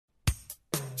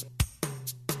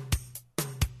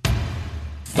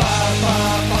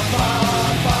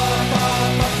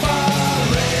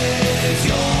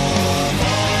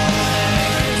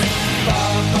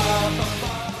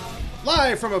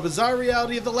live from a bizarre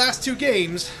reality of the last two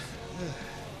games.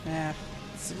 Yeah.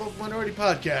 It's the Vocal Minority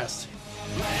Podcast.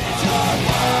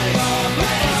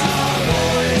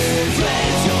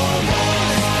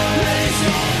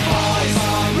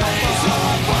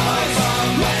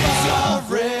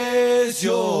 Raise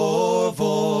your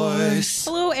voice.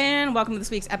 Hello and welcome to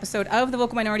this week's episode of the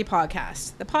Vocal Minority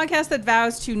Podcast, the podcast that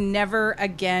vows to never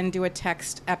again do a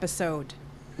text episode.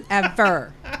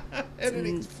 Ever.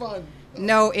 Editing's fun.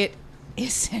 No, it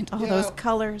isn't. All those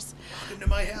colors. Welcome to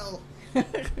my hell.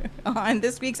 On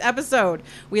this week's episode,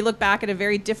 we look back at a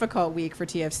very difficult week for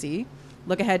TFC,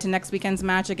 look ahead to next weekend's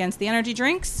match against the Energy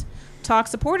Drinks, talk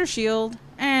Supporter Shield,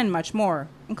 and much more,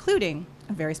 including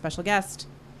a very special guest.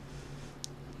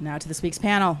 Now to this week's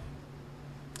panel.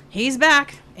 He's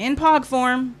back in Pog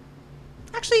form.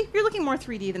 Actually, you're looking more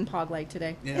 3D than Pog-like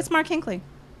today. Yeah. It's Mark Hinckley.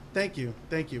 Thank you.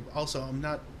 Also, I'm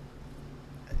not...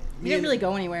 You didn't really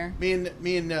go anywhere. Me and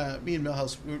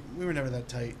Milhouse, we were never that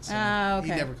tight. So okay.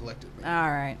 He never collected me.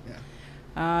 All right.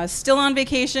 Yeah. Still on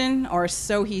vacation, or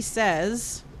so he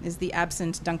says, is the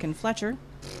absent Duncan Fletcher.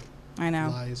 I know.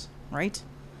 Lies. Right?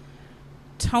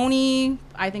 Tony,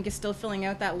 I think, is still filling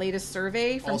out that latest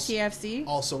survey from Also- TFC.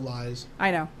 Also lies.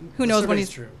 I know. Who The knows when survey's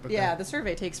he's true, but yeah, that- the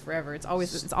survey takes forever. It's all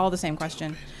the same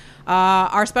question.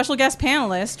 Our special guest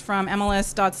panelist from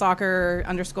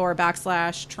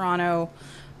MLS.soccer_/ Toronto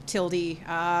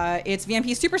it's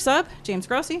VMP SuperSub James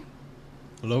Grossi.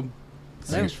 Hello.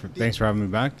 Thanks for having me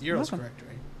back. You're also Welcome. correct,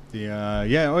 right? Yeah. I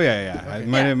Okay.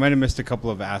 might have missed a couple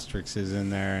of asterisks in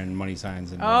there and money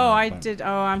signs. And I but- did.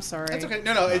 Oh, I'm sorry. That's okay.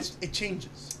 No, it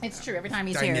changes. It's true. Every time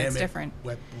he's Dynamic, here, it's different.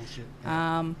 Wet bullshit.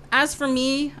 As for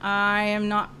me, I am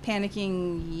not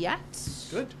panicking yet.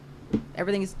 Good.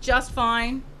 Everything is just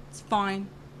fine. It's fine.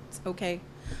 It's okay.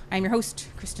 I'm your host,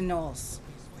 Kristen Knowles.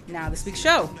 Now, this week's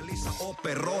show.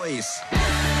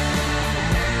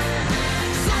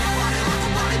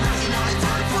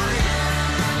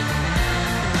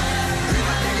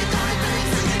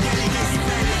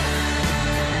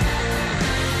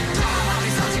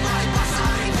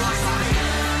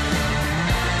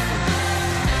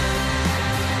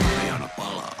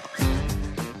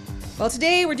 Well,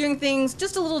 today we're doing things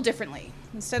just a little differently.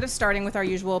 Instead of starting with our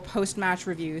usual post-match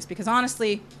reviews, because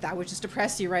honestly, that would just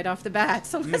depress you right off the bat.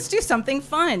 So let's do something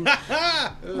fun.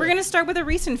 We're going to start with a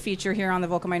recent feature here on the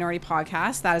Vocal Minority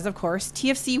Podcast. That is, of course,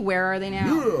 TFC Where Are They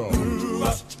Now?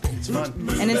 It's fun.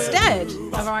 And instead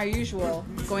of our usual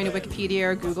going to Wikipedia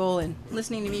or Google and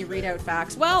listening to me read out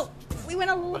facts, well, we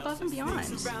went a little above and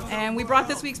beyond. And we brought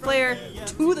this week's player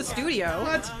to the studio.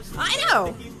 What? I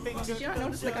know. Did you not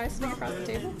notice the guy sitting across the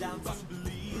table?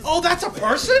 Oh, that's a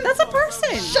person? That's a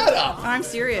person. Shut up. I'm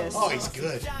serious. Oh, he's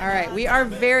good. All right, we are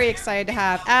very excited to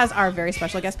have as our very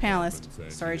special guest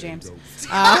panelist. Sorry, James.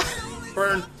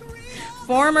 Burn.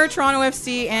 Former Toronto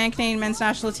FC and Canadian men's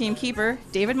national team keeper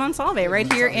David Monsalve,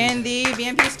 right here in the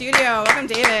VMP studio. Welcome,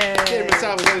 David. David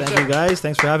Monsalve, welcome to the Thank you, show. guys.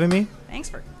 Thanks for having me. Thanks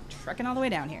for trekking all the way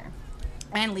down here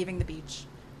and leaving the beach.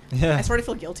 Yeah. I sort of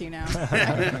feel guilty now.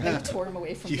 I tore him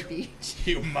away from the beach.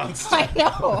 You monster.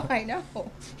 I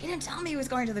know. He didn't tell me he was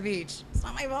going to the beach. It's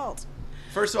not my fault.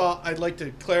 First of all, I'd like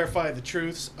to clarify the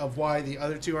truths of why the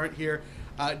other two aren't here.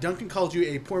 Duncan called you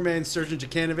a poor man's Sergeant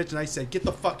Jukanovic, and I said, get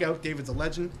the fuck out, David's a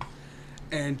legend.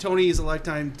 And Tony is a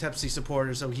lifetime TFC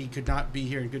supporter, so he could not be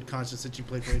here in good conscience since you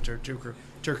played for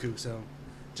Turku. So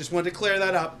just wanted to clear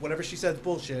that up. Whatever she said is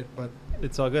bullshit, but...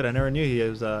 It's all good. I never knew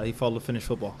he followed Finnish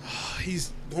football. He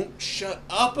won't shut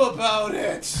up about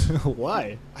it.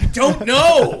 Why? I don't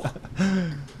know.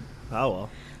 Oh, well.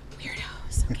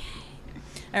 Weirdos. Okay.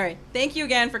 All right. Thank you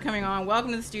again for coming on.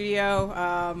 Welcome to the studio.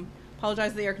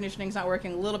 Apologize that the air conditioning's not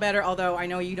working a little better, although I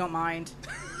know you don't mind.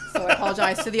 So I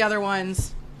apologize to the other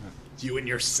ones. You and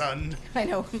your son. I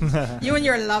know. You and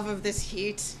your love of this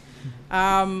heat.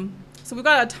 So we've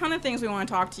got a ton of things we want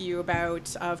to talk to you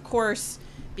about. Of course,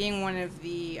 being one of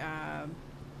the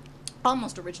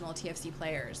almost original TFC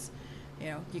players. You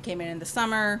know, you came in the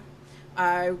summer,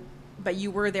 but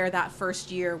you were there that first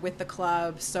year with the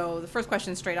club. So the first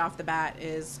question straight off the bat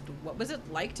is, what was it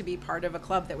like to be part of a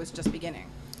club that was just beginning?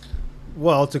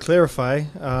 Well, to clarify,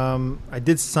 I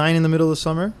did sign in the middle of the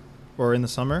summer, or in the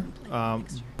summer,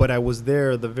 but I was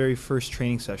there the very first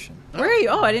training session. Where are you?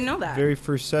 Oh, I didn't know that. Very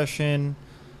first session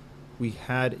we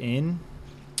had at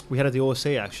the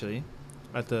OSA, actually,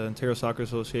 at the Ontario Soccer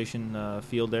Association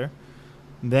field there.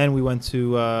 Then we went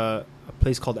to a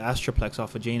place called Astraplex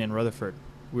off of Jane and Rutherford.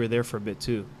 We were there for a bit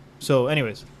too. So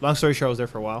anyways, long story short, I was there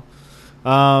for a while.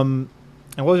 And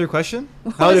what was your question?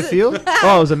 How did it feel?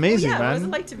 Oh, it was amazing, yeah, man. what was it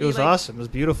like to be It was like- awesome. It was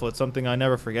beautiful. It's something I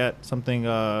never forget. Something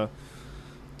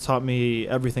taught me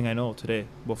everything I know today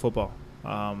about football.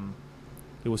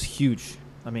 it was huge.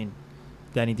 I mean,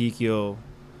 Danny Dicchio,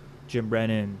 Jim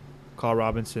Brennan, Carl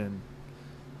Robinson,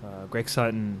 Greg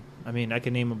Sutton. I mean, I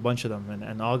can name a bunch of them,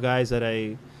 and all guys that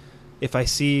if I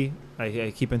see,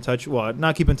 I keep in touch. Well,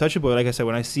 not keep in touch with, but like I said,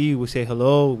 when I see, we say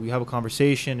hello, we have a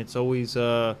conversation. It's always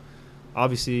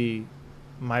obviously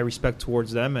my respect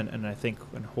towards them, and I think,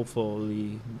 and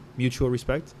hopefully mutual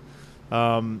respect.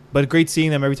 But great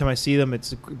seeing them every time I see them.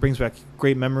 It brings back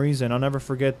great memories, and I'll never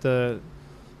forget that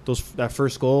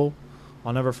first goal.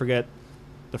 I'll never forget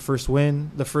the first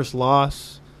win, the first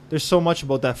loss. There's so much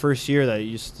about that first year that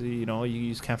you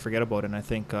just can't forget about it. And I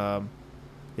think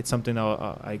it's something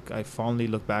that I fondly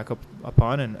look back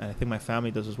upon, and I think my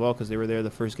family does as well, because they were there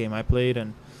the first game I played,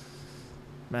 and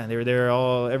man, they were there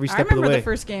every step of the way. I remember the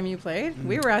first game you played.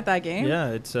 We were at that game.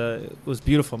 Yeah, it was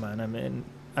beautiful, man. I mean,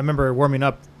 I remember warming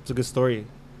up. It's a good story.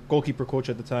 Goalkeeper coach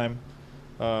at the time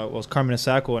was Carmen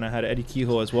Asako, and I had Eddie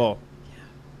Kehoe as well.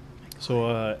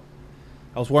 So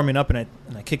I was warming up, and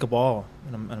I kick a ball,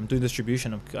 and I'm doing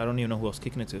distribution. I don't even know who I was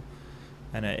kicking it to,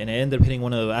 and I ended up hitting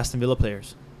one of the Aston Villa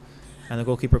players. And the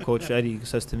goalkeeper coach Eddie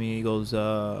says to me, he goes, you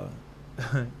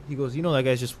know, that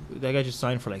guy just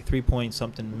signed for like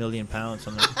 3-point-something million pounds,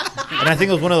 something. And I think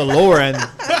it was one of the lower end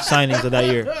signings of that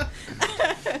year.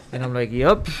 And I'm like,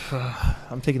 yep,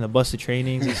 I'm taking the bus to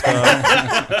trainings and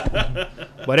stuff.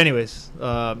 But anyways,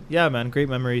 yeah, man, great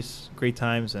memories, great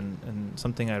times, and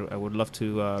something I would love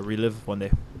to relive one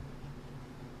day.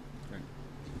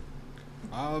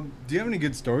 Do you have any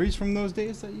good stories from those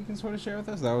days that you can sort of share with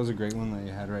us? That was a great one that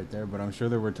you had right there, but I'm sure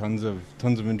there were tons of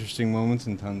interesting moments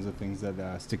and tons of things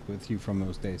that stick with you from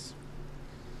those days.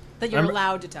 That you're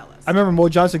allowed to tell us. I remember Mo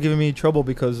Johnson giving me trouble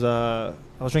because I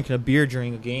was drinking a beer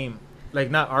during a game. Like,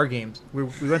 not our games. We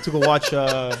went to go watch,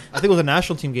 I think it was a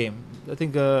national team game. I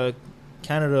think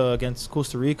Canada against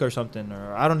Costa Rica or something.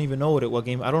 Or I don't even know what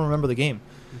game. I don't remember the game.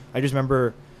 I just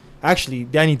remember, actually,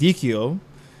 Danny Dicchio,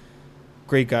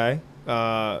 great guy,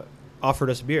 offered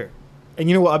us a beer. And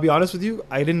you know what? I'll be honest with you.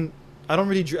 I didn't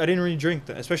really drink,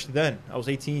 especially then. I was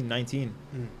 18, 19.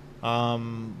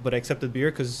 But I accepted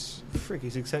beer because,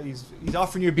 he's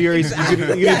offering you a beer. You're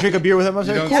gonna drink a beer with him. I was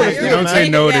like, cool. You don't say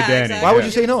no to Danny. Exactly. Why would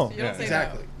you say no? You don't say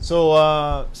Exactly. So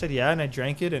I said yeah, and I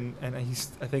drank it, and I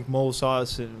think Mo saw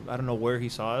us, and I don't know where he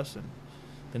saw us, and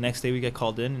the next day we get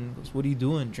called in and goes, "What are you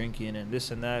doing, drinking and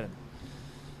this and that?" And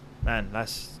man,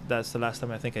 that's the last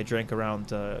time I think I drank around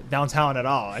downtown at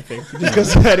all. I think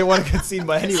because I didn't want to get seen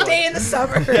by anyone. Stay in the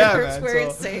suburbs man, where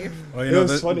it's safe. Well, you know,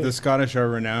 the Scottish are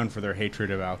renowned for their hatred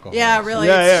of alcohol. Yeah, really.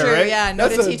 Yeah, it's true. right? Yeah, no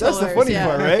That's to teetotalers. the funny yeah.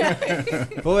 part, right?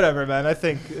 But whatever, man. I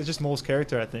think it's just Mo's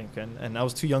character. I think, and I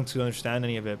was too young to understand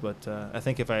any of it. But I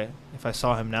think if I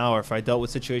saw him now, or if I dealt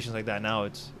with situations like that now,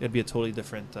 it'd be a totally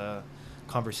different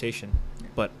conversation.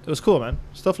 But it was cool, man.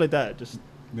 Stuff like that, just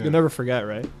you'll never forget,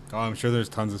 right? Oh, I'm sure there's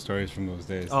tons of stories from those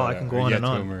days. Oh, I can go on and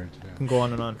on. Yeah. Can go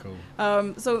on and on.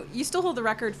 Cool. So you still hold the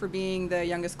record for being the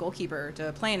youngest goalkeeper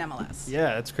to play in MLS.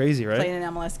 Yeah, it's crazy, right? Play in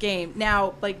an MLS game.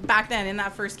 Now, like back then in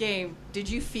that first game, did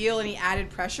you feel any added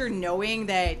pressure knowing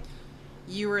that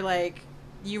you were like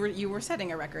you were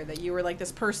setting a record, that you were like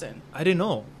this person? I didn't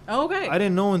know. Oh, okay. I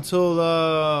didn't know until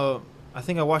I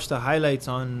think I watched the highlights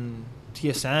on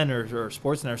TSN or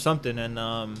Sportsnet or something,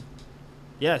 and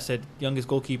yeah, it said youngest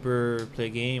goalkeeper play a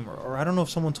game, or I don't know if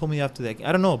someone told me after that.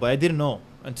 I don't know, but I didn't know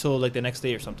until like the next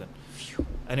day or something.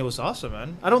 And it was awesome,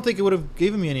 man. I don't think it would have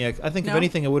given me any. I think if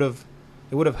anything, it would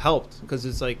have helped, because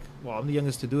it's like, well, I'm the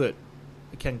youngest to do it.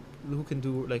 Who can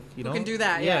do, like, you know? Who can do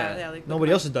that? Yeah, like,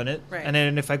 nobody else has done it. Right. And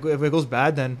then if it goes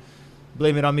bad, then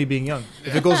blame it on me being young.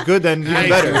 If it goes good, then even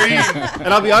better.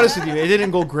 And I'll be honest with you, it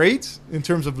didn't go great in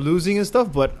terms of losing and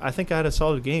stuff, but I think I had a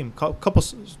solid game,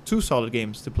 two solid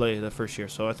games to play the first year.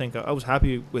 So I think I was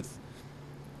happy with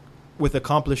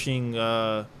accomplishing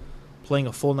playing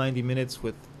a full 90 minutes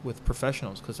with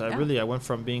professionals, because I went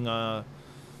from being an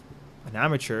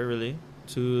amateur really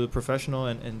to professional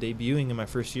and debuting in my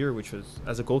first year, which was,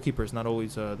 as a goalkeeper, is not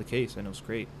always the case, and it was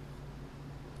great.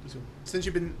 So since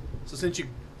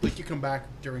you come back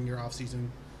during your off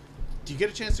season, do you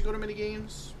get a chance to go to many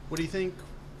games? What do you think?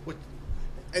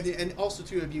 And also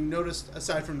too, have you noticed,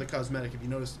 aside from the cosmetic, have you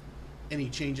noticed any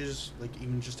changes? Like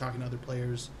even just talking to other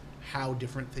players, how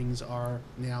different things are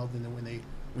now than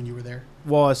when you were there?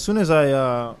 Well, as soon as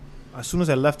I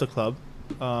left the club,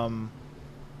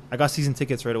 I got season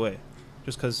tickets right away,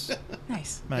 just because.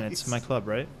 Nice. Man, it's my club,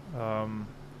 right?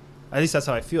 At least that's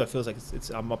how I feel. It feels like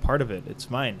I'm a part of it. It's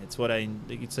mine. It's what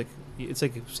it's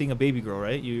like seeing a baby grow,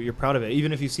 right? You're proud of it.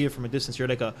 Even if you see it from a distance, you're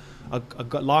like a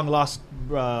long lost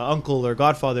uncle or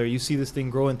godfather. You see this thing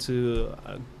grow into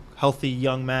healthy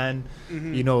young man,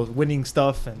 winning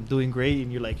stuff and doing great,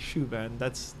 and you're like, shoot, man,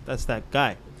 that's that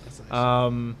guy. That's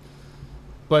nice.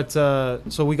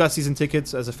 So we got season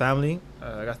tickets as a family.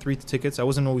 I got 3 tickets. I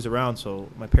wasn't always around, so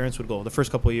my parents would go the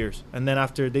first couple of years, and then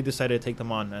after they decided to take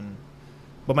them on,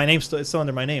 but my name's it's still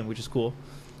under my name, which is cool.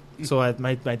 So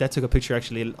my dad took a picture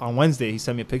actually on Wednesday. He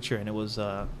sent me a picture, and it was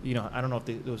I don't know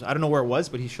if I don't know where it was,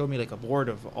 but he showed me like a board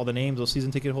of all the names of season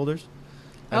ticket holders.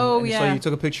 And so he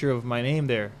took a picture of my name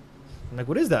there. I'm like,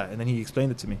 what is that? And then he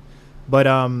explained it to me. But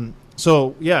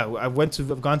so yeah,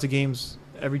 I've gone to games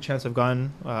every chance I've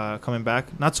gotten, coming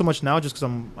back. Not so much now, just because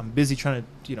I'm busy trying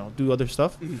to do other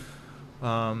stuff.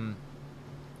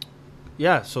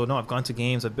 Yeah, so no, I've gone to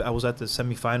games. I was at the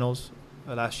semifinals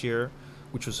last year,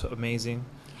 which was amazing.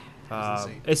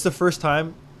 It's the first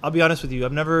time. I'll be honest with you.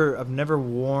 I've never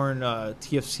worn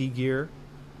TFC gear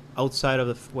outside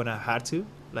of when I had to,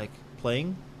 like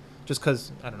playing, just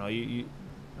because I don't know. I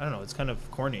don't know. It's kind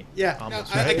of corny. Yeah,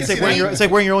 almost, no, right? it's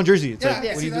like wearing your own jersey. It's Yeah, like, I what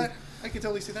can do see you do? that. I can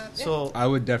totally see that. So I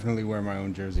would definitely wear my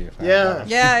own jersey if I Yeah. had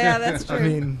Yeah, that's true. I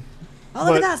mean, oh, look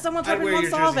but- at that. Someone's I'd wearing wear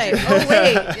your Monsalve. jersey, Oh,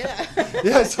 wait.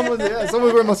 Yeah. someone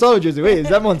wearing Monsalve jersey. Wait, is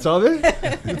that Monsalve?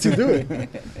 What's he doing?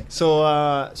 So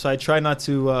I tried not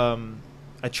to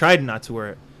wear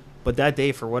it, but that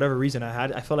day for whatever reason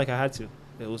I felt like I had to.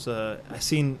 It was I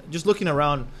seen just looking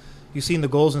around, you seen the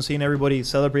goals and seeing everybody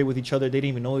celebrate with each other. They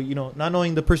didn't even know, not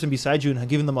knowing the person beside you and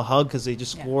giving them a hug because they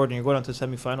just scored and you're going on to the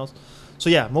semifinals. So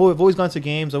yeah, I've always gone to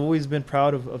games. I've always been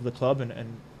proud of the club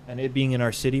and it being in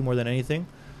our city more than anything.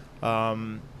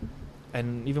 And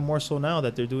even more so now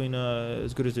that they're doing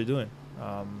as good as they're doing.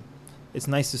 It's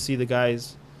nice to see the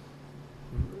guys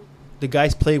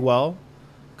play well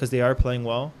because they are playing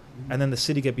well, and then the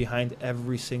city get behind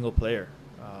every single player.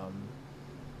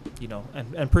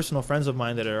 And personal friends of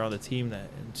mine that are on the team and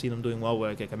see them doing well.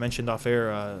 Like I mentioned off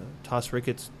air, Toss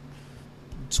Ricketts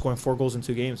scoring 4 goals in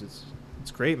 2 games. It's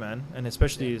great, man, and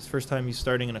especially it's first time he's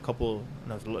starting in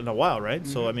a while, right?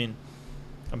 So I mean,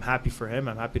 I'm happy for him.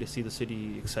 I'm happy to see the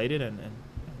city excited, and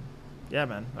yeah,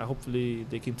 man. Absolutely.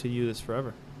 They continue this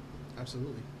forever.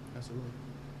 Absolutely.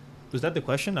 Was that the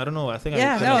question? I don't know. I think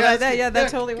Yeah, I no, that's that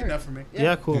totally good works. enough for me.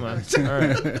 Yeah, cool, man. All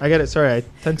right, I get it. Sorry, I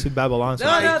tend to babble on. So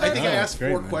No, I that's think I fine. asked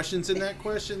Great, 4 man. questions in that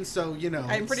question, so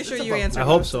I'm pretty sure it's you above answered I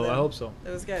board. hope most of so. them. I hope so. It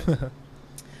was good.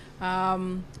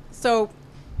 So,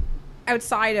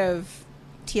 outside of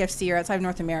TFC or outside of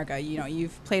North America,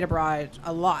 you've played abroad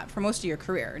a lot for most of your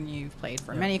career, and you've played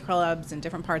for many clubs in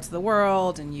different parts of the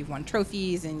world, and you've won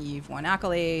trophies and you've won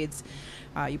accolades.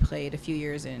 You played a few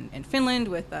years in Finland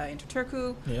with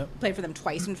Interturku. Yep. Played for them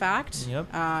twice, in fact. Yep.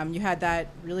 You had that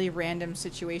really random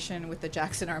situation with the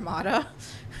Jackson Armada.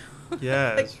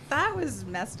 Yeah. Like, that was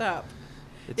messed up.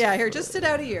 Yeah, here, just sit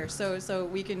out a year so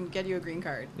we can get you a green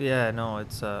card. Yeah, no,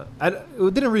 it's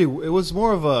it didn't really. It was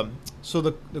more of a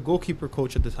the goalkeeper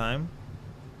coach at the time,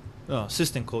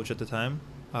 assistant coach at the time,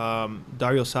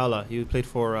 Dario Sala. He played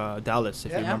for Dallas,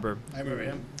 if you remember. I remember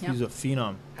him. Yeah. He was a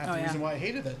phenom. Half the reason why I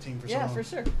hated that team for so long.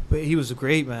 sure. But he was a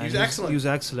great man. He was excellent. He was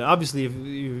excellent. Obviously, if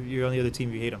you're on the other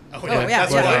team, you hate him. Oh, yeah,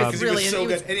 that's yeah. why, It 'cause was he really- was so it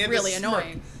was good. And he had really this smirk.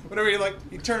 annoying. Whenever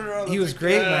you turn around, He it's was like,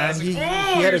 great, yeah, man. it's like, He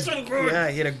you're had so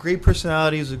good. he had a great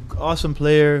personality. He was an awesome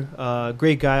player,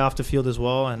 great guy off the field as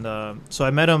well. And so I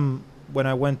met him when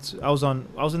I went. I was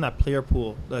in that player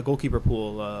pool, the goalkeeper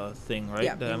pool thing, right?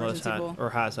 Yeah, that the MLS emergency had pool. or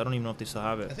has. I don't even know if they still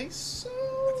have I it. think so.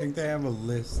 I think they have a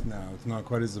list now. It's not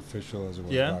quite as official as it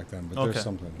was Yeah? back then, but Okay. there's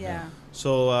something. Yeah.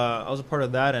 So I was a part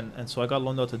of that, and so I got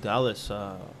loaned out to Dallas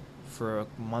for a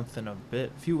month and a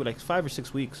bit, 5 or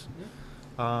 6 weeks,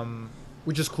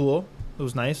 which is cool. It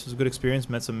was nice. It was a good experience.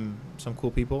 Met some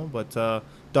cool people, but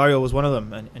Dario was one of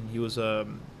them, and he was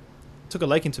took a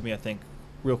liking to me, I think,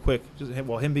 real quick.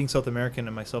 Him being South American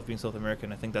and myself being South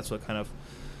American, I think that's what kind of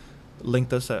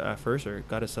linked us at first, or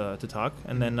got us to talk.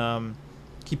 And then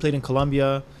he played in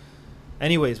Colombia.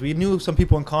 Anyways, we knew some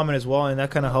people in common as well, and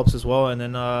that kind of helps as well. And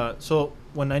then so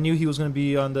when I knew he was going to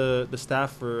be on the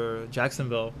staff for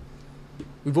Jacksonville,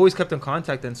 we've always kept in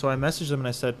contact. And so I messaged him and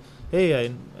I said, hey,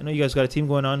 I know you guys got a team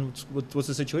going on. What's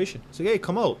the situation? He's like, hey,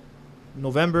 come out.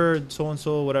 November,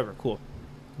 so-and-so, whatever. Cool.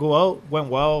 Go out. Went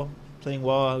well. Playing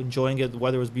well. Enjoying it. The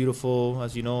weather was beautiful.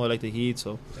 As you know, I like the heat.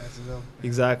 So Jacksonville.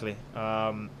 exactly.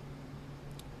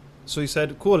 So he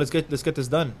said, cool, let's get this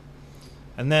done.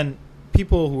 And then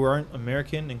people who aren't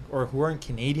American or who aren't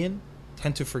Canadian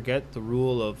tend to forget the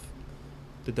rule of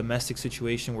the domestic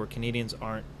situation where Canadians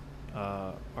aren't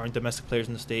domestic players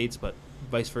in the States, but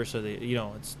vice versa.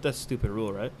 That's a stupid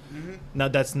rule, right? Mm-hmm. Now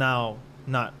that's now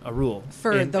not a rule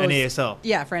For in those- NASL.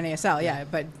 Yeah, for NASL, yeah.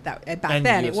 But back And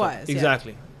then it USL. was. Yeah.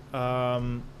 Exactly.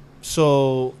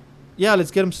 So yeah,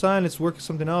 let's get him signed. Let's work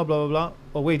something out. Blah blah blah.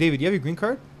 Oh wait, David, you have your green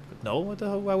card? No. What the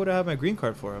hell? Why would I have my green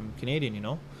card for? I'm Canadian, you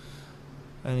know.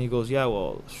 And he goes, yeah,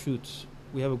 well, shoot,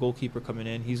 we have a goalkeeper coming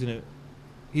in. He's gonna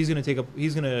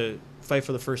fight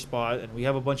for the first spot, and we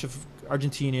have a bunch of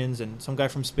Argentinians and some guy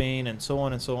from Spain and so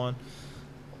on and so on.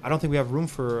 I don't think we have room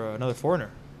for another foreigner.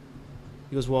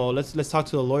 He goes, well, let's talk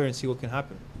to a lawyer and see what can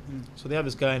happen. So they have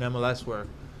this guy in MLS where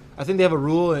I think they have a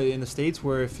rule in the States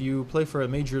where if you play for a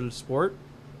major sport,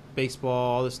 baseball,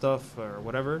 all this stuff, or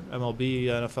whatever, MLB,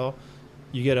 NFL,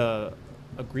 you get a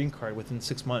green card within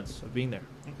 6 months of being there.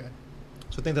 Okay.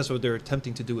 So I think that's what they're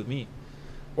attempting to do with me.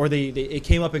 Or it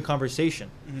came up in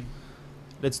conversation.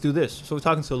 Let's do this. So we're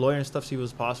talking to a lawyer and stuff, see what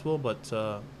was possible, but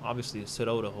obviously to sit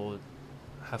out a whole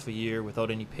half a year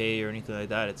without any pay or anything like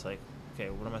that, it's like, okay,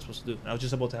 what am I supposed to do? And I was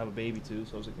just about to have a baby too,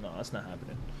 so I was like, no, that's not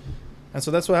happening. And so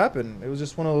that's what happened. It was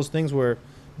just one of those things where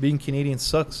being Canadian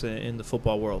sucks in the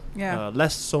football world. Yeah.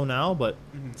 Less so now, but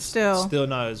still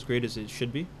not as great as it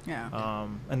should be. Yeah.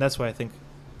 And that's why I think,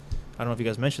 I don't know if you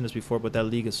guys mentioned this before, but that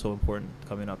league is so important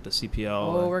coming up, the CPL.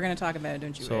 Oh, we're going to talk about it,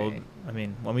 don't you? So, Ray? I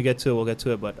mean, when we get to it, we'll get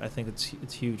to it, but I think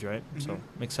it's huge, right? So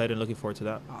I'm excited and looking forward to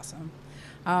that. Awesome.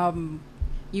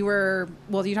 You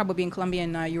talk about being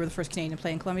Colombian. You were the first Canadian to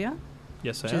play in Colombia.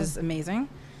 Yes, I which am. is amazing.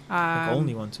 Like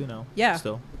only one too now. Yeah.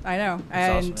 Still. I know.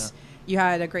 That's And awesome, you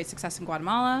had a great success in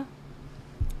Guatemala.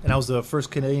 And I was the first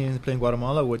Canadian to play in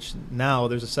Guatemala, which now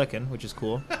there's a second, which is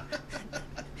cool.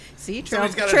 See,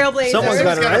 Someone's gotta- trailblazer. Someone's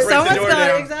got to, right? break the Someone's door got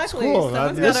down. exactly. Cool. Someone's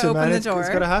got to Listen, open man, the it's door.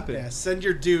 got to happen. Yeah, send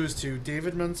your dues to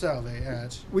David Monsalve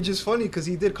at. Which is funny because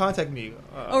he did contact me.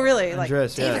 Oh, really? Like,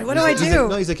 Andres, David, yeah. what do I He's do? like,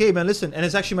 no, he's like, hey, man, listen. And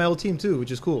it's actually my old team, too,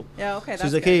 which is cool. Yeah, okay, So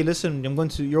he's like, hey, listen, I'm going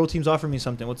to, your old team's offering me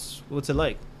something. What's it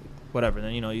like? Whatever. And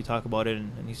then, you talk about it,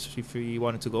 and he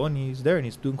wanted to go, and he's there, and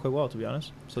he's doing quite well, to be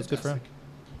honest. So it's good for him.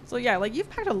 So, yeah, like, you've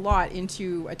packed a lot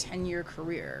into a 10-year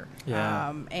career.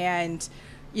 Yeah. And,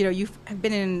 you've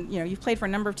been in, you've played for a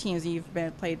number of teams, and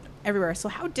you've played everywhere. So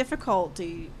how difficult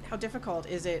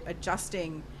is it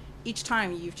adjusting each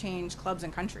time you've changed clubs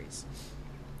and countries?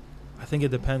 I think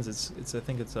it depends. I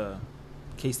think it's a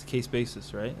case-to-case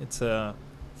basis, right? It's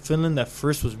Finland at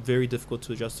first was very difficult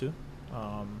to adjust to,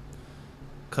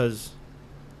 because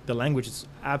the language is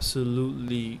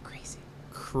absolutely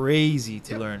crazy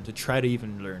to learn, to try to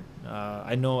even learn.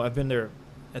 I know I've been there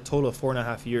a total of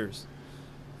 4.5 years,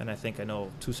 and I think I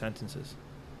know 2 sentences,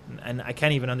 and I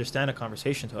can't even understand a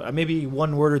conversation. Maybe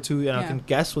one word or two, and I can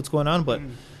guess what's going on. But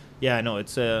yeah, I know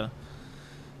it's a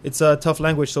tough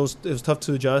language, so it was tough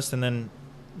to adjust. And then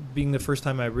being the first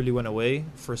time I really went away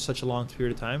for such a long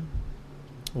period of time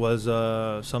was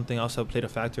something else that played a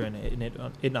factor in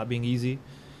it not being easy.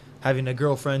 Having a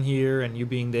girlfriend here and you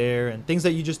being there, and things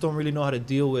that you just don't really know how to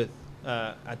deal with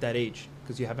at that age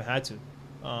because you haven't had to.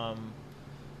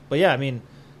 But yeah, I mean,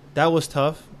 that was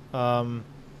tough.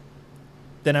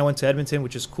 Then I went to Edmonton,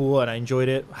 which is cool, and I enjoyed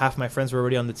it. Half my friends were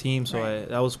already on the team, so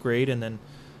that was great. And then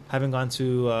having gone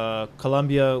to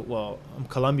Colombia, well, I'm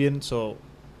Colombian, so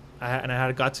I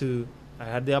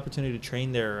had the opportunity to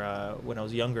train there when I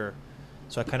was younger.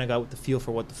 So I kind of got the feel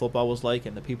for what the football was like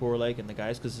and the people were like and the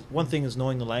guys. Because one thing is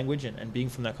knowing the language and being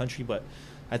from that country, but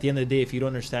at the end of the day, if you don't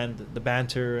understand the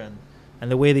banter and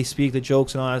the way they speak, the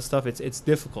jokes and all that stuff, it's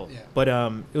difficult. Yeah. But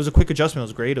it was a quick adjustment. It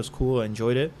was great. It was cool. I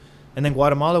enjoyed it. And then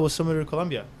Guatemala was similar to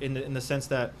Colombia in the sense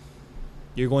that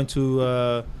you're going to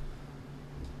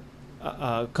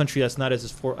a country that's not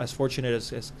as fortunate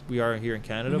as we are here in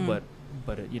Canada,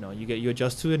 but you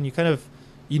adjust to it and you kind of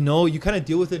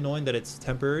deal with it knowing that it's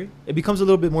temporary. It becomes a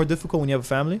little bit more difficult when you have a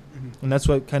family, and that's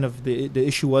what kind of the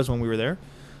issue was when we were there.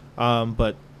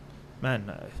 But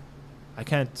man, I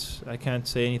can't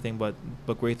say anything but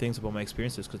great things about my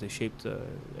experiences because they shaped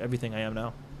everything I am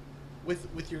now.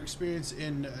 With your experience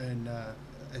at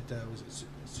was it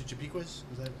Suchipiquas?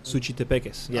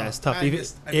 Suchitepeques. Yeah, it's tough.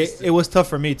 It was tough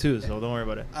for me too, so don't worry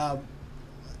about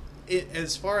it.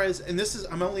 As far as, and this is,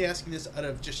 I'm only asking this out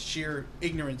of just sheer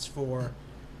ignorance for,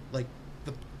 like,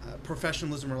 the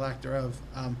professionalism or lack thereof.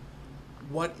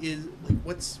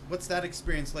 What's that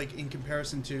experience like in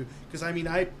comparison to? Because I mean,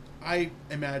 I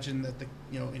imagine that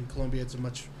in Colombia it's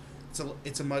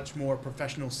a much more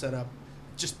professional setup,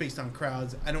 just based on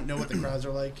crowds. I don't know what the crowds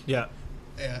are like. Yeah.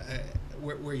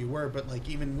 Where you were, but like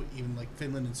even like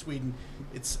Finland and Sweden,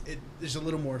 there's a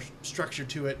little more structure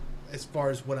to it as far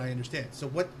as what I understand. So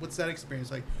what's that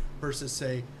experience like versus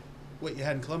say what you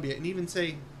had in Colombia, and even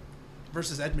say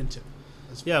versus Edmonton?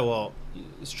 Yeah, well,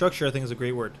 structure I think is a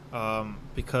great word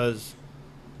because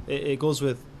it goes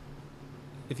with,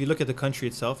 if you look at the country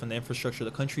itself and the infrastructure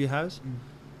the country has,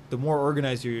 the more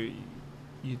organized you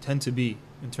tend to be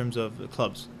in terms of the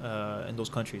clubs in those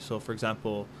countries. So, for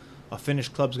example, a Finnish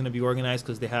club's going to be organized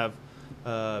because they have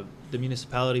the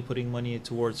municipality putting money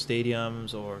towards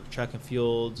stadiums or track and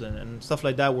fields and stuff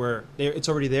like that, where it's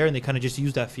already there and they kind of just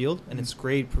use that field and it's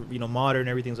great, modern,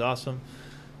 everything's awesome.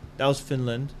 That was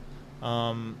Finland.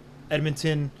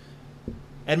 Edmonton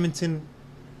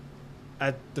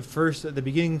at the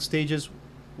beginning stages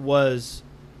was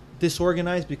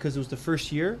disorganized because it was the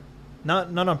first year, not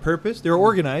on purpose. They're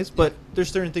organized, but there's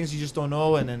certain things you just don't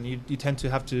know, and then you tend to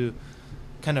have to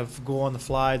kind of go on the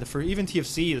fly. Even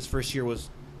TFC, this first year was,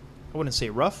 I wouldn't say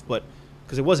rough, but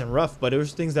because it wasn't rough, but it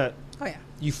was things that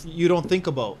you don't think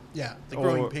about. Yeah, the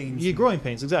growing pains. Yeah, growing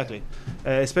pains, exactly.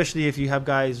 Especially if you have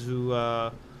guys who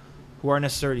aren't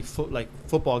necessarily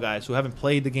football guys, who haven't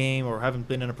played the game or haven't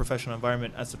been in a professional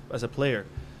environment as a player.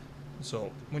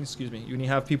 So when you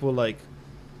have people like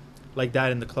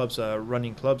that in the clubs,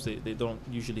 running clubs, they don't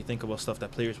usually think about stuff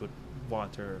that players would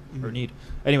want or need.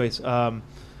 Anyways,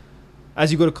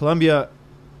 as you go to Colombia,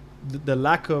 the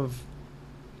lack of,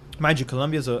 mind you,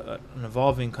 Colombia is an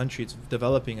evolving country. It's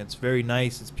developing. It's very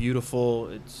nice. It's beautiful.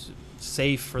 It's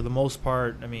safe for the most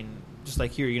part. I mean, just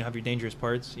like here, you're gonna have your dangerous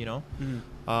parts,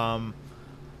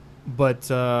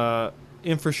 but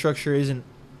infrastructure isn't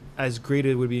as great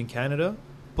as it would be in Canada.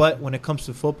 But when it comes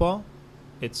to football,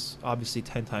 it's obviously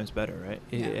 10 times better, right?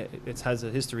 It has a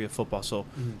history of football, so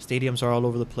stadiums are all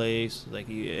over the place. Like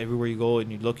everywhere you go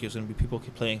and you look, there's gonna be people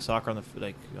playing soccer on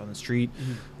the street.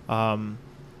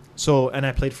 So, and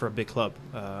I played for a big club.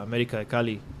 America de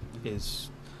Cali is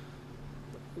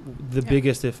the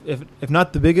biggest, if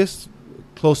not the biggest,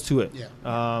 close to it.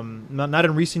 Not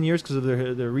in recent years because of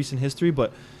their recent history,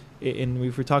 but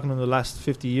if we're talking in the last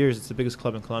 50 years, it's the biggest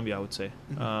club in Colombia, I would say.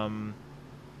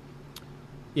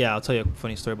 I'll tell you a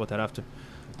funny story about that after.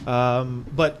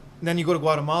 But then you go to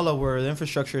Guatemala, where the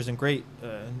infrastructure isn't great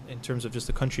in terms of just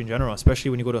the country in general,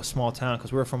 especially when you go to a small town,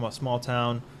 because we're from a small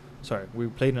town. Sorry, I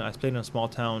played in a small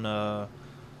town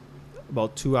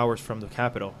about 2 hours from the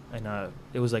capital, and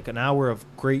it was like an hour of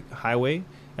great highway,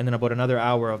 and then about another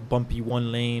hour of bumpy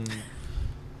one-lane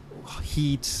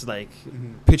heat, like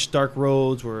pitch dark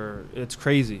roads, where it's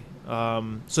crazy.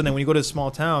 So then when you go to a small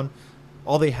town,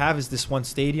 all they have is this one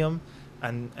stadium,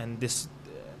 and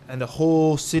the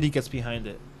whole city gets behind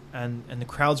it, and the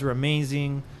crowds are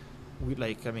amazing.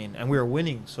 And we were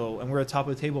winning, and we were at top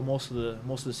of the table most of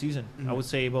the season. I would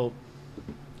say about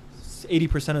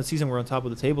 80% of the season we're on top of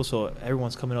the table, so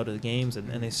everyone's coming out of the games and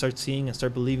they start seeing and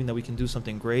start believing that we can do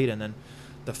something great, and then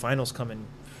the finals come in,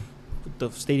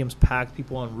 the stadium's packed,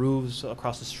 people on roofs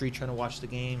across the street trying to watch the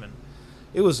game, and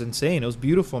it was insane. It was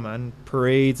beautiful, man.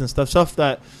 Parades and stuff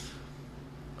that,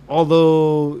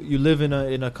 although you live in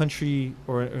a country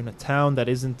or in a town that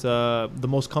isn't the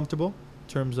most comfortable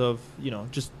in terms of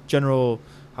just general,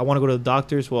 I want to go to the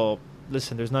doctors. Well,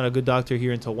 listen, there's not a good doctor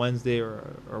here until Wednesday, or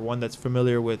one that's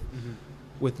familiar with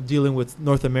dealing with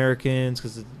North Americans,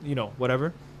 because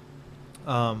whatever.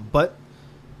 But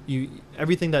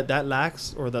everything that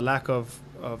lacks, or the lack of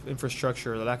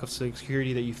infrastructure, or the lack of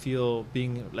security that you feel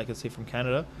being, like, let's say, from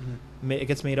Canada, it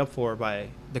gets made up for by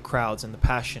the crowds and the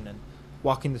passion and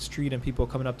walking the street and people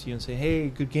coming up to you and say, hey,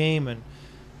 good game, and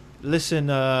listen,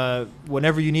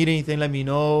 whenever you need anything, let me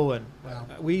know. And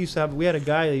we had a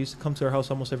guy that used to come to our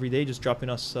house almost every day, just dropping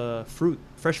us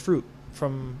fresh fruit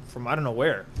from I don't know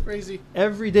where. Crazy.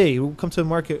 Every day he would come to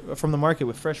the market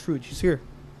with fresh fruit. She's here.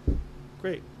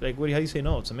 Great. Like, how do you say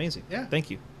no? It's amazing. Yeah. Thank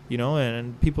you.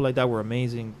 And people like that were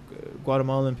amazing.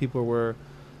 Guatemalan people were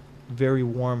very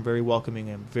warm, very welcoming,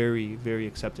 and very, very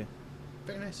accepting.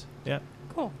 Very nice. Yeah.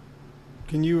 Cool.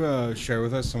 Can you share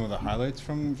with us some of the highlights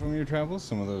from your travels?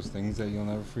 Some of those things that you'll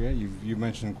never forget? You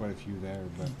mentioned quite a few there,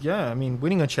 but yeah, I mean,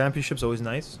 winning a championship is always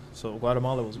nice. So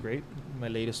Guatemala was great, my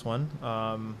latest one.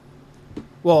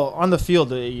 Well, on the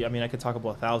field, I mean, I could talk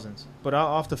about thousands, but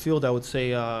off the field, I would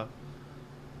say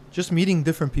just meeting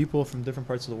different people from different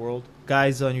parts of the world,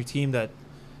 guys on your team that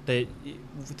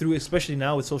through, especially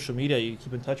now with social media, you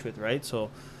keep in touch with, right? So,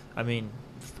 I mean,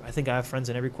 I think I have friends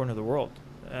in every corner of the world.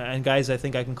 And guys, I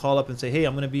think I can call up and say, hey,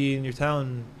 I'm going to be in your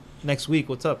town next week.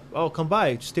 What's up? Oh, come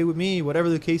by. Just stay with me, whatever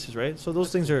the case is, right? So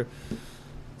those things are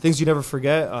things you never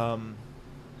forget. And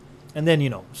then,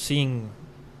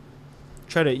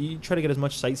 try to get as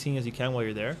much sightseeing as you can while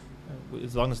you're there,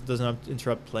 as long as it doesn't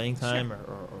interrupt playing time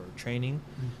or training.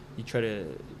 You try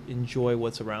to enjoy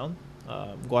what's around.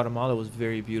 Guatemala was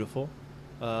very beautiful.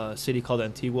 A city called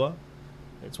Antigua.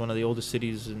 It's one of the oldest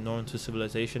cities known to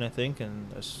civilization, I think,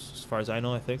 and as far as I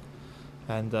know, I think.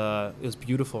 And it was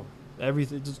beautiful.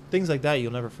 Everything, just things like that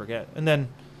you'll never forget. And then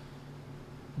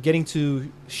getting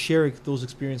to share those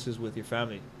experiences with your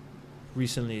family.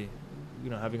 Recently,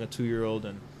 having a 2-year-old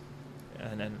and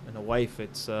and a wife,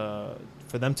 it's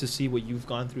for them to see what you've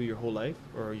gone through your whole life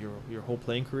or your whole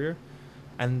playing career,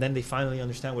 and then they finally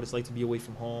understand what it's like to be away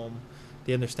from home.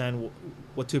 They understand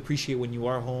what to appreciate when you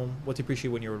are home, what to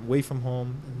appreciate when you're away from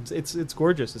home. It's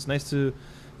gorgeous. It's nice to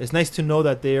know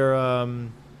that they are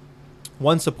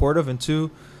one, supportive, and two,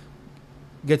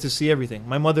 get to see everything.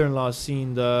 My mother-in-law has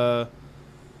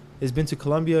been to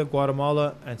Colombia,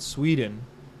 Guatemala, and Sweden,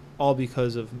 all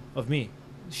because of me.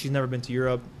 She's never been to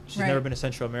Europe. She's Right. never been to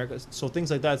Central America. So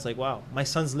things like that, it's like, wow, my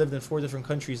son's lived in 4 different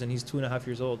countries and he's 2.5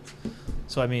 years old.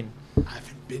 So, I mean, I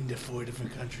haven't been to 4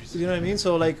 different countries. you know what I mean?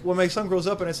 So, like, when my son grows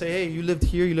up and I say, hey, you lived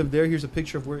here, you lived there, here's a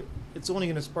picture of where, it's only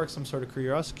going to spark some sort of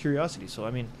curiosity. So,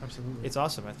 I mean, Absolutely. it's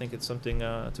awesome. I think it's something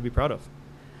to be proud of.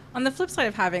 On the flip side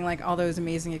of having like all those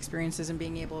amazing experiences and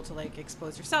being able to like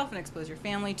expose yourself and expose your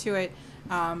family to it,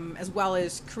 as well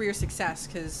as career success,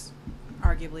 because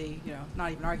arguably,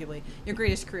 not even arguably, your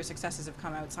greatest career successes have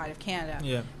come outside of Canada.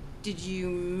 Yeah. Did you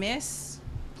miss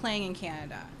playing in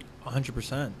Canada?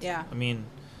 100%. Yeah. I mean,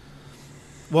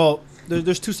 well,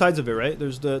 there's 2 sides of it, right?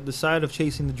 There's the side of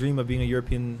chasing the dream of being a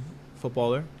European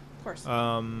footballer. Of course.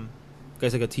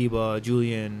 Guys like Atiba,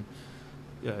 Julian,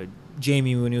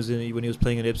 Jamie when he was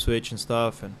playing at Ipswich and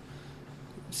stuff, and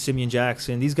Simeon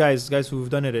Jackson. These guys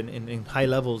who've done it in high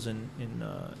levels in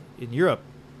Europe.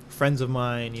 Friends of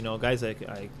mine, guys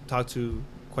I talk to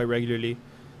quite regularly.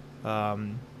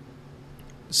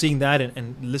 Seeing that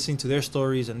and listening to their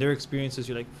stories and their experiences,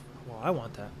 you're like, well, I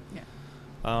want that.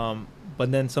 Yeah.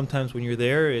 But then sometimes when you're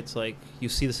there, it's like you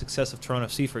see the success of Toronto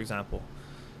FC, for example,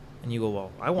 and you go,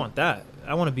 well, I want that.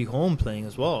 I want to be home playing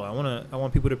as well. I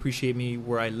want people to appreciate me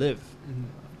where I live,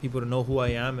 people to know who I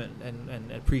am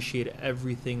and appreciate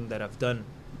everything that I've done,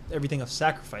 everything I've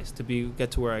sacrificed to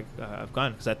get to where I've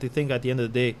gone. Because I think at the end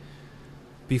of the day,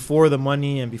 before the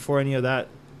money and before any of that,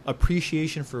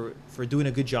 appreciation for doing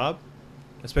a good job,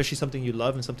 especially something you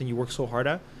love and something you work so hard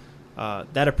at, feeling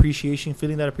that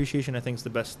appreciation, I think is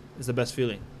the best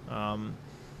feeling.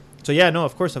 So yeah, no,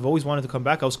 of course, I've always wanted to come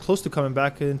back. I was close to coming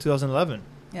back in 2011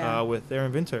 with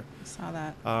Aaron Winter. I saw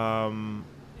that.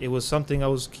 It was something I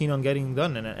was keen on getting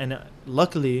done, and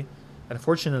luckily,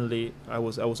 unfortunately, I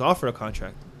was offered a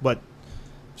contract. But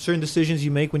certain decisions you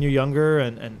make when you're younger,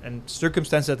 and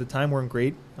circumstances at the time weren't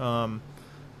great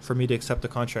for me to accept the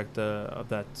contract of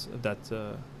that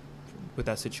with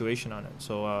that situation on it.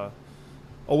 So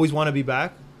always want to be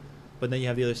back, but then you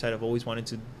have the other side of always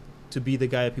wanting to be the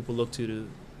guy that people look to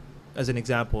as an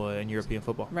example in European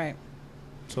football. Right.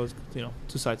 So it's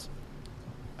 2 sides.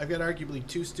 I've got arguably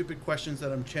 2 stupid questions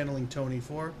that I'm channeling Tony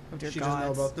for. Oh, dear She doesn't know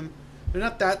gods. about them. They're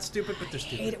not that stupid, but they're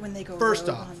stupid. I hate it when they go First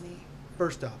rogue off, on me.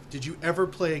 did you ever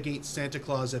play against Santa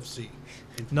Claus FC?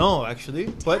 No, actually,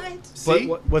 but See?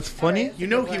 what's funny? Alright. You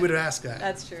know Good he one. would have asked that.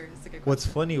 That's true. It's a good What's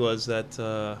question. funny was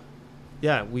that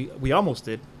we almost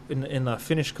did in the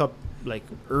Finnish Cup, like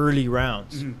early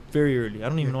rounds, very early. I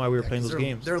don't even know why we were playing 'cause those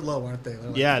games. They're low, aren't they?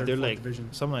 Yeah, third, they're fourth like division.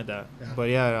 something like that. Yeah. But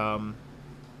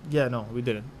no, we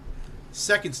didn't.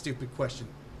 Second stupid question.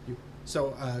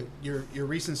 Your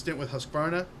recent stint with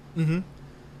Husqvarna, Mm-hmm.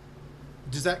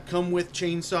 does that come with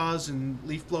chainsaws and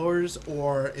leaf blowers,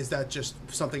 or is that just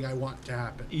something I want to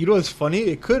happen? You know what's funny?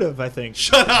 It could have, I think.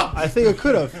 Shut up! I think it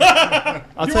could have.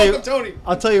 I'll You're tell you. welcome, Tony.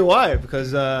 I'll tell you why.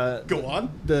 Because Go on.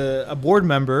 a board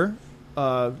member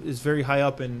is very high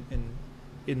up in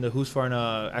the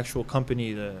Husqvarna actual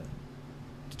company, the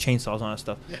chainsaws and all that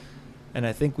stuff. Yeah. And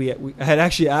I think I had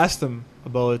actually asked him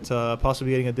about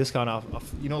possibly getting a discount off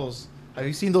those. Have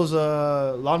you seen those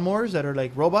lawnmowers that are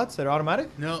like robots that are automatic?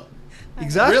 No.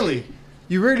 Exactly. Really?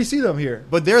 You rarely see them here,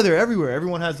 but they're everywhere.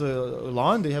 Everyone has a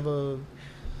lawn. They have a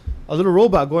little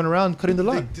robot going around cutting the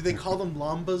lawn. Do they call them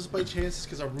Lombas by chance?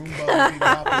 Because a Roomba would be the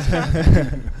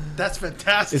opposite. That's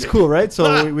fantastic. It's cool, right?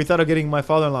 So we thought of getting my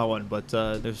father-in-law one, but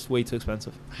they're way too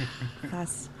expensive.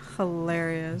 That's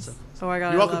hilarious. Oh my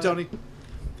god. You're I welcome, love Tony. It.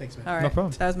 Thanks, man. All right. No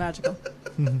problem. That was magical.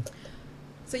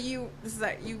 So you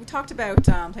talked about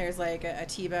players like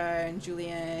Atiba and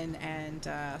Julian and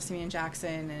Simeon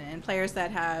Jackson and players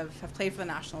that have played for the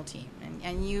national team,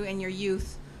 and you in your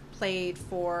youth played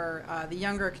for the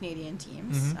younger Canadian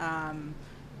teams,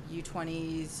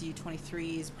 U20s,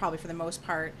 U23s, probably for the most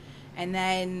part, and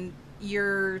then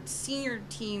your senior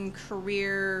team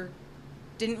career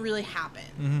didn't really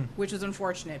happen, which was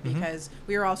unfortunate because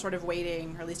we were all sort of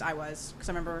waiting, or at least I was, because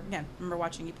I remember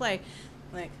watching you play,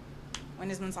 like, when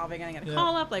is Monsalve going to get a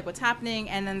call up? Like, what's happening?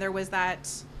 And then there was that,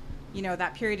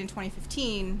 that period in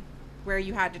 2015 where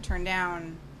you had to turn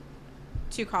down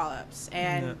 2 call-ups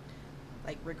and,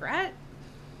 like, regret?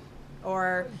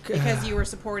 Or because you were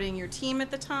supporting your team at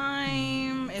the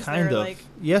time? Is Kind there, of. like...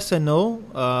 Yes and no.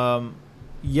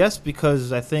 yes,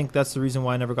 because I think that's the reason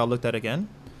why I never got looked at again.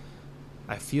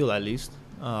 I feel at least.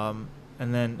 And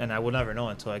I will never know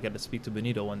until I get to speak to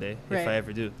Benito one day, if I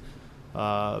ever do.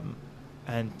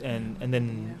 And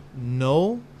then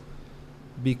no,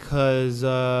 because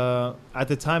at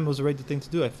the time it was the right thing to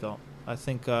do. I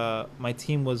think my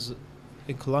team was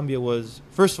in Colombia was,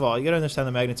 first of all, you got to understand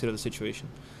the magnitude of the situation.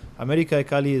 America de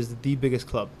Cali is the biggest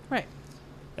club, right?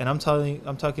 And I'm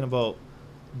talking about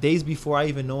days before I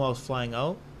even know I was flying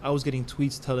out. I was getting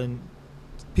tweets telling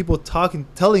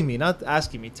me, not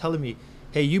asking me, telling me,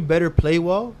 hey, you better play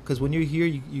well, because when you're here,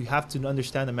 you have to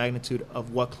understand the magnitude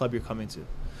of what club you're coming to.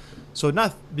 So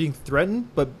not being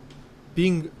threatened, but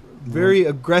being very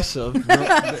aggressive in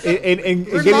getting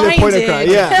the point across.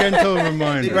 Yeah, gentle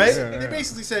reminder. Right? They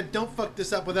basically said, "Don't fuck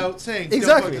this up," without saying, exactly.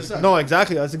 "Don't fuck this up." No,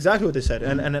 exactly. That's exactly what they said.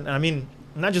 And I mean,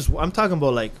 not just. I'm talking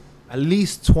about like at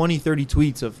least 20, 30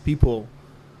 tweets of people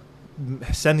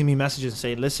sending me messages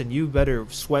saying, "Listen, you better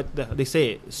sweat." They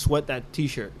say it, sweat that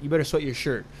T-shirt. You better sweat your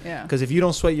shirt. Yeah. Because if you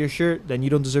don't sweat your shirt, then you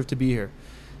don't deserve to be here.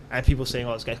 And people saying,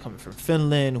 "Oh, this guy's coming from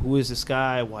Finland. Who is this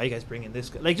guy? Why are you guys bringing this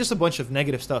guy?" Like just a bunch of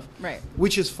negative stuff. Right.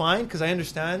 Which is fine because I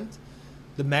understand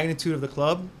the magnitude of the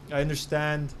club. I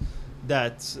understand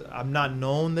that I'm not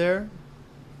known there,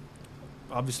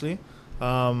 obviously.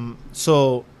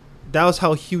 So that was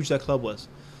how huge that club was.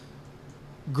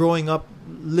 Growing up,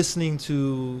 listening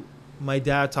to my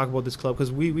dad talk about this club, because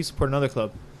we support another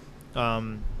club.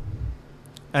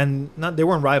 And they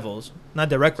weren't rivals, not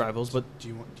direct rivals, but do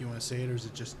you want to say it, or is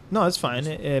it just? No, it's fine.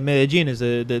 Medellin is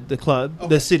the club, okay.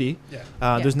 the city.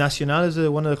 Yeah. There's Nacional is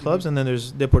one of the clubs, and then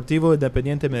there's Deportivo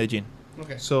Independiente Medellin.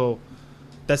 Okay. So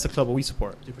that's the club that we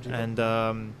support. Deportivo.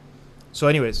 And so,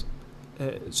 anyways,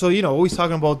 always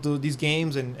talking about these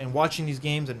games and watching these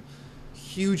games, and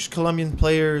huge Colombian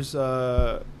players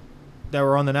that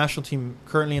were on the national team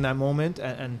currently in that moment,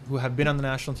 and who have been on the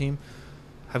national team,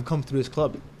 have come through this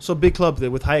club. So big club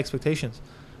with high expectations.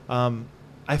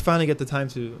 I finally get the time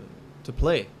to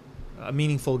play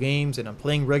meaningful games, and I'm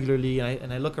playing regularly.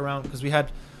 And I look around, because we had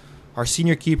our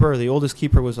senior keeper, the oldest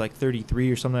keeper, was like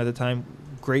 33 or something at the time.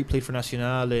 Great, played for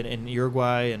Nacional in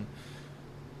Uruguay and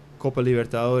Copa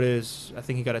Libertadores. I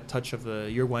think he got a touch of the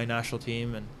Uruguay national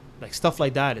team and like stuff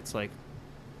like that. It's like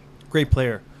great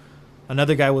player.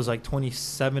 Another guy was like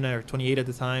 27 or 28 at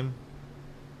the time,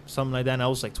 something like that. And I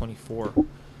was like 24.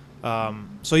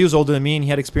 So he was older than me, and he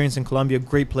had experience in Colombia.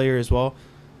 Great player as well.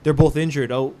 They're both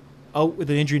injured, out with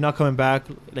an injury, not coming back.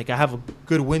 Like I have a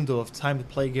good window of time to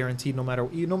play, guaranteed. No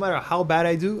matter how bad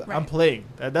I do, right. I'm playing.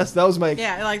 That was my.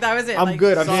 Yeah, like that was it. I'm like,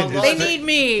 good. I'm in. They need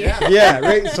me. Yeah,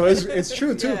 right. So it's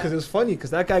true too, because Yeah. it was funny, because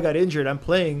that guy got injured. I'm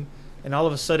playing, and all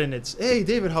of a sudden it's, hey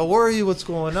David, how are you? What's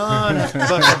going on? From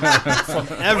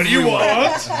everyone. What do you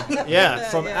want? Yeah,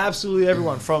 from absolutely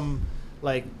everyone, from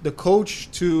like the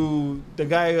coach to the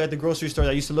guy at the grocery store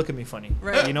that used to look at me funny.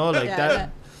 Right. You know, like Yeah, that. yeah.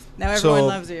 Now everyone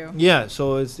loves you. Yeah,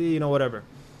 so it's whatever.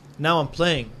 Now I'm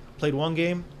playing. Played one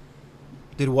game,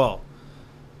 did well.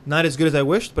 Not as good as I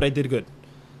wished, but I did good.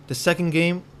 The second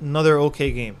game, another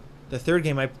okay game. The third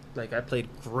game, I played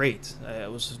great.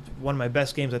 It was one of my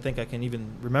best games I think I can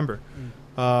even remember.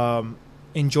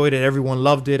 Enjoyed it. Everyone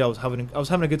loved it. I was having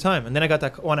a good time. And then I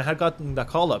had gotten that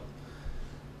call up.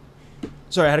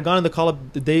 Sorry, I had gone in the call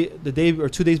up the day or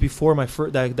 2 days before my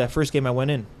that first game I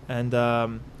went in, and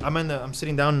I'm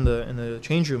sitting down in the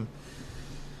change room,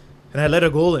 and I let a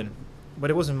goal in, but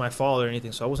it wasn't my fault or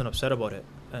anything, so I wasn't upset about it.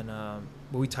 And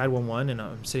but we tied 1-1, and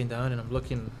I'm sitting down and I'm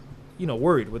looking,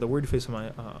 worried, with a worried face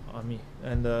on me,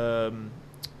 and a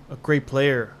great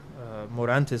player,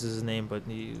 Morantes is his name, but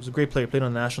he was a great player, played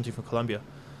on the national team for Colombia,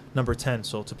 number 10.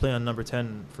 So to play on number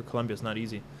 10 for Colombia is not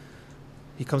easy.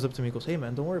 He comes up to me and goes, "Hey,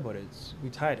 man, don't worry about it. We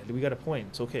tied it. We got a point.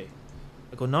 It's okay."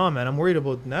 I go, "Nah, man, I'm worried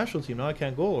about the national team. Now I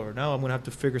can't go, or now I'm going to have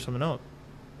to figure something out."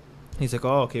 He's like,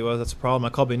 "Oh, okay, well, that's a problem." I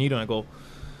call Benito and I go,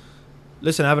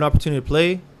 "Listen, I have an opportunity to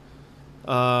play.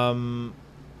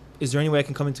 Is there any way I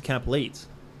can come into camp late?"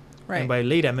 Right. And by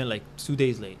late, I meant like 2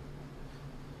 days late.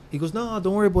 He goes, "No,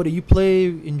 don't worry about it. You play,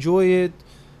 enjoy it.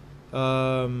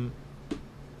 When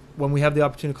we have the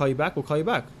opportunity to call you back, we'll call you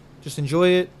back. Just enjoy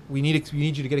it. We need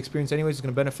you to get experience anyways. It's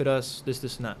going to benefit us,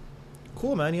 this, and that."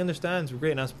 Cool, man. He understands. We're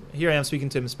great. And here I am speaking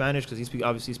to him in Spanish, because he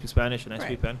obviously speaks Spanish and I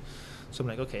speak Spanish. So I'm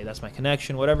like, okay, that's my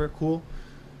connection, whatever, cool.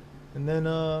 And then,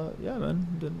 yeah, man,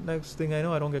 the next thing I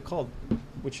know, I don't get called,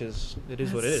 which is, it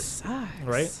is what it is. Sucks.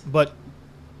 Right? But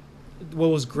what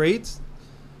was great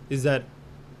is that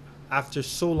after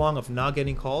so long of not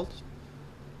getting called,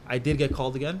 I did get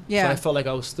called again. Yeah. So I felt like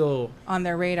I was still on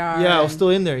their radar. Yeah, I was still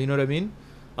in there. You know what I mean?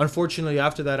 Unfortunately,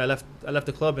 after that, I left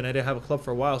the club, and I didn't have a club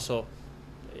for a while. So,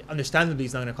 understandably,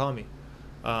 he's not gonna call me.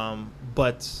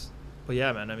 But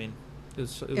yeah, man. I mean, it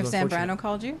was If unfortunate. Zambrano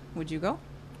called you, would you go?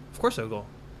 Of course I'd go.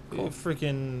 Cool.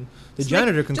 Freaking the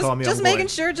janitor can call me. Just I'm making going.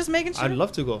 sure. Just making sure. I'd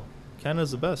love to go.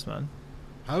 Canada's the best, man.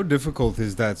 How difficult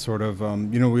is that sort of?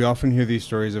 We often hear these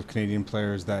stories of Canadian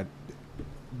players that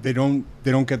they don't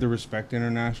get the respect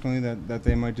internationally that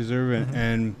they might deserve,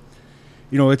 and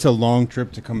it's a long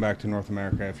trip to come back to North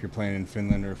America if you're playing in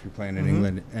Finland or if you're playing in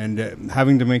England, and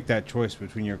having to make that choice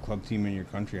between your club team and your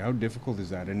country. How difficult is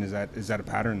that? And is that a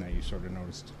pattern that you sort of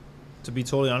noticed? To be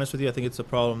totally honest with you, I think it's a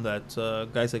problem that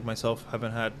guys like myself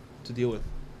haven't had to deal with,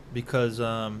 because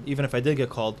even if I did get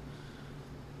called,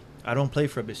 I don't play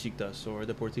for Besiktas or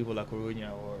Deportivo La Coruña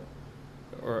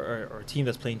or a team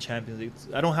that's playing Champions League.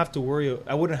 I don't have to worry.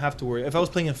 I wouldn't have to worry. If I was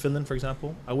playing in Finland, for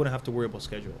example, I wouldn't have to worry about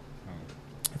schedule.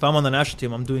 If I'm on the national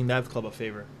team, I'm doing that club a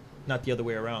favor, not the other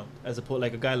way around. As opposed,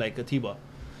 like a guy like Atiba,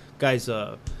 guys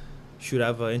should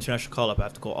have an international call-up. I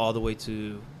have to go all the way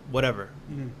to whatever,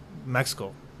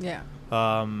 Mexico. Yeah.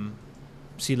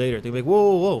 See you later. They're like,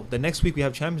 whoa. The next week we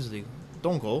have Champions League.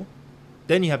 Don't go.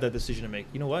 Then you have that decision to make.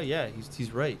 You know what? Yeah,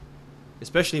 he's right.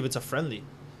 Especially if it's a friendly,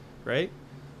 right?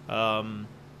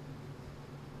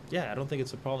 Yeah, I don't think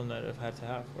it's a problem that I've had to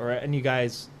have, or any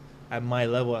guys at my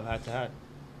level I've had to have.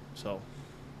 So,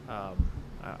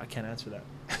 I can't answer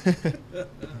that. All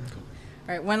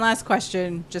right, one last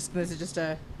question. This is just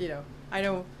a, I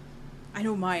know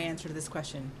my answer to this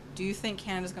question. Do you think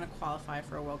Canada's going to qualify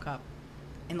for a World Cup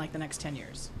in like the next 10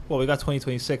 years? Well, we got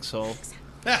 2026, so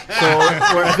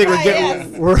I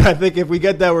think if we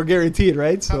get that, we're guaranteed,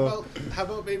 right? So How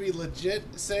about maybe legit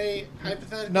say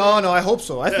hypothetically? no, I hope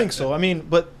so. I think so. I mean,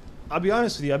 but I'll be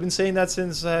honest with you. I've been saying that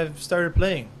since I've started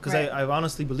playing, because Right. I've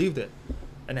honestly believed it,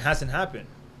 and it hasn't happened.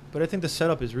 But I think the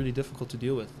setup is really difficult to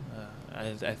deal with.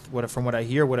 From what I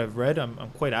hear, what I've read, I'm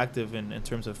quite active in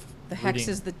terms of The hex reading,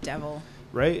 is the devil.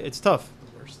 right? It's tough,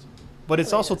 but it's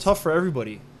Really also is. tough for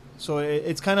everybody. So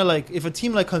it's kind of like if a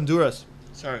team like Honduras,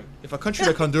 if a country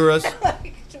like Honduras,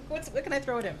 What can I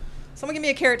throw at him? Someone give me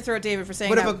a carrot to throw at David for saying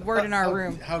But if that word in our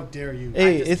room. How dare you?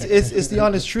 hey, it's the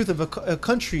honest truth. If a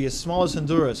country as small as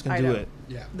Honduras can I do know. it,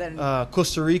 Yeah. Then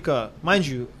Costa Rica, mind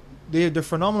you, they're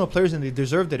phenomenal players and they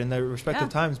deserved it in their respective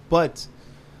Yeah. times. But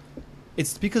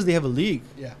it's because they have a league.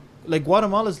 Yeah. Like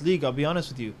Guatemala's league, I'll be honest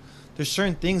with you, there's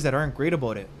certain things that aren't great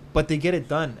about it, but they get it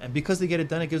done. And because they get it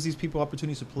done, it gives these people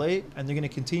opportunities to play, and they're going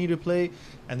to continue to play,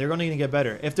 and they're going to get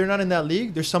better. If they're not in that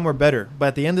league, they're somewhere better. But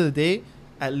at the end of the day,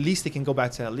 at least they can go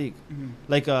back to that league.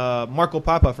 Like Marco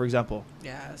Papa, for example.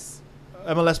 yes.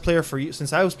 MLS player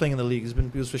since I was playing in the league.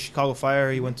 He was with Chicago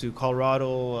Fire. He went to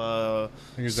Colorado, I think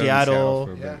he was down in Seattle,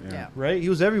 for a bit, Yeah. right? He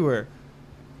was everywhere.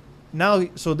 Now,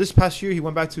 so this past year, he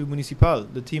went back to Municipal,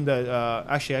 the team that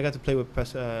actually I got to play with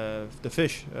the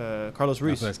Fish, Carlos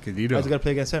Ruiz. I Escondido. got to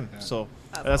play against him. Yeah. So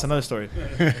That's that's another story.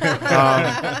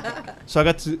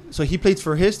 So he played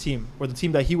for his team, or the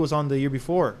team that he was on the year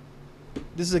before.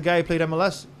 This is a guy who played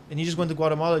MLS, and he just went to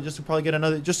Guatemala just to probably get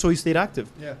another, just so he stayed active,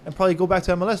 Yeah. and probably go back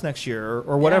to MLS next year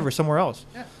or whatever, somewhere else.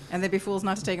 And they'd be fools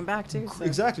not to take him back, too. So.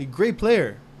 Exactly. Great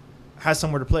player. Has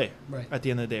somewhere to play Right. at the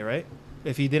end of the day, right?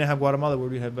 If he didn't have Guatemala, where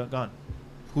would he have gone?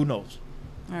 Who knows?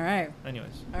 All right.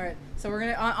 Anyways. All right. So we're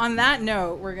going to, on that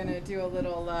note, we're going to do a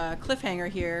little cliffhanger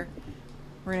here.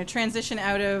 We're going to transition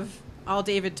out of all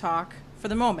David talk for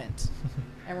the moment.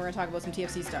 And we're going to talk about some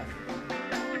TFC stuff.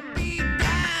 Beat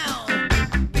down,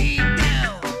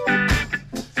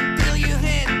 till you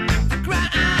hit the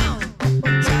ground.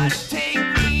 Try to take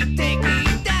me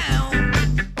down,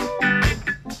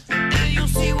 and you'll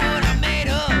see what I'm made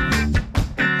of.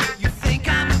 You think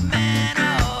I'm a man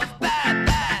of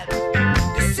bad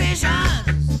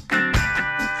decisions.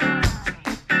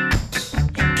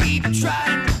 You keep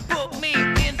trying to put me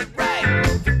in the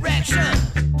right direction.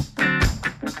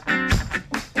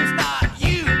 It's not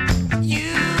you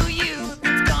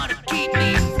that's gonna keep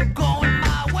me from going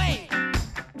my way.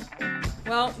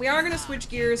 Well, we are going to switch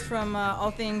gears from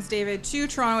all things David to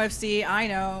Toronto FC. I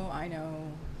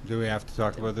know. Do we have to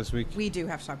talk about this week? We do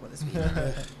have to talk about this week.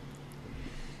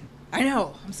 I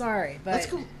know. I'm sorry, but Let's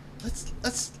go. Let's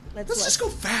Let's just go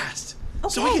fast,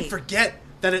 so Okay. we can forget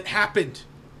that it happened.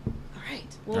 all right.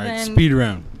 Well, All right, then speed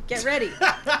round. get ready.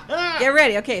 Get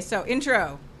ready. Okay, so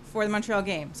intro for the Montreal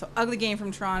game. So ugly game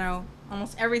from Toronto.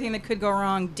 Almost everything that could go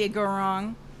wrong did go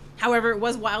wrong. However, it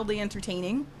was wildly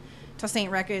entertaining. Toussaint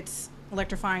Reckitt's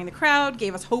electrifying the crowd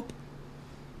gave us hope,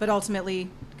 but ultimately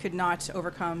could not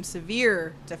overcome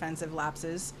severe defensive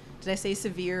lapses. Did I say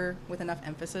severe with enough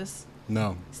emphasis?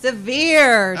 No.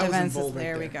 Severe That was in defenses. bold right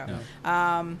There we there. go.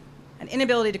 An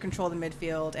inability to control the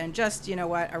midfield, and just, you know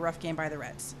what, a rough game by the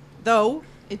Reds. though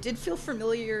it did feel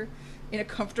familiar in a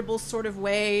comfortable sort of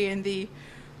way. In the,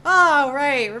 oh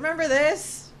right, remember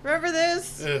this?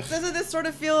 Doesn't this sort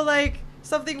of feel like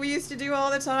something we used to do all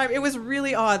the time? It was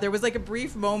really odd. There was like a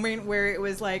brief moment where it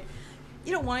was like,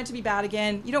 you don't want it to be bad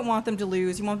again. You don't want them to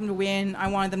lose. You want them to win. I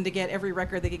wanted them to get every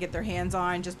record they could get their hands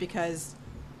on, just because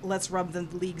let's rub the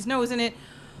league's nose in it.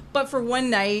 But for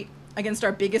one night against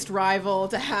our biggest rival,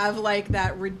 to have like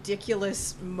that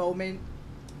ridiculous moment,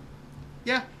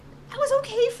 Yeah. I was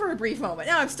okay for a brief moment.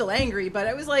 Now I'm still angry, but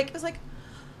it was like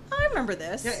I remember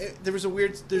this. Yeah, there's a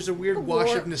weird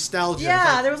wash of nostalgia.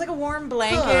 Yeah, there was like a warm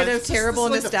blanket of terrible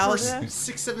this is like nostalgia. the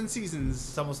first 6-7 seasons.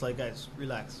 It's almost like, guys,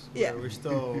 relax. Yeah. We're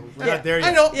still we're Yeah. not there yet.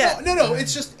 I know. Yeah. No.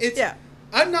 It's just Yeah.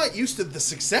 I'm not used to the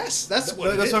success. That's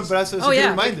what it That's is. what, but that's a Oh, good yeah.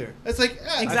 reminder. It's like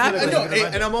Exactly. I know, It's a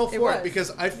good and I'm all It for it, was.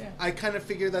 because Yeah. I kind of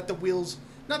figure that the wheels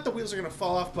are going to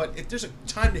fall off, but if there's a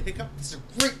time to hiccup, it's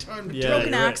a great time to Yeah, do it.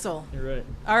 Broken you're right. axle. You're right.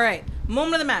 All right,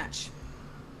 moment of the match.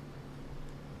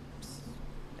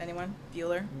 Anyone?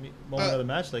 Bueller? Moment of the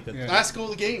match, like a Yeah. Last goal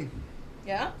of the game.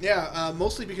 Yeah. Yeah,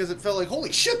 mostly because it felt like,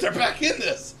 holy shit, they're back in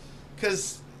this,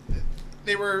 because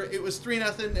it was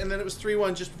 3-0, and then it was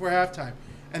 3-1 just before halftime,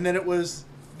 and then it was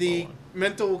the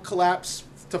mental collapse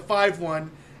to 5-1,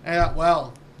 and I thought,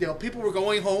 well, people were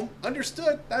going home.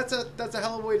 Understood. That's a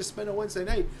hell of a way to spend a Wednesday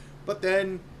night. But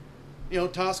then,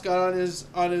 Toss got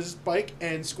on his bike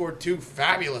and scored 2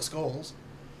 fabulous goals,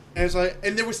 and it's like,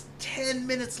 and there was 10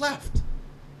 minutes left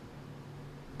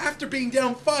after being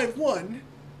down 5-1,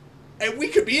 and we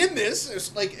could be in this.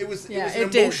 It was Yeah, an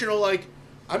it did. emotional, like,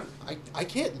 I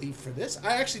can't leave for this.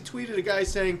 I actually tweeted a guy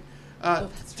saying,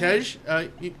 that's Tej,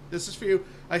 this is for you.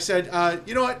 I said,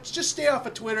 you know what? Just stay off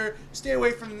of Twitter. Stay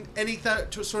away from any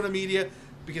sort of media,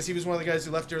 because he was one of the guys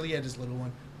who left early. He had his little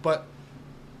one. But,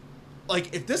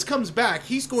 like, if this comes back,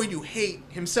 he's going to hate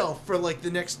himself for, like, the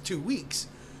next 2 weeks,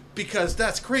 because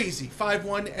that's crazy.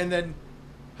 5-1, and then,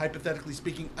 hypothetically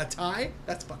speaking, a tie?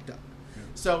 That's fucked up. Yeah.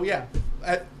 So, yeah,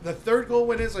 at the third goal,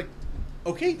 when it's like,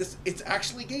 okay, it's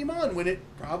actually game on, when it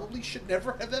probably should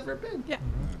never have ever been. Yeah.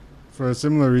 For a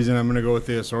similar reason, I'm going to go with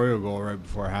the Osorio goal right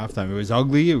before halftime. It was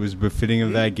ugly. It was befitting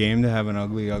of that game to have an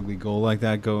ugly goal like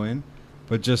that go in.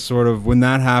 But just sort of when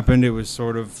that happened, it was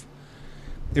sort of,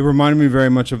 it reminded me very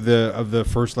much of the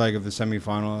first leg of the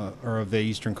semifinal, or of the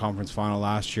Eastern Conference final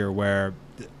last year, where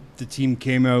the team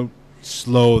came out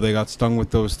slow. They got stung with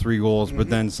those 3 goals, but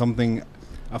then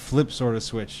a flip sort of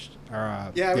switched.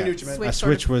 Or we knew what you meant. A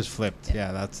switch was flipped.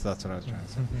 Yeah, that's what I was trying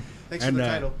to say. Thanks for the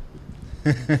title.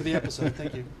 For the episode.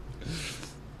 Thank you.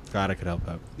 Glad I could help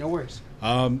out. No worries.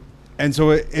 And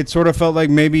so it sort of felt like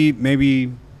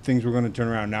maybe things were going to turn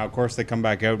around. Now, of course, they come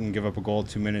back out and give up a goal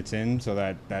 2 minutes in, so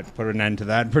that put an end to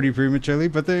that pretty prematurely.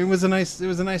 But it was a nice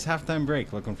halftime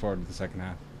break. Looking forward to the second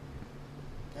half.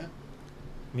 Yeah.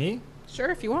 Me? Sure,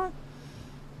 if you want.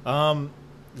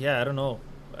 Yeah, I don't know.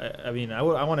 I mean, I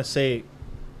want to say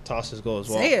Toss's goal as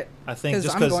well. Say it. I think 'Cause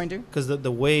just I'm going to. because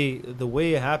the way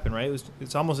it happened, right?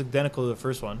 It's almost identical to the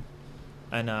first one,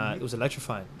 and it was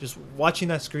electrifying. Just watching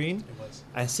that screen It was.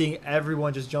 and seeing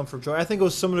everyone just jump for joy. I think it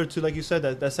was similar to, like you said,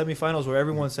 that semifinals where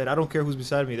everyone said, "I don't care who's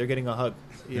beside me, they're getting a hug."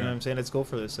 You know what I'm saying? Let's go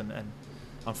for this. And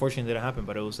unfortunately, it didn't happen.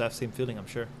 But it was that same feeling, I'm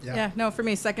sure. Yeah. No, for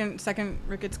me, second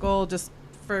Ricketts goal, just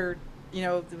for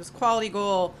it was quality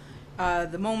goal.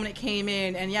 The moment it came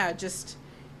in, and just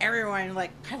everyone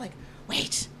kind of like,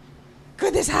 wait,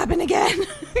 could this happen again?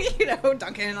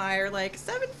 Duncan and I are like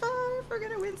 7-5. We're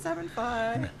gonna win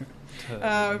 7-5.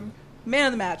 Man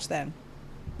of the match then.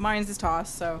 Mine's his Toss.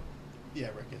 So. Yeah,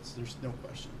 Ricketts. There's no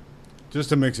question. Just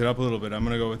to mix it up a little bit, I'm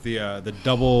going to go with the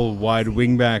double wide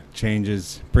wingback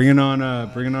changes, bringing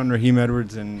on Raheem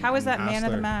Edwards and. How is that and man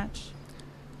of the Hassler. match?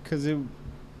 Because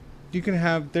you can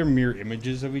have their mirror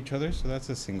images of each other, so that's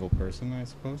a single person, I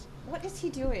suppose. What is he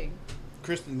doing?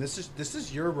 Kristen, this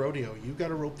is your rodeo. You got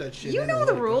to rope that shit. You in know and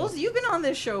the let it rules. go. You've been on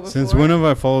this show before. Since when have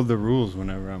I followed the rules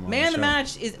whenever I'm on Man of the the show?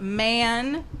 match is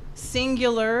man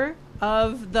singular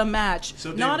of the match, So,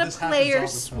 David, not a this happens all player the time.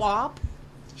 swap.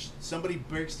 Somebody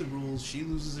breaks the rules. She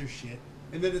loses her shit,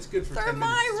 and then it's good for They're 10 my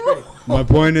minutes. rules. It's great. My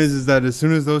point is that as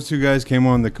soon as those two guys came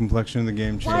on, the complexion of the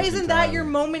game changed. Why isn't that your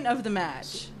entirely. moment of the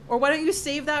match? Or why don't you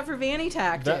save that for Vanny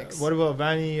tactics? What about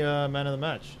Vanny, man of the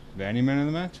match? Vanny man of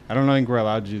the match? I don't think we're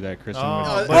allowed to do that, Kristen.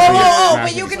 Oh.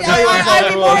 But you can. I'd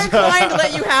be more inclined to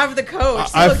let you have the coach.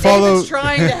 I So follow- David's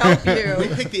trying to help We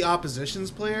you. pick the opposition's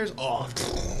players. Oh,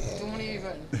 Don't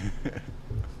even.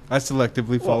 I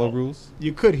selectively follow rules.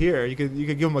 You could here. You could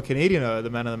give him a Canadian the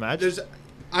man of the match.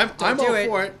 I'm Don't all do it.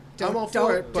 for it. I'm all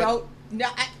for it. But Don't. No.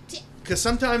 Because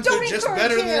sometimes Don't they're just encourage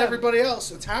better than him. everybody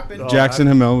else. It's happened. Oh, Jackson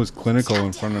Hamel was clinical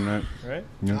in front of net. Right?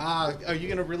 Yeah. Are you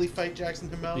going to really fight Jackson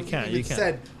Hamel? You can't, even you can't.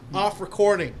 said off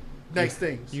recording nice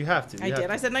things. You have to. I You have did.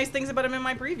 to. I said nice things about him in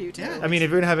my preview too. Yeah. I mean, if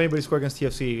you're gonna have anybody score against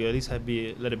TFC, at least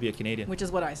let it be a Canadian. Which is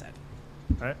what I said.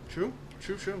 All right. True.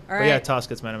 All But right. yeah, Toss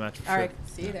gets man of match. For All sure. right.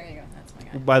 See, there you go. That's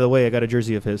my guy. By the way, I got a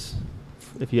jersey of his.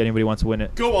 If anybody wants to win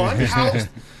it, Go on. How,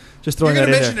 just you're throwing going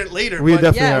that to in mention there. it later. We but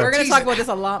definitely Yeah, are. we're going to Is talk it- about this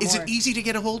a lot Is more. it easy to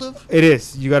get a hold of? It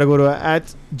is. You got to go to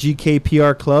at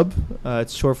GKPR Club.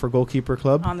 It's short for Goalkeeper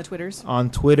Club. On the Twitters.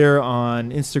 On Twitter,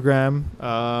 on Instagram,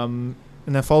 and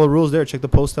then follow rules there. Check the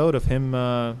post out of him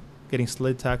getting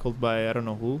slid tackled by I don't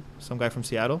know who, some guy from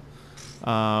Seattle.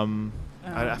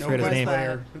 I forget his name.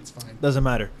 Player. It's fine. Doesn't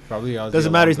matter. Probably Ozzy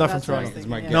Doesn't matter. He's not That's from what I was Toronto. It's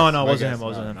my thinking, guess. yeah. No, it My wasn't guess. him. It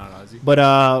wasn't him. Not Ozzy.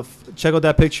 But check out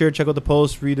that picture. Check out the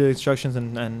post. Read the instructions,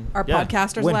 and Are yeah,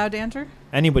 podcasters win. allowed to enter?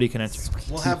 Anybody can enter.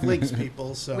 We'll have links,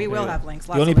 people. So We will yeah. have links.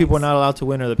 The Lots only of people links. not allowed to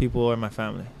win are the people in my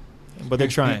family, but they're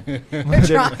trying. They're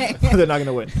trying. They're not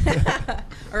gonna win.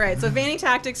 All right, so Vanny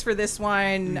tactics for this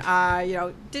one,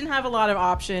 didn't have a lot of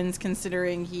options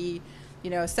considering he,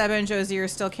 Seba and Jozier are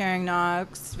still carrying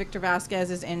knocks. Victor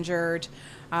Vasquez is injured.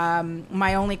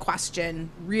 My only question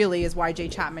really is why Jay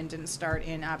Chapman didn't start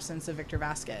in absence of Victor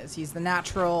Vasquez. He's the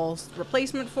natural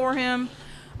replacement for him.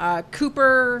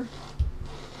 Cooper,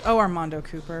 Armando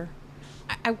Cooper.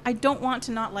 I don't want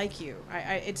to not like you.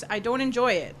 I don't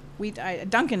enjoy it.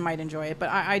 Duncan might enjoy it, but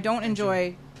I don't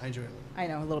enjoy. I enjoy it. I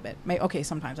know a little bit. Okay,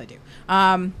 sometimes I do.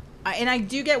 And I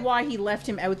do get why he left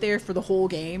him out there for the whole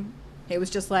game. It was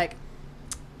just like,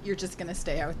 you're just gonna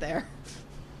stay out there.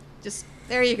 Just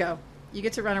there you go. You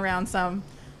get to run around some.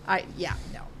 No.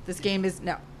 This game is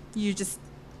no. You just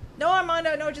no,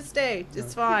 Armando. No, just stay.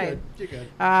 It's fine. You're good.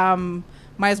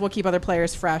 Might as well keep other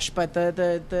players fresh. But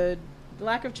the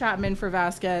lack of Chapman for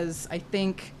Vasquez, I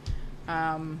think.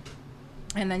 And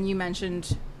then you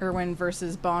mentioned Irwin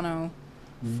versus Bono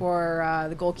for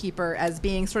the goalkeeper as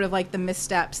being sort of like the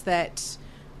missteps that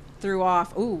threw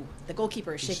off. Ooh, the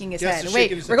goalkeeper is shaking his Guest head. is Wait,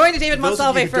 shaking his we're head. going to David For those of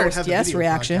you Monsalve who don't first. have the Yes, video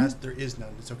reaction. podcast, there is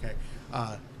none. It's okay.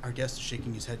 Our guest is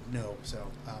shaking his head no. So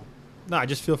No, I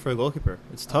just feel for a goalkeeper.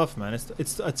 It's tough, man. It's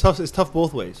tough. It's tough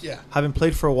both ways. Yeah. Having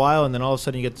played for a while and then all of a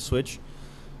sudden you get the switch,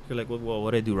 you're like, well,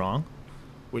 what did I do wrong?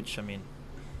 Which I mean,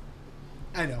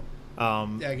 I know.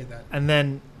 Yeah, I get that. and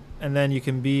then you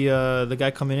can be the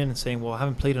guy coming in and saying, well, I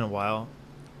haven't played in a while.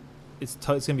 It's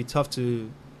gonna be tough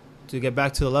to get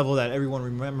back to the level that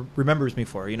everyone remembers me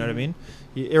for. You know what I mean?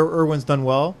 Irwin's done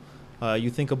well. You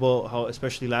think about how,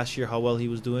 especially last year, how well he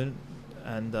was doing,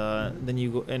 and then you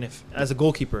go, and if as a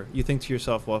goalkeeper, you think to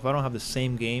yourself, well, if I don't have the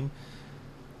same game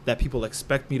that people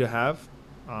expect me to have,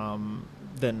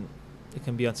 then it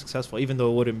can be unsuccessful. Even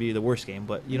though it wouldn't be the worst game,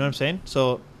 but you know what I'm saying?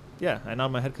 So yeah, I nod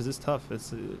my head because it's tough.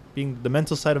 It's being the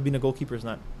mental side of being a goalkeeper is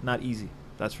not easy.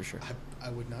 That's for sure. I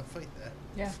would not fight that.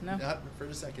 Yeah, no. Not for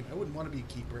a second. I wouldn't want to be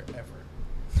a keeper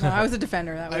ever. No, I was a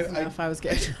defender. That was I- enough. I was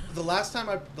good. The last time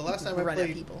I Run at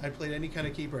people. played any kind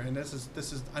of keeper, and this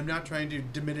is I'm not trying to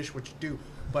diminish what you do,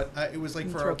 but it was like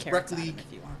You can for throw a rec carrots at him league.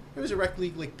 if you want. It was a rec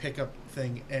league like pickup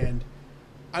thing, and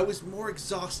I was more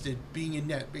exhausted being in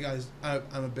net because I'm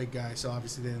a big guy, so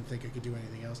obviously they didn't think I could do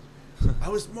anything else. I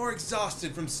was more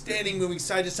exhausted from standing, moving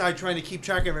side to side, trying to keep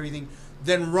track of everything,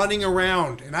 than running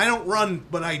around. And I don't run,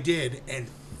 but I did, and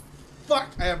fuck,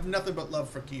 I have nothing but love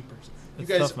for keepers. You It's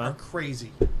guys tough, man. are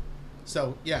crazy.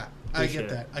 So yeah, I Appreciate get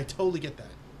that. it. I totally get that.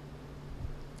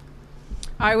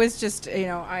 I was just,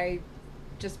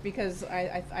 because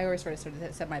I always sort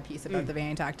of said my piece about the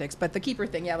Vanny tactics, but the keeper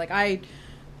thing, yeah, like I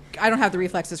don't have the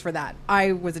reflexes for that.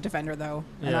 I was a defender though,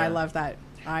 and I Yeah. love that.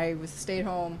 I was stay at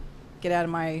home, get out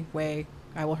of my way.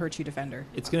 I will hurt you, defender.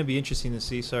 It's going to be interesting to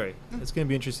see. It's going to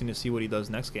be interesting to see what he does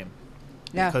next game.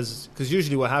 Yeah, Because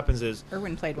usually what happens is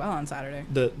Irwin played well on Saturday.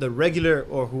 the regular,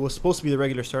 or who was supposed to be the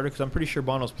regular starter, because I'm pretty sure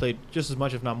Bono's played just as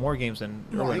much, if not more games than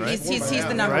No, Irwin, right? He's the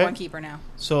Yeah. number Right? one keeper now.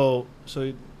 So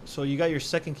you got your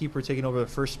second keeper taking over the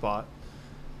first spot.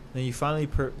 Then you finally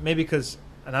maybe because,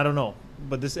 and I don't know,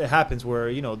 but it happens where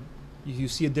you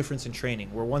see a difference in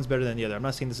training where one's better than the other. I'm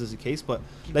not saying this is the case, but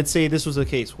let's say this was the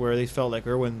case where they felt like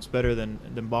Irwin's better than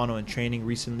Bono in training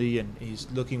recently, and he's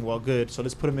looking good. So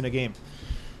let's put him in a game.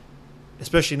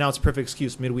 Especially now, it's a perfect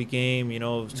excuse. Midweek game,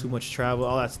 too much travel,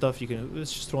 all that stuff.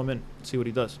 Let's just throw him in, see what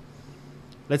he does.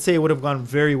 Let's say it would have gone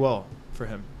very well for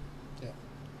him. Yeah.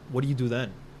 What do you do then?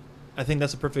 I think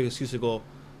that's a perfect excuse to go,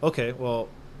 okay, well,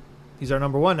 he's our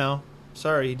number one now.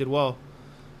 Sorry, he did well.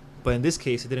 But in this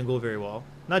case, it didn't go very well.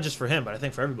 Not just for him, but I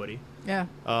think for everybody. Yeah.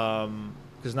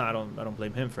 Because I don't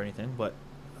blame him for anything, but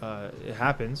it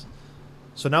happens.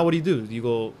 So now what do? You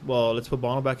go, well, let's put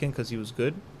Bono back in because he was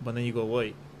good. But then you go,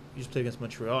 wait, you just played against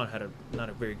Montreal and had not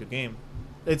a very good game.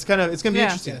 It's gonna be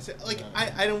interesting. Yeah, so, like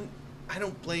I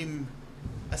don't blame.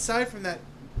 Aside from that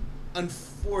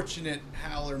unfortunate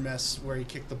howler mess where he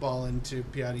kicked the ball into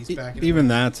Piatti's back. Even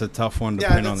that's a tough one to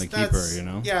pin on the keeper, you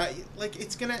know. Yeah, like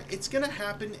it's gonna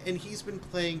happen, and he's been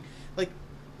playing like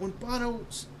when Bono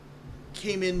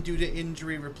came in due to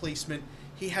injury replacement,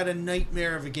 he had a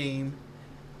nightmare of a game,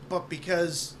 but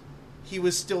because he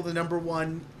was still the number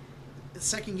one. The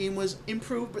second game was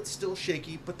improved, but still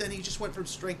shaky. But then he just went from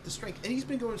strength to strength, and he's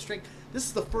been going strength. This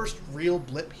is the first real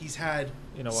blip he's had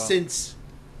since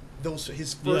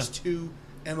his first two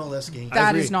MLS games.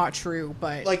 That is not true,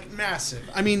 but like massive.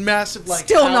 I mean, massive. Like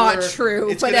still Howler, not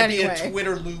true. It's but gonna anyway, be a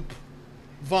Twitter loop,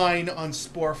 Vine on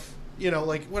Sporf. You know,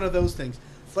 like one of those things.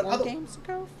 But 4 games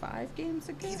ago, 5 games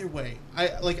ago. Either way, I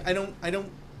don't.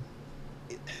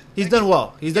 He's done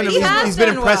well. He's been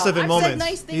impressive in moments.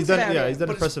 Nice He's done but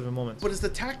impressive in moments. But as the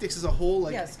tactics as a whole,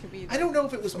 like could be I don't know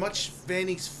if it was much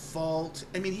Vanny's fault.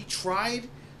 I mean, he tried.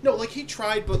 No, like he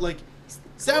tried, but like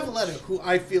Zavaleta, who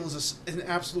I feel is an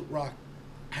absolute rock,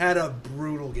 had a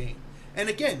brutal game. And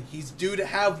again, he's due to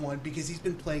have one because he's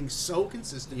been playing so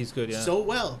consistent. He's good, yeah. So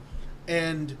well.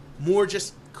 And Moore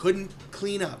just couldn't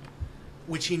clean up,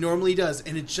 which he normally does.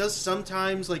 And it just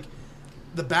sometimes like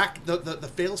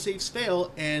the fail-safes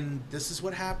fail, and this is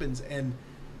what happens. And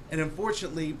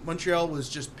unfortunately, Montreal was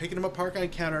just picking him apart on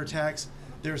counterattacks.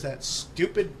 There's that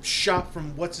stupid shot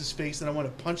from what's-his-face that I want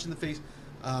to punch in the face.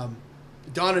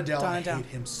 Donadell, I hate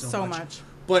him so much.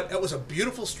 But it was a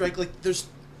beautiful strike. Like, there's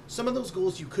some of those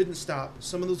goals you couldn't stop.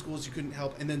 Some of those goals you couldn't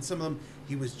help. And then some of them,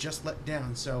 he was just let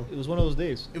down. So it was one of those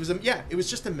days. It was it was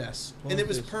just a mess. And it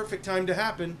was perfect time to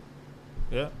happen.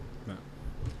 Yeah.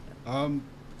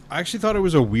 I actually thought it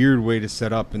was a weird way to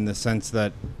set up in the sense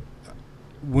that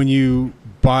when you,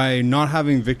 by not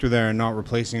having Victor there and not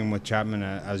replacing him with Chapman,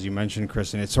 as you mentioned,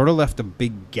 Kristen, it sort of left a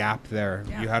big gap there.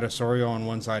 Yeah. You had Osorio on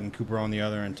one side and Cooper on the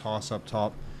other and Toss up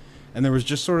top. And there was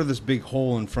just sort of this big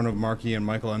hole in front of Markey and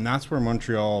Michael, and that's where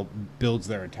Montreal builds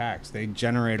their attacks. They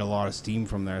generate a lot of steam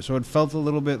from there. So it felt a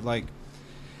little bit like,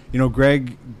 you know,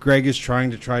 Greg is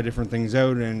trying to try different things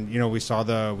out, and, you know, we saw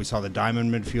the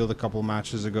diamond midfield a couple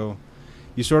matches ago.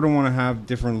 You sort of want to have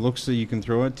different looks that you can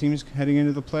throw at teams heading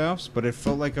into the playoffs, but it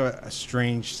felt like a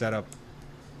strange setup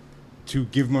to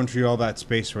give Montreal that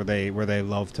space where they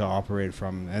love to operate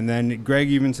from. And then Greg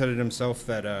even said it himself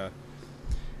that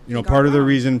you know, part of the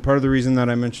reason that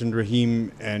I mentioned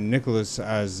Raheem and Nicholas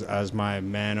as my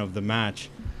man of the match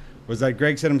was that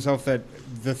Greg said himself that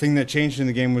the thing that changed in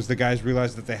the game was the guys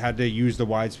realized that they had to use the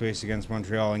wide space against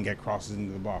Montreal and get crosses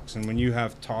into the box. And when you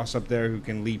have Toss up there who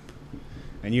can leap,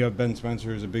 and you have Ben Spencer,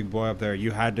 who's a big boy up there,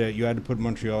 you had to put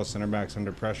Montreal center backs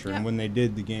under pressure. Yeah. And when they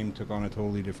did, the game took on a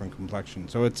totally different complexion.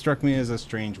 So it struck me as a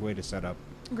strange way to set up.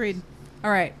 Agreed.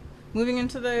 All right. Moving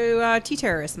into the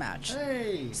T-Terrorist match.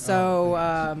 Hey.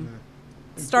 So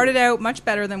started out much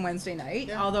better than Wednesday night,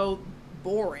 although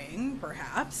boring,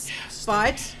 perhaps. Yes,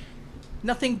 but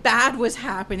nothing bad was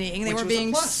happening. They were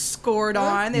being scored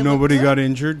on. Nobody got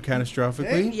injured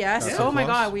catastrophically. Yes. That's my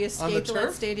God. We escaped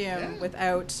Gillette Stadium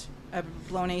without a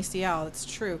blown ACL. That's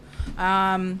true.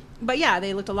 But yeah,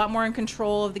 they looked a lot more in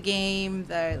control of the game,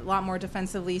 a lot more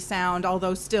defensively sound,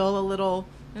 although still a little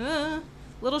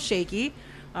shaky,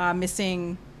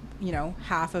 missing, you know,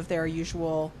 half of their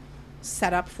usual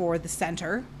setup for the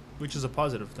center. Which is a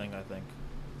positive thing, I think.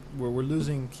 Where we're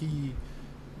losing key,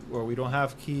 or we don't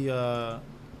have key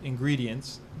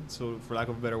ingredients, so for lack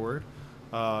of a better word,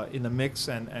 in the mix,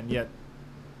 and yet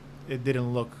it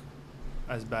didn't look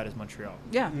as bad as Montreal.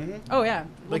 Yeah. Mm-hmm. Oh, yeah.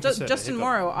 Well, like Justin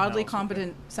Morrow, oddly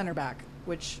competent center back,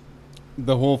 which...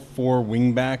 The whole 4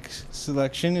 wingback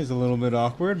selection is a little bit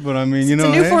awkward, but I mean, you know...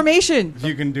 It's a new formation. If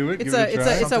you can do it, it's give it a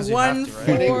try. It's a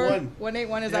 1-4...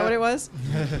 1-8-1, is that what it was?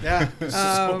 Yeah.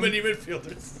 So many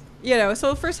midfielders. You know,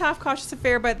 so first half cautious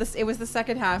affair, but it was the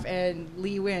second half, and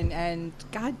Lee Win, and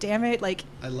god damn it, like...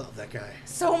 I love that guy.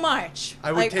 So much.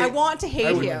 I want to hate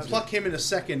him. I would pluck him in a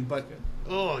second, but...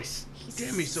 Oh, he's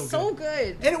so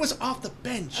good. And it was off the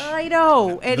bench. I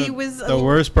know. And he was... The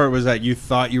worst part was that you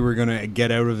thought you were going to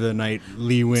get out of the night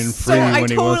Lee Win free when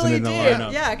he wasn't in the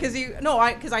lineup. Yeah,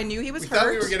 because I knew he was hurt. Thought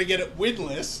we were going to get it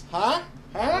winless. Huh?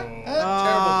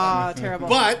 Terrible.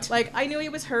 But... Like, I knew he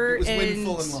was hurt. It was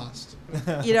winful and lost.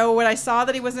 You know, when I saw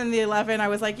that he was in the 11, I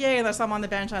was like, yay. And I saw him on the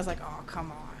bench. I was like, oh,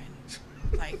 come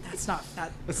on. Like, that's not...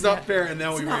 That's not fair. And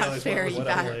now we realize what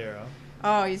a player.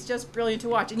 Oh, he's just brilliant to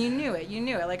watch, and you knew it.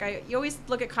 Like you always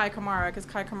look at Kai Kamara because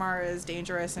Kai Kamara is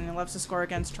dangerous and he loves to score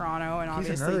against Toronto, and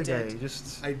obviously did.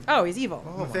 He's evil.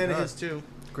 I'm a fan of his too.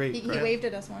 Great. He waved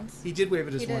at us once. He did wave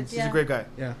at us once. He's a great guy.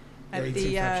 Yeah. at he'd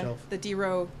seen Top Shelf. the D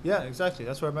row. Yeah, exactly.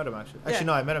 That's where I met him actually. Actually, Yeah.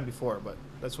 no, I met him before, but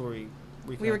that's where we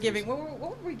We were connected giving recently.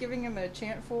 what were we giving him a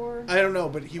chant for? I don't know,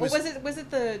 but he was Was it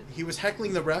the he was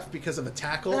heckling the ref because of a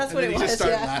tackle, That's and what then it he just was,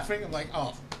 started yeah. laughing. I'm like,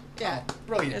 oh,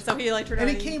 brilliant. so he like turned And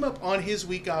on he came up on his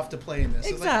week off to play in this.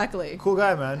 It's like, exactly. Cool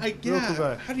guy, man. I, Real yeah, cool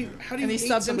guy. how do you And he hate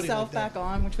subbed somebody himself like that? back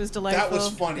on, which was delightful. That was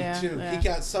funny Yeah, too. yeah. He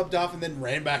got subbed off and then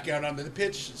ran back out onto the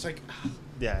pitch. It's like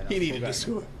Yeah, he needed cool to guy.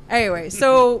 score. Anyway,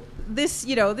 so this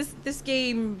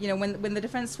game, when the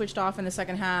defense switched off in the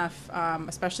second half,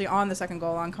 especially on the second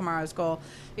goal, on Kamara's goal,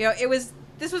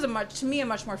 this was a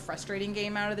much more frustrating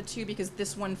game out of the two because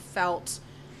this one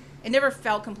never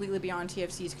felt completely beyond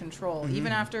TFC's control. Mm-hmm.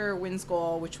 Even after Wynn's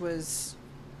goal, which was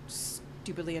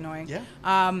stupidly annoying.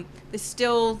 Yeah. They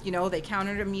still, they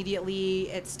countered immediately.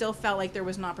 It still felt like there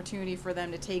was an opportunity for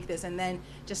them to take this, and then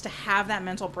just to have that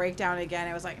mental breakdown again,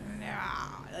 it was like,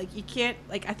 nah, like you can't.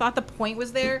 Like I thought the point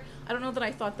was there. I don't know that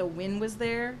I thought the win was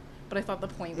there, but I thought the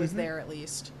point was there at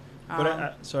least.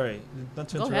 But sorry, not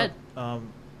to Go interrupt.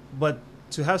 But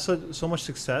to have so much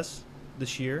success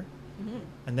this year,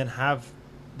 and then have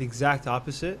the exact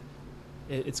opposite,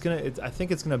 I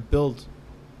think it's gonna build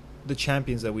the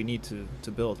champions that we need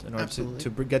to build in order to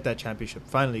get that championship.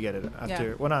 Finally get it after.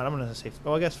 Yeah. Well, not I'm gonna say.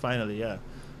 Oh, I guess finally, yeah.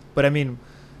 But I mean,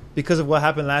 because of what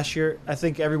happened last year, I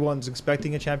think everyone's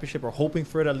expecting a championship or hoping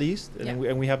for it at least, and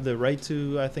we have the right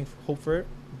to, I think, hope for it.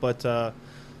 But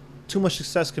too much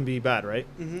success can be bad, right?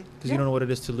 Because you don't know what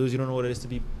it is to lose. You don't know what it is to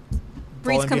be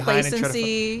Breeds falling behind and trying to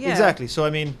complacency. Yeah. Exactly. So I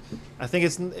mean, I think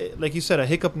it's like you said, a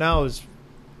hiccup now is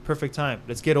perfect time.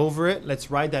 Let's get over it.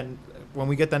 Let's ride that. When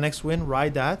we get that next win,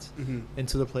 ride that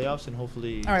into the playoffs and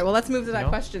hopefully. All right. Well, let's move to that know?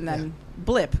 question then.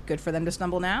 Blip. Good for them to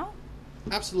stumble now.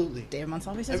 Absolutely. David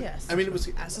Monsalve says yes. I mean, it was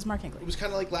As does Mark Hinkley. It was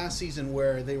kind of like last season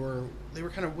where they were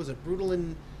kind of, was it brutal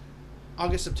in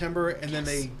August, September, and then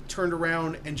they turned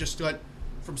around and just got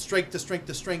from strength to strength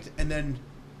to strength, and then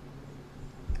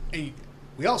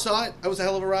we all saw it. That was a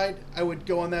hell of a ride. I would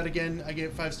go on that again. I gave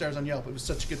it 5 stars on Yelp. It was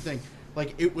such a good thing.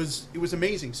 Like it was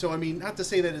amazing. So I mean, not to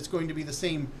say that it's going to be the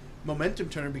same momentum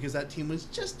turner because that team was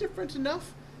just different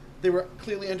enough. They were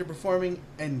clearly underperforming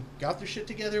and got their shit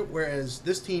together, whereas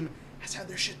this team has had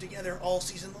their shit together all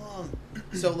season long.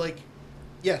 So like,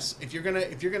 yes, if you're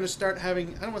gonna start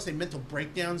having, I don't want to say mental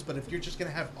breakdowns, but if you're just gonna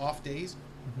have off days,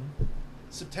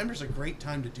 September's a great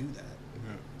time to do that.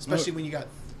 Especially when you got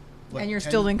And you're 10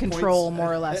 still in control, points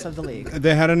more or less, ahead. of the league.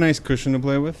 They had a nice cushion to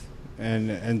play with,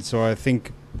 and so I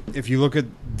think if you look at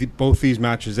both these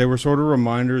matches, they were sort of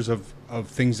reminders of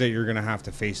things that you're going to have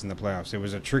to face in the playoffs. It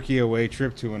was a tricky away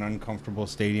trip to an uncomfortable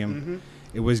stadium.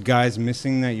 It was guys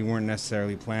missing that you weren't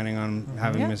necessarily planning on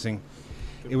having missing.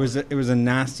 It was a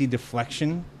nasty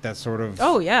deflection that sort of.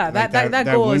 Oh yeah, like that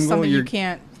goal win is something you you're-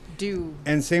 can't do.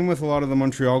 And same with a lot of the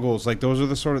Montreal goals. Like those are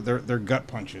the sort of they're gut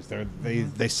punches.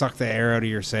 They suck the air out of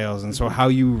your sails. And so how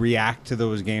you react to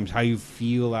those games, how you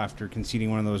feel after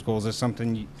conceding one of those goals is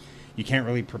something you can't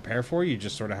really prepare for. You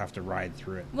just sort of have to ride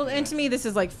through it. Well, and to me, this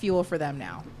is like fuel for them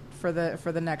now for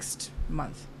the next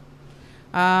month.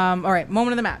 All right,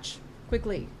 moment of the match,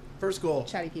 quickly, First goal.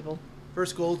 chatty people.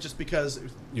 First goal, just because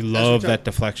You as love we that talked-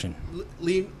 deflection.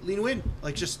 lean win.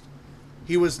 Like just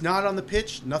he was not on the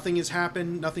pitch. Nothing has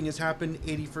happened.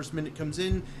 81st minute comes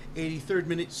in. 83rd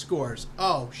minute scores.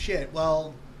 Oh shit.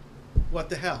 Well, what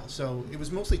the hell? So it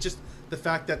was mostly just the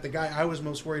fact that the guy I was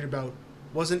most worried about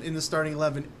wasn't in the starting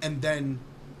 11 and then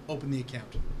opened the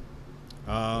account.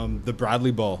 The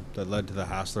Bradley ball that led to the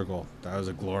Hassler goal. That was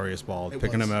a glorious ball, It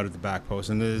picking was. him out at the back post.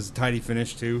 And there's a tidy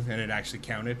finish, too, and it actually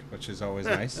counted, which is always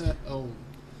nice. Oh,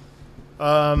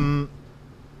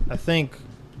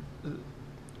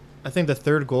 I think the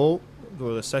third goal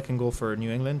or the second goal for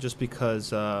New England, just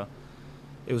because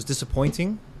it was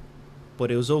disappointing,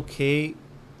 but it was okay.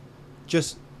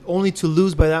 Just only to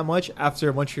lose by that much after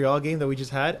a Montreal game that we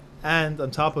just had, and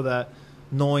on top of that,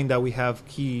 knowing that we have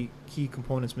key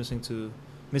components missing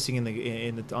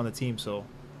on the team, so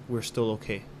we're still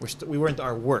okay. We weren't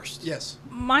our worst. yes.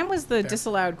 Mine was the Fair.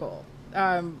 disallowed goal.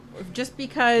 Just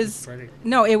because Pretty.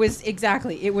 no, it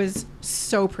was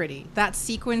so pretty. That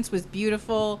sequence was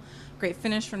beautiful, great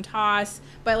finish from Toss,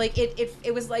 but like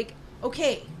it was like,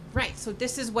 okay, right, so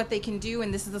this is what they can do,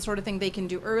 and this is the sort of thing they can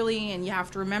do early, and you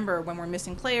have to remember when we're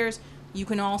missing players, you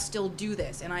can all still do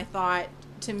this. And I thought,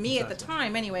 to me at the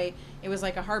time anyway, it was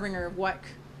like a harbinger of what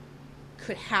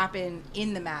could happen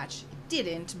in the match. It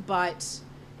didn't, but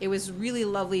it was really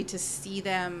lovely to see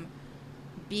them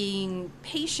being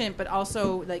patient, but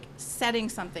also like setting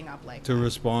something up like To that.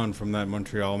 respond from that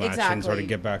Montreal match and sort Exactly. of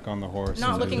get back on the horse. Not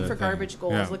and do looking their for thing. garbage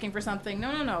goals, Yeah. looking for something. No.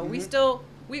 Mm-hmm.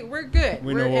 we're good.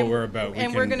 We know what we're about.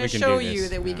 And we're going to show you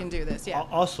that we can do this. Yeah.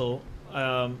 Also,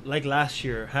 like last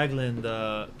year,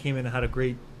 Haglund came in and had a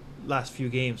great last few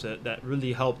games that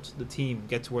really helped the team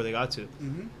get to where they got to.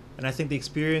 Mm-hmm. And I think the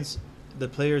experience the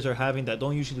players are having that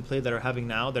don't usually play, that are having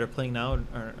now, that are playing now, and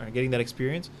are getting that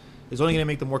experience, is only going to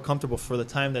make them more comfortable for the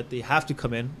time that they have to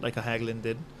come in, like a Haglund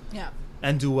did. Yeah.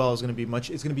 And do well is going to be much.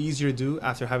 It's going to be easier to do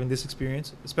after having this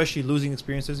experience, especially losing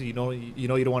experiences. You know you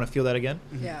don't want to feel that again.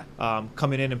 Mm-hmm. Yeah.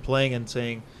 Coming in and playing and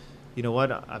saying, you know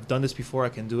what, I've done this before. I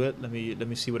can do it. Let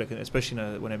me see what I can,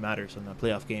 especially when it matters in a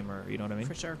playoff game, or you know what I mean.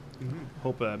 For sure. Mm-hmm.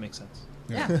 Hope that makes sense.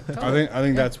 Yeah. Totally. I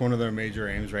think that's one of their major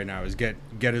aims right now is get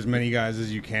as many guys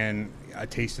as you can a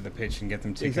taste of the pitch and get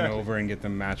them taken over and get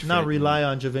them match fit. Not rely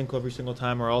on Javinko every single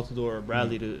time or Altidore or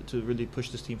Bradley to really push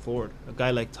this team forward. A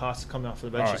guy like Toss coming off the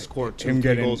bench to score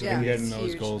 2-3 goals. Yeah, getting it's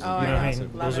those huge. goals. Oh, You know what I yeah.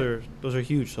 mean? Those are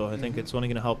huge. So I think it's only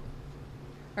going to help.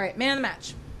 All right, man of the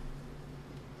match.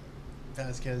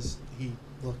 Vasquez, he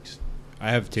looked.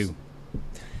 I have two.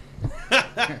 This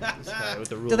guy with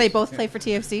the rules. Do they both play for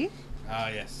TFC?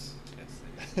 Yes.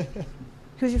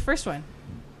 Who's your first one?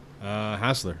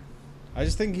 Hassler. I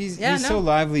just think he's Yeah, so no.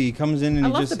 lively. He comes in and I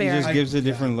he love just the Bear. gives a I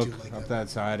different do look like up that. that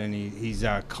side, and he's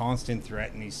a constant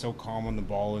threat, and he's so calm on the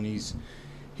ball, and he's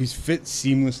fit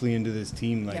seamlessly into this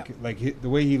team. The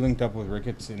way he linked up with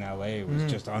Ricketts in LA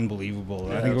was just unbelievable.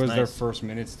 Yeah, I think that it was was their nice. first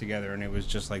minutes together, and it was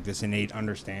just like this innate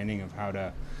understanding of how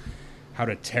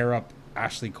to tear up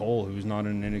Ashley Cole, who's not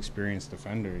an inexperienced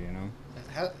defender. You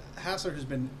know. Hassler has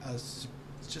been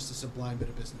just a sublime bit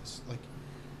of business. Like,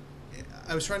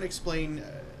 I was trying to explain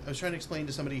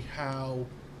to somebody how,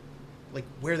 like,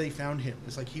 where they found him.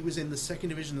 It's like he was in the second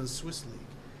division of the Swiss league,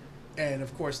 and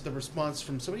of course the response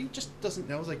from somebody who just doesn't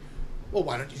know is like, well,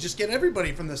 why don't you just get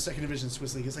everybody from the second division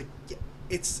Swiss league? It's like, yeah,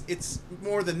 it's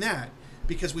more than that,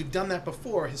 because we've done that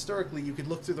before. Historically, you could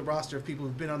look through the roster of people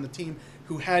who've been on the team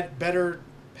who had better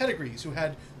pedigrees, who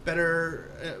had better,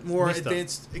 more Missed them.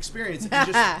 advanced experience. And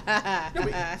just,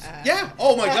 yeah.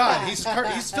 Oh my God, he's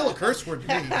still a curse word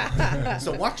to me.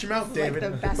 So watch your mouth, Like David. the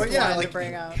best but yeah, one to like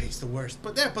bring up. he's the worst.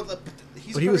 But yeah, but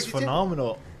he's. But a he was perfect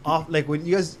example. phenomenal. Like when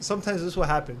you guys, sometimes this is what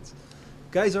happens.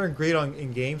 Guys aren't great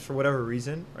in games for whatever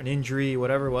reason, or an injury,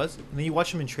 whatever it was, and then you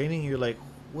watch him in training, and you're like,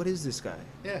 "What is this guy?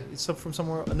 Yeah. It's from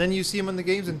somewhere." And then you see him in the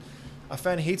games, and a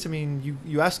fan hates him, and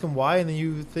you ask him why, and then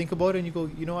you think about it, and you go,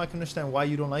 "You know, I can understand why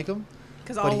you don't like him."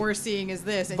 Because But all he- we're seeing is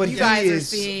this, and But you he guys are is-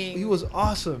 seeing. He was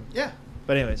awesome. Yeah.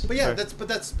 But anyways, But yeah, sorry.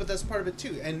 that's part of it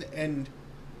too. And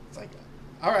it's like,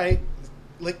 all right,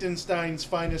 Liechtenstein's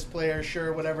finest player,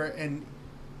 sure, whatever. And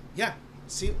yeah,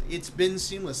 it's been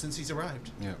seamless since he's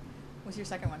arrived. Yeah. What's your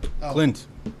second one? Oh, Clint.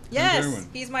 Yes, Irwin.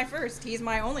 he's my first. He's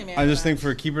my only man. I of just the think match. for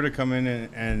a keeper to come in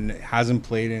and hasn't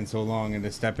played in so long and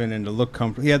to step in and to look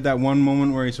comfortable. He had that one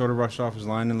moment where he sort of rushed off his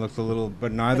line and looked a little,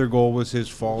 but neither goal was his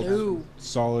fault. No.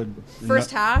 Solid.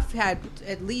 First half had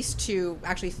at least two,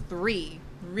 actually three,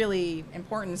 really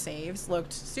important saves.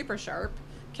 Looked super sharp.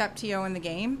 Kept T.O. in the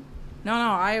game. He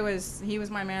was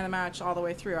my man of the match all the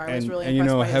way through. I was really and you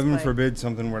impressed know, by his heaven play. forbid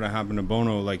something were to happen to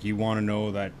Bono. Like, you want to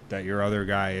know that your other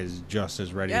guy is just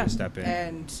as ready to step in.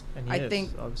 And And he I is,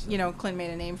 think, obviously. Clint made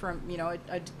a name for him,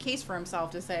 a case for himself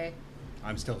to say,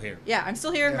 I'm still here. yeah, I'm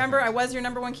still here. Yeah. Remember, I was your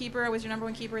number one keeper. I was your number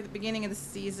one keeper at the beginning of the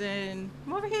season.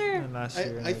 I'm over here. And last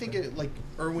year, and I think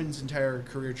Irwin's entire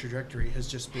career trajectory has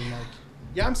just been like,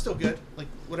 yeah, I'm still good. Like,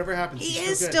 whatever happens, He he's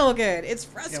is good. still good. It's You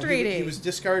know, frustrating. he was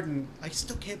discarding. I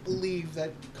still can't believe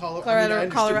that Colorado.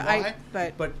 Colorado, I mean, I understood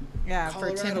why, but yeah, for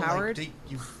Colorado, Tim like, Howard.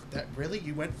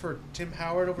 You went for Tim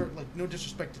Howard over, like, no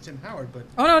disrespect to Tim Howard, but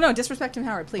Oh no, disrespect Tim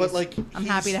Howard, please. But, like, I'm he's-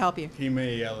 happy to help you. He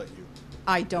may yell at you.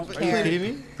 I don't But Are you care.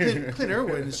 kidding me? Clint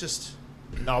Irwin is just.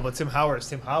 No, but Tim Howard is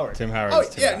Tim Howard. Tim Howard. Oh is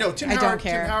Tim yeah, Howard. no, Tim I don't Howard.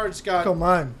 care. Tim Howard's got. Come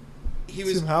on, He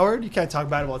was. Tim Howard. You can't talk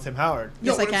bad about Tim Howard.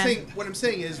 No, Yes, I what I'm can. saying. What I'm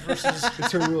saying is versus.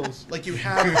 It's her rules. Like you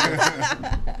have.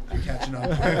 You're catching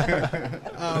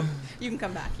up. You can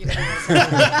come back. You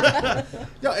can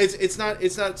No, it's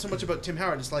not so much about Tim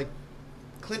Howard. It's like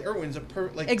Clint Irwin's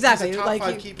Exactly, he's a top like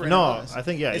 5 you- keeper. No, in MLS. I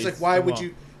think, yeah, It's he's like, why done would well.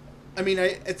 you? I mean,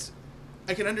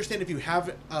 I can understand if you have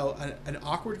an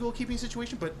awkward goalkeeping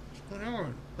situation, but Clint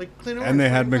Irwin. And they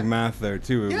had McMath there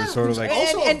too. It Yeah, was sort of who's like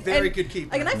also a very good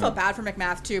keeper. Like, and I felt bad for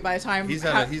McMath too. By the time he's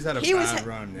had a he was bad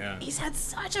run. Yeah. He's had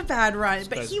such a bad run,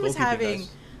 but guy's he was goalkeeping having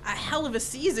does. a hell of a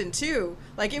season too.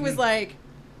 Like it was like,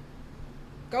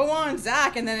 go on,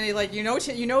 Zach, and then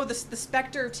the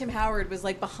specter of Tim Howard was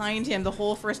like behind him the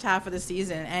whole first half of the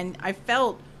season, and I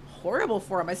felt horrible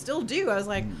for him. I still do. I was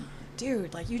like,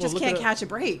 dude, like you Well, just look can't at- catch a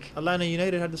break. Atlanta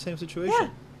United had the same situation. Yeah.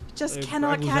 just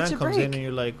cannot catch a comes in and break.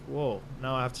 you're like, whoa,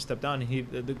 now I have to step down.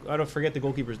 And I don't forget the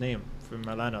goalkeeper's name from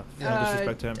Atlanta. No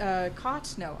disrespect to him.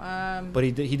 Cott? No. But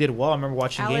he did well. I remember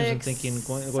watching games and Alex thinking,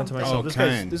 going to something. myself, Oh, this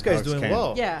Alex guy's doing Kane.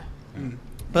 well. Yeah.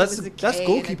 But It was a that's K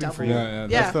and a goalkeeping for double. you. Yeah, Yeah.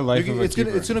 that's the life of a keeper.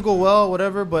 It's gonna go well,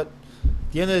 whatever. But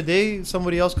at the end of the day,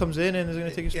 somebody else comes in and is gonna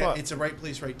take your spot. It's a right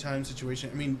place, right time situation.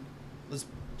 I mean,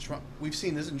 we've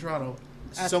seen this in Toronto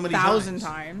A so many thousand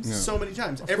times. times. Yeah. So many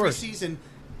times. Of Every course. season,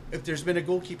 if there's been a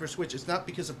goalkeeper switch, it's not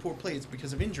because of poor play, it's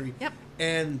because of injury. Yep.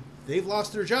 And they've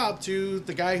lost their job to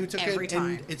the guy who took Every it. time.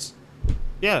 And it's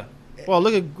Yeah. Well,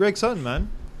 look at Greg Sutton, man.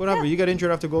 What happened? You got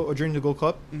injured after during the Gold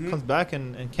Cup. Mhm. Comes back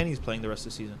and Kenny's playing the rest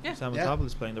of the season. Yeah. Sam Yeah. Monsalve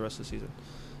is playing the rest of the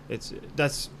season.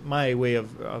 That's my way of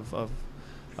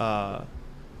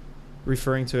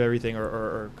referring to everything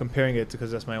or comparing it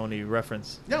because that's my only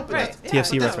reference. no, but Right. that's,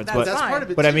 TFC but reference, That's, but- that's fine. part of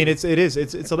it. But I too. mean, it's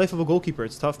the life of a goalkeeper.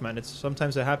 It's tough, man.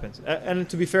 Sometimes it happens. And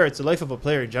to be fair, it's the life of a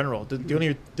player in general. The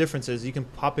only difference is you can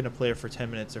pop in a player for 10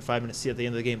 minutes or 5 minutes, see at the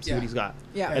end of the game, see Yeah. what he's got.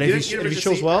 Yeah. And You if never he just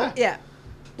shows see, well, Yeah.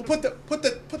 Well,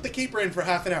 put the keeper in for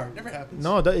half an hour. It never happens.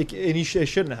 no, it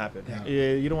shouldn't happen.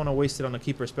 Yeah. You don't want to waste it on the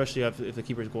keeper, especially if the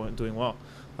keeper's doing well.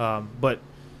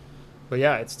 But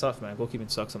yeah, it's tough, man.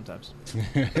 Goalkeeping sucks sometimes.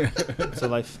 It's a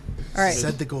life. All right.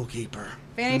 Said the goalkeeper.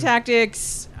 Fanny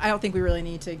tactics, I don't think we really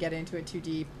need to get into it too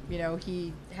deep. You know,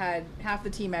 he had half the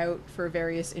team out for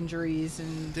various injuries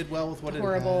and Did well with what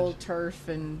horrible it had. turf,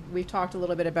 and we've talked a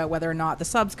little bit about whether or not the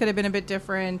subs could have been a bit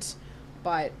different,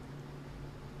 but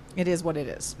it is what it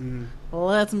is.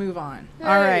 Let's move on. All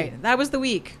right, that was the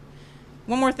week.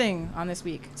 One more thing on this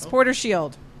week. Supporter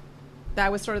Shield. That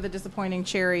was sort of the disappointing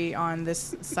cherry on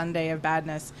this Sunday of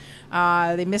badness.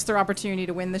 They missed their opportunity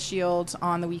to win the Shield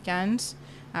on the weekend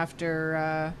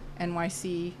after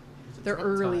NYC, their Time,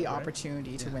 early right?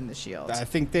 opportunity to win the Shield. I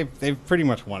think they've pretty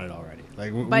much won it already.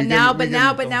 Like, But now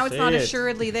it's say not it.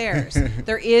 assuredly theirs.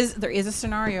 There is a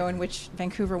scenario in which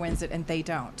Vancouver wins it and they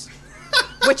don't,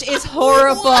 which is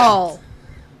horrible.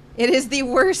 It is the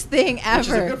worst thing Which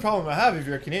is a ever. good problem to have if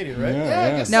you're a Canadian, right? Yeah,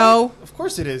 I guess No, Of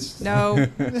course it is. no.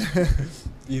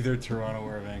 either Toronto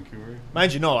or Vancouver.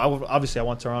 Mind you, no. Obviously, I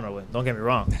want Toronto to win. Don't get me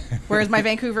wrong. Whereas my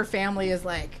Vancouver family is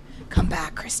like, come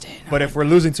back, Kristen. But if we're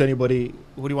losing to anybody,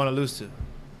 who do you want to lose to?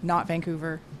 Not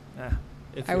Vancouver.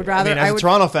 I would rather- I mean, as I a would-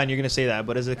 Toronto fan, you're going to say that.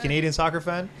 But as a Canadian soccer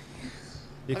fan,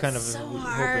 you're kind of so hoping.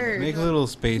 hard. Make a little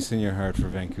space in your heart for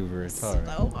Vancouver. It's all right.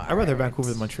 So I'd rather hard. Vancouver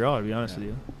than Montreal, to be honest with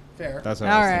you. Fair. That's what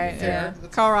All I was right, thinking. yeah. Fair.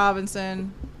 Carl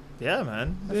Robinson. Yeah,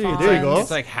 man. The There you Fonz. go. It's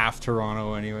like half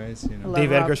Toronto, anyways. You know. Love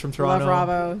Dave Edgar's from Toronto. Love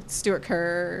Bravo. Stuart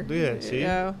Kerr. Yeah, see? You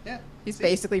know, Yeah. he's See?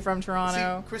 basically from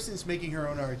Toronto. See, Kristen's making her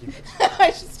own arguments.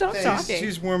 I should stop Thanks. talking.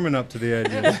 She's warming up to the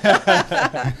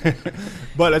idea.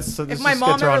 But let's If my just mom get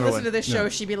ever Toronto listened to win. this show, Yeah.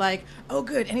 she'd be like, "Oh,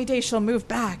 good. Any day she'll move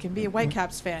back and be a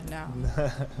Whitecaps fan." No.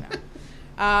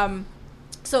 No.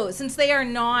 So since they are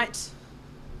not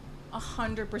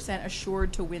 100%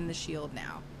 assured to win the Shield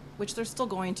now, which they're still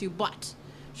going to, but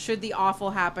should the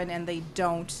awful happen and they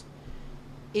don't,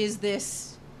 is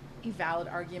this a valid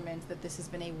argument that this has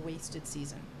been a wasted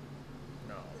season?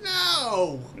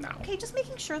 No. Okay, just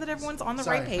making sure that everyone's on the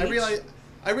Sorry. right page.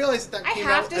 I realize that I came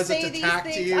have out to as say an these attack to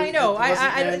things. you. I know. It wasn't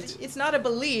I meant- it's not a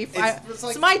belief. It's like-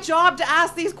 it's my job to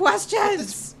ask these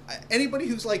questions. Anybody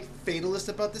who's like fatalist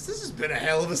about this has been a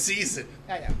hell of a season.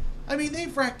 I know. I mean,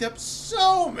 they've racked up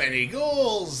so many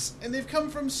goals, and they've come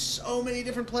from so many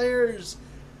different players,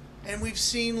 and we've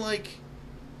seen like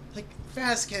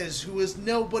Vasquez, who was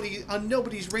nobody on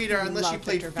nobody's radar I unless you love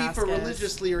played Victor FIFA Vasquez.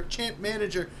 religiously or Champ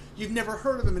Manager. You've never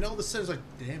heard of him, and all of a sudden it's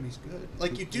like, damn, he's good.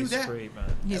 Like you do He's that. great, man.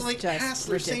 He's And, like just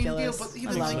Hassler, same deal, ridiculous. but I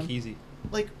even love like him. Easy.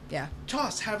 like Yeah.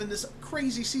 Toss having this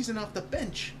crazy season off the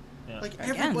bench. Yeah. Like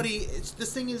Again. everybody, it's the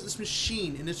thing is this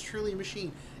machine, and it's truly a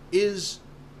machine, is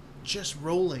just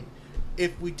rolling.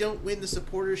 If we don't win the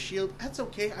Supporters Shield, that's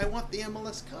okay. I want the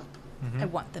MLS Cup. I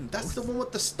want them both. That's the one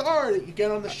with the star that you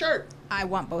get on the shirt. I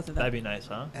want both of them. That'd be nice,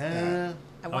 huh? I How many want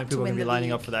to people are win going to be the lining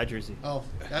league. up for that jersey? Oh,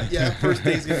 that first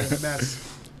day's gonna be a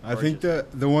mess. I think the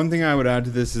one thing I would add to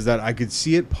this is that I could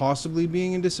see it possibly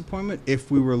being a disappointment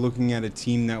if we were looking at a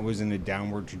team that was in a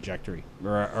downward trajectory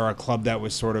or a club that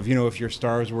was sort of, you know, if your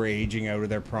stars were aging out of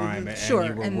their prime and Sure,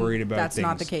 you were and worried about that's things.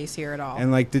 not the case here at all.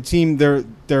 And like the team, there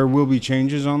will be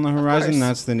changes on the horizon. course.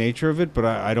 That's the nature of it. But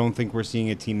I don't think we're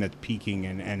seeing a team that's peaking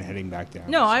and heading back down.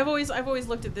 No, I've always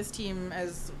looked at this team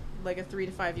as like a 3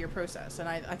 to 5 year process, and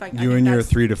I think You I and think your that's-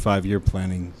 3 to 5 year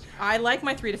planning. I like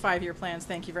my 3 to 5 year plans.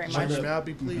 Thank you very much. Should now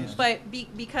be pleased. But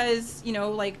because,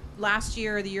 like last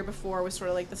year or the year before was sort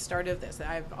of like the start of this.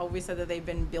 I've always said that they've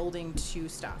been building to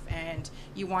stuff, and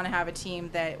you want to have a team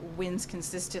that wins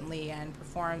consistently and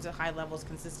performs at high levels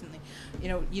consistently. You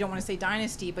don't want to say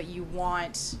dynasty, but you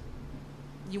want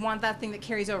that thing that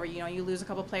carries over. You lose a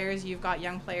couple players, you've got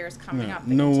young players coming up.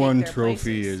 That No can take one their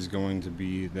trophy places. is going to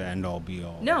be the end all be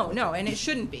all. No, and it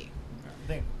shouldn't be.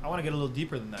 I want to get a little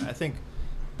deeper than that. I think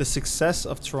the success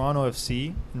of Toronto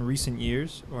FC in recent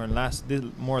years, or in last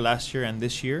year and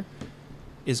this year,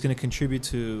 is going to contribute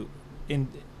to, in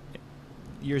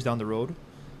years down the road,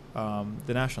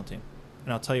 the national team.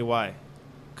 And I'll tell you why.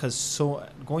 Because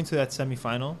going to that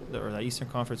semifinal or that Eastern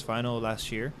Conference final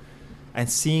last year, and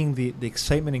seeing the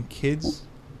excitement in kids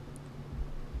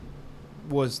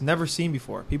was never seen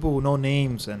before. People who know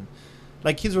names, and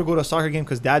like kids will go to a soccer game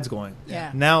because dad's going.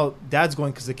 Yeah. Now dad's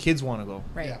going because the kids want to go.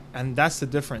 Right. Yeah. And that's the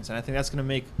difference. And I think that's going to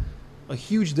make a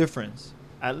huge difference,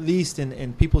 at least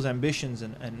in people's ambitions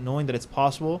and knowing that it's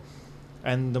possible.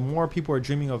 And the more people are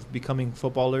dreaming of becoming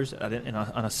footballers on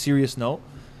a serious note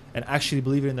and actually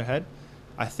believe it in their head,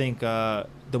 I think the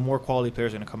more quality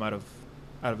players are going to come out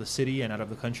of the city and out of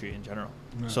the country in general.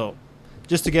 Yeah. So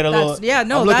just to get a That's little... I'm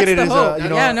that's looking the at it as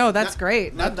hope. That's Not-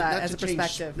 great. Not Love to- that not as a to change-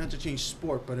 perspective. Not to change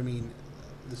sport, but I mean,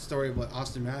 the story of what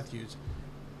Austin Matthews,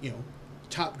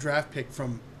 top draft pick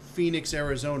from Phoenix,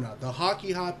 Arizona, the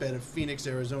hockey hotbed of Phoenix,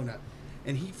 Arizona,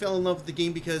 and he fell in love with the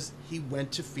game because he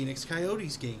went to Phoenix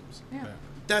Coyotes games. Yeah.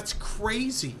 That's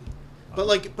crazy. But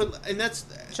that's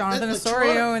Jonathan that,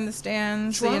 Osorio Toronto- in the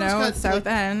stands, Toronto's got, at South like-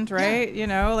 End, right?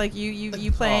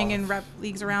 You playing in rep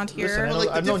leagues around here. Listen, But, like,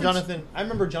 the I've known difference- Jonathan. I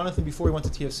remember Jonathan before he went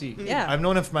to TFC. Yeah. I've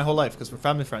known him for my whole life because we're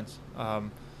family friends. I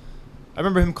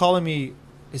remember him calling me.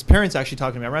 His parents actually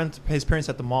talking to me. I ran to his parents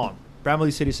at the mall,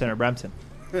 Bramley City Center, Brampton,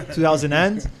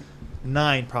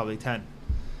 2009, probably 10.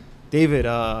 David,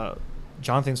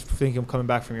 Jonathan's thinking of coming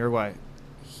back from Uruguay.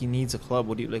 He needs a club.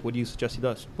 What do you suggest he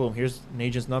does? Boom. Here's an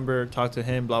agent's number. Talk to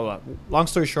him. Blah blah. Long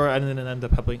story short, I didn't end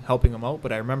up helping him out,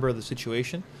 but I remember the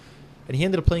situation, and he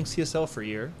ended up playing CSL for a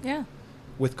year Yeah.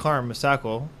 with Carm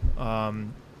Masako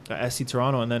at SC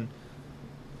Toronto, and then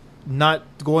not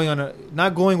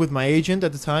going with my agent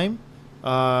at the time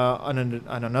on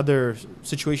another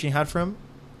situation he had for him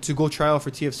to go try out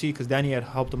for TFC because Danny had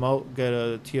helped him out get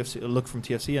a look from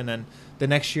TFC, and then the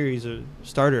next year he's a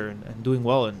starter and doing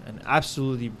well and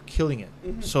absolutely killing it.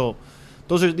 Mhm. So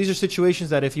these are situations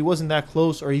that if he wasn't that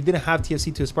close or he didn't have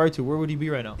TFC to aspire to, where would he be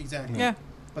right now? Exactly. Yeah.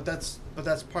 But that's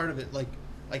part of it. Like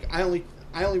I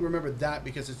only remember that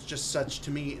because it's just such,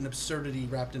 to me, an absurdity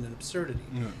wrapped in an absurdity.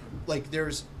 Yeah. Like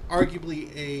there's arguably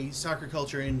a soccer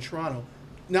culture in Toronto,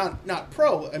 not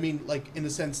pro. I mean, like in the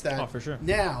sense that Oh, for sure.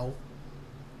 now,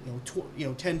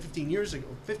 10, 15 years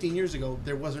ago,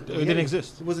 there wasn't. It Really didn't anything.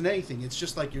 exist. There wasn't anything. It's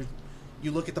just like you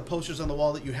look at the posters on the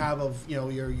wall that you have of your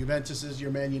Juventuses,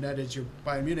 your Man Uniteds, your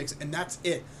Bayern Munichs, and that's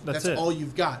it. That's it. all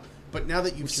you've got. But now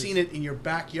that you've seen it in your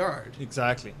backyard,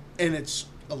 Exactly. and it's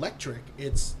electric,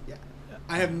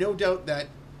 I have no doubt that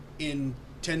in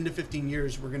 10 to 15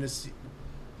 years we're going to see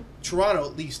Toronto,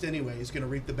 at least anyway, is going to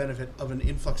reap the benefit of an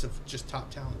influx of just top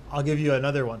talent. I'll give you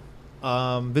another one.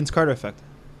 Vince Carter effect.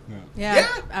 Yeah. Yeah.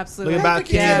 Absolutely. Look at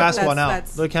Canadian basketball now.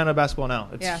 that's- Look at Canada basketball now.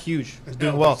 It's Yeah. huge. It's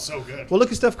doing No, well. it's so good. Well, look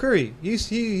at Steph Curry.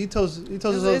 He tells us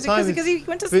all the time. because he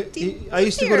went to I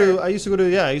used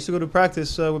to go to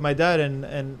practice with my dad,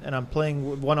 and I'm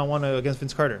playing 1-on-1 against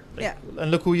Vince Carter. Yeah. And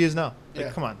look who he is now.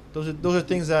 Yeah. Come on, those are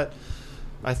things that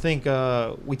I think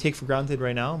we take for granted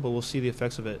right now, but we'll see the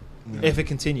effects of it if it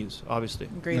continues. Obviously.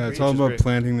 Great. Yeah, it's Which all is about great.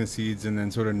 planting the seeds and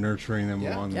then sort of nurturing them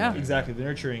Yeah. along Yeah. the way. Exactly. The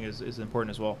nurturing is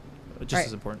important as well, just Right.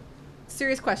 as important.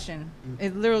 Serious question.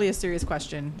 It's literally a serious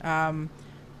question.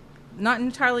 Not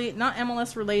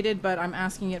MLS related, but I'm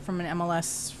asking it from an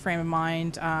MLS frame of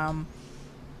mind.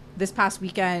 This past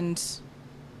weekend,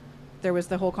 there was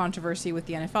the whole controversy with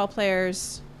the NFL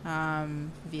players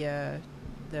via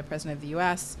the president of the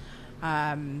U.S.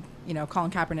 Colin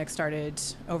Kaepernick started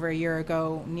over a year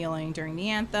ago kneeling during the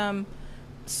anthem.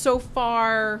 So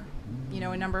far,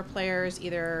 a number of players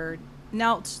either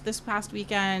knelt this past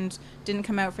weekend, didn't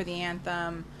come out for the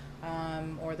anthem,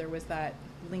 or there was that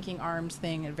linking arms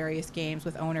thing at various games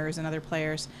with owners and other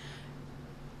players.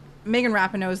 Megan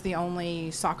Rapinoe is the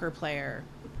only soccer player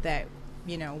that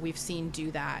we've seen do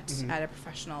that at a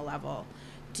professional level.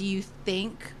 Do you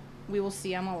think we will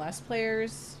see MLS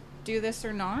players do this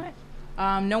or not?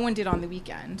 No one did on the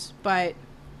weekend, but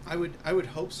I would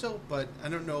hope so, but I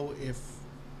don't know if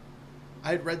I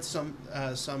had read some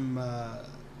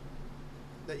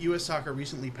that U.S. Soccer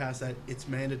recently passed that it's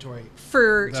mandatory.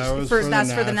 That was for the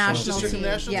that's for the national national team. team.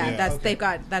 National Yeah, team? that's Okay. they've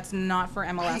got that's not for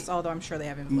MLS. Although I'm sure they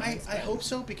have influence. I hope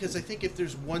so, because I think if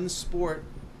there's one sport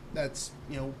that's,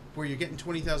 where you're getting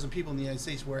 20,000 people in the United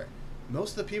States where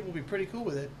most of the people would be pretty cool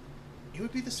with it, it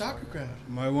would be the soccer crowd.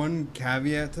 My one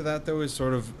caveat to that, though, is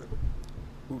sort of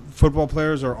football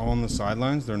players are on the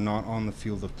sidelines; they're not on the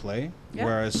field of play. Yeah.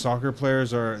 Whereas soccer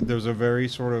players are. There's a very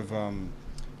sort of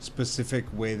specific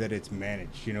way that it's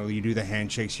managed. You do the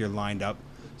handshakes, you're lined up.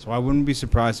 So I wouldn't be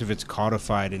surprised if it's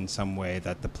codified in some way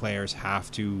that the players have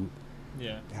to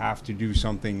do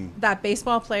something. That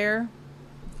baseball players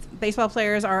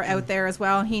are out there as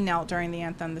well. He knelt during the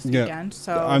anthem this weekend.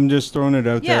 So I'm just throwing it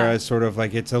out there Yeah. as sort of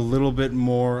like it's a little bit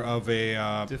more of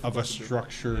a Difficult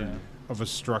to do.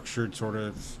 structured sort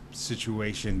of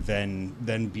situation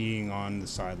than being on the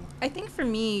sideline. I think for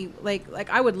me, like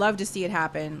I would love to see it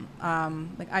happen.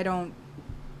 I don't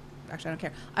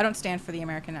care. I don't stand for the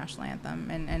American national anthem,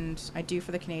 and I do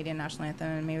for the Canadian national anthem.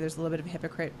 And maybe there's a little bit of a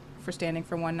hypocrite for standing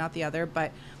for one, not the other.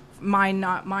 But mine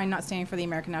not standing for the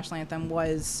American national anthem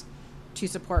was to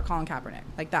support Colin Kaepernick.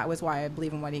 Like that was why I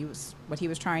believe in what he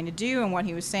was trying to do and what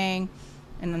he was saying,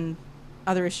 and then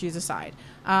other issues aside.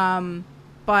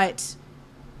 But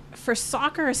for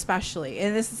soccer especially,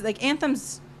 and this is like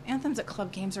anthems at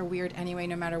club games are weird anyway,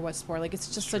 no matter what sport. Like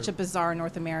it's just such a bizarre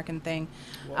North American thing.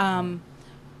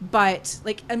 But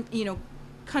like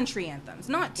country anthems,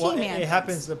 not team anthems. It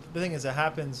happens. The thing is, it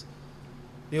happens.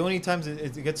 The only times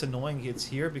it gets annoying, it's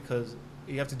here because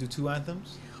you have to do two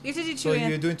anthems. You have to do two So you're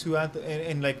anthems. doing two anthems.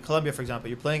 In like Colombia, for example,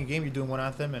 you're playing a game, you're doing one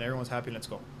anthem, and everyone's happy. Let's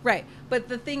go. Right. But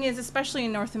the thing is, especially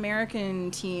in North American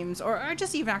teams, or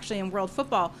just even actually in world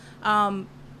football,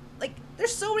 like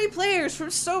there's so many players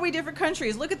from so many different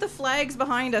countries. Look at the flags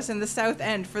behind us in the South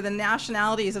End for the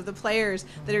nationalities of the players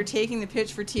that are taking the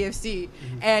pitch for TFC.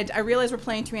 And I realize we're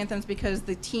playing two anthems because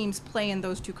the teams play in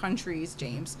those two countries,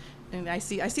 James. And I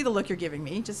see the look you're giving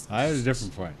me. I had a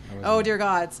different point. Oh dear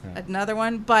gods, Yeah. another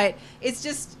one. But it's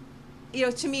just,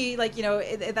 to me, like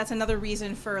that's another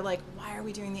reason for like why are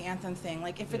we doing the anthem thing?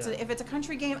 Like if it's a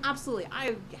country game, absolutely,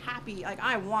 I'm happy. Like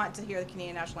I want to hear the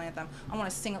Canadian national anthem. I want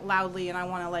to sing it loudly, and I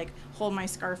want to like hold my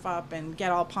scarf up and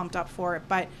get all pumped up for it.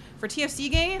 But for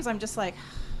TFC games, I'm just like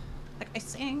I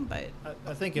sing, but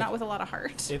I think not with a lot of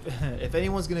heart. if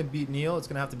anyone's gonna beat Neil, it's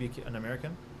gonna have to be an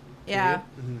American. Yeah.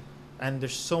 Period. And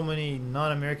there's so many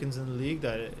non-Americans in the league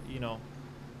that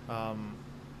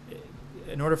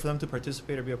in order for them to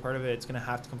participate or be a part of it, it's going to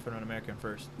have to come from an American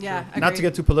first. Yeah, Not to agreed.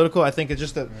 get too political, I think it's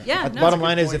just that. Yeah, the no, bottom that's a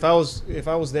line good is, point. if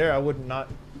I was there, I would not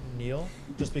kneel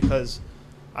just because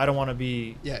I don't want to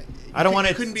be. Yeah, I don't want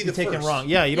it couldn't be to the be taken first. wrong.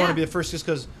 Yeah, you don't want Yeah. to be the first just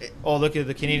because. Oh, look at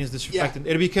the Canadians disrespecting.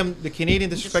 Yeah. It'll become the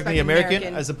Canadian disrespecting the Disrespecting American,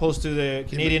 American. as opposed to the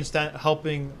Canadian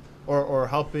helping or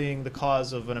helping the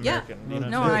cause of an Yeah. American. You know?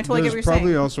 No, I totally get what There's you're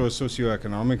probably saying. also a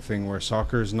socioeconomic thing where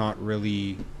soccer is not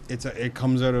really. It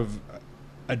comes out of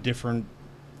a different.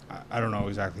 I don't know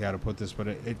exactly how to put this, but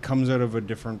it comes out of a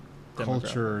different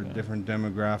culture, yeah. different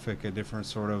demographic, a different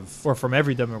sort of. Or from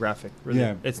every demographic. Really.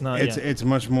 Yeah, It's not. It's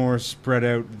much more spread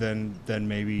out than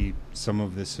maybe some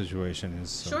of this situation is.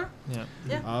 So. Sure. Yeah.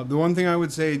 Yeah. The one thing I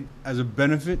would say as a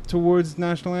benefit towards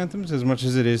national anthems, as much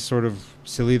as it is sort of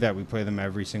silly that we play them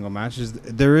every single match, is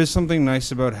there is something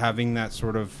nice about having that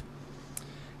sort of,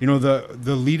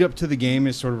 the lead up to the game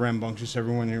is sort of rambunctious.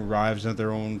 Everyone arrives at their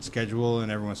own schedule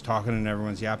and everyone's talking and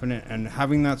everyone's yapping it. And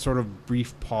having that sort of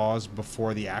brief pause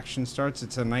before the action starts,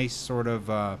 it's a nice sort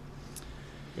of...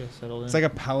 It's like a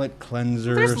palate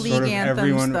cleanser. There's sort league of anthems,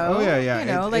 everyone. though. Oh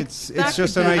yeah. Like It's that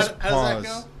just could a be- nice How does that pause.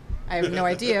 go? I have no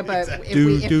idea, but if Do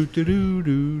we do do do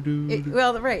do do.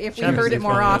 well, right. If we Champions heard it League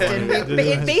more final. often, Yeah. but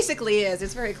it basically is.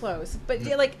 It's very close. But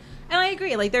yeah, like, and I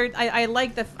agree. Like, I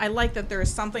like that there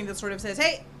is something that sort of says,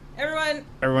 "Hey, everyone,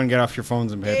 Everyone, get off your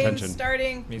phones and pay game's attention.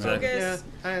 starting, Exactly. Yeah, focus."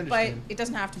 I But understand. it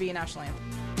doesn't have to be a national anthem.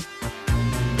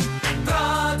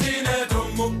 Dra dine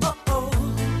dumme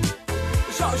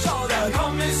Schau, der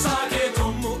Kommissar geht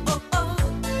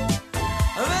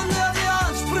Wenn dir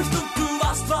anspricht und du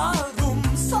weißt warum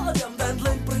Sag ihm, dein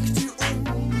Leben bringt dich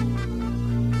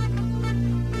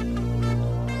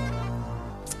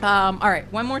All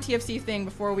right, one more TFC thing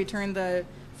before we turn the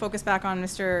focus back on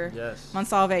Mr. Yes.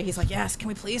 Monsalve. He's like, "Yes, can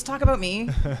we please talk about me?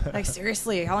 Like,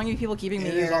 seriously, how long are you people keeping me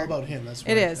It here?" is all about him. That's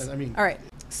It why. is. I mean, all right.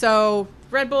 So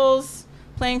Red Bulls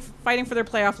fighting for their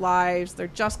playoff lives. They're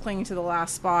just clinging to the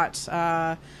last spot.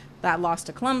 That loss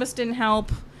to Columbus didn't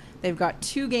help. They've got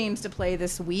 2 games to play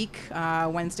this week.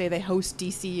 Wednesday they host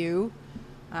DCU,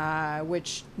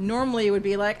 which normally would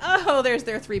be like, oh, there's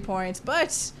their 3 points.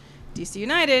 But DC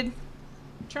United,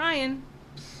 trying.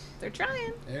 They're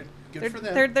trying. Good for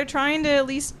them. They're trying to at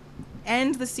least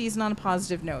end the season on a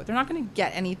positive note. They're not going to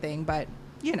get anything, but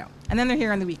and then they're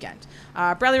here on the weekend.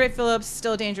 Bradley Wright Phillips,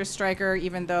 still a dangerous striker,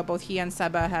 even though both he and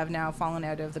Seba have now fallen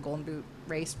out of the Golden Boot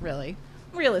race, really.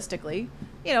 Realistically.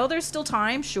 There's still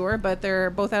time, sure, but they're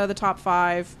both out of the top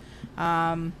 5,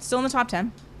 still in the top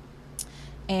 10.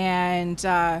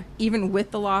 And even with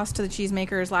the loss to the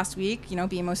Cheesemakers last week,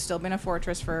 BMO's still been a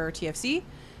fortress for TFC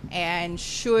and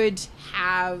should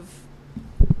have,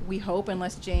 we hope,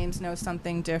 unless James knows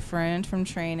something different from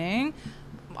training,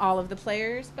 all of the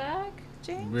players back.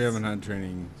 James? We haven't had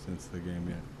training since the game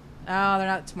yet. Oh, they're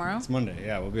not tomorrow? It's Monday.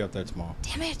 Yeah, we'll be up there tomorrow.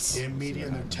 Damn it. Damn media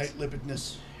and their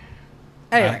tight-lippedness.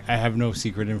 Anyway. I have no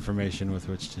secret information with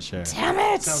which to share. Damn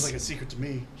it. Sounds like a secret to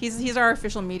me. He's our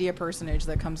official media personage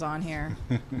that comes on here.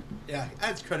 Yeah,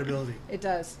 adds credibility. It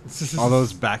does. All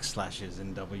those backslashes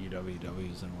and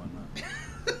wwws and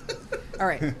whatnot. All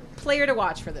right. Player to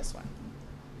watch for this one.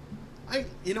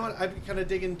 You know what? I've been kind of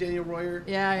digging Daniel Royer.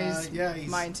 Yeah, he's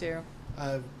mine too.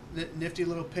 Nifty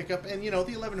little pickup, and the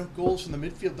 11 goals from the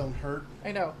midfield don't hurt.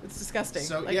 I know, it's disgusting.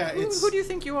 So who do you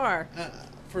think you are?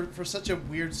 For such a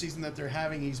weird season that they're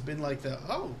having, he's been like the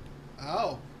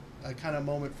kind of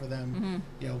moment for them.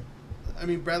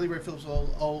 Mm-hmm. Bradley Wright Phillips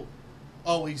will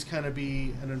always kind of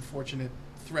be an unfortunate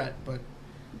threat, but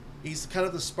he's kind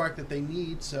of the spark that they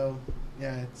need. So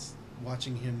it's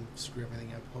watching him screw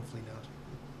everything up. Hopefully not.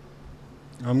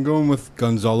 I'm going with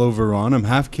Gonzalo Veron. I'm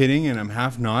half kidding and I'm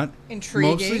half not.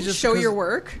 Intriguing. Show your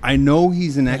work. I know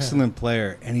he's an excellent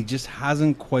player, and he just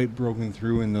hasn't quite broken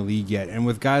through in the league yet. And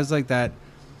with guys like that,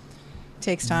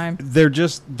 takes time.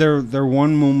 They're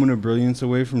one moment of brilliance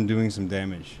away from doing some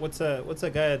damage. What's that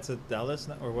guy that's at Dallas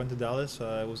or went to Dallas?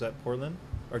 Was at Portland,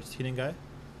 Argentinian guy.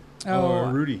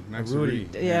 Oh, Rudy. Max Rudy.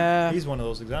 Yeah. He's one of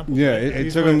those examples. Yeah, right?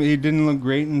 it took him. He didn't look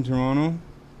great in Toronto.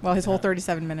 Well, his whole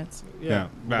 37 minutes. Yeah.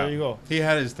 Well, there you go. He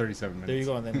had his 37 minutes. There you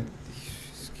go. And then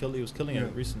he was killing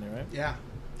it recently, right? Yeah.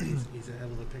 He's a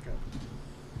hell of a pickup.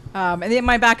 And then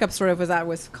my backup sort of was that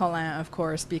with Colin, of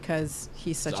course, because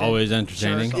he's such always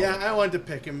entertaining. Yeah, I wanted to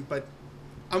pick him, but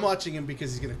I'm watching him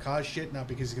because he's going to cause shit, not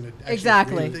because he's going to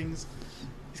actually do things.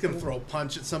 He's going to throw a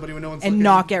punch at somebody when no one's and looking.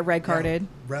 not get red carded.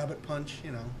 Rabbit punch,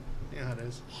 you know how it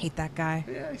is. Hate that guy.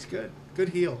 Yeah, he's good. Good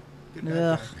heel. Good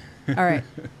bad guy. All right.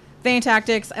 Thane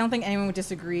Tactics. I don't think anyone would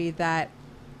disagree that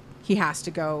he has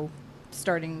to go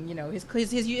starting,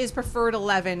 his preferred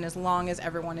 11 as long as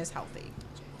everyone is healthy.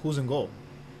 Who's in goal?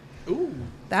 Ooh.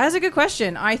 That is a good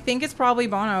question. I think it's probably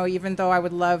Bono, even though I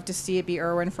would love to see it be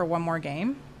Irwin for one more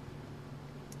game.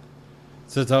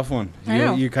 It's a tough one. I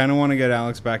know. You kind of want to get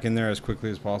Alex back in there as quickly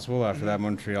as possible after that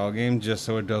Montreal game, just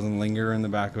so it doesn't linger in the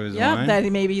back of his mind. Yeah, that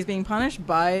maybe he's being punished,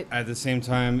 but at the same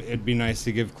time, it'd be nice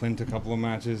to give Clint a couple of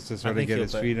matches to sort of get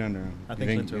his feet under him.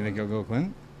 You think he'll go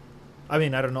Clint? I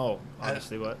mean, I don't know,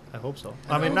 honestly, but I hope so.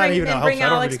 Not even I bring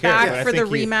Alex back for the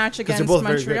rematch against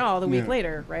Montreal the week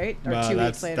later, right? Or 2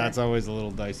 weeks later. That's always a little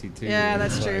dicey, too. Yeah,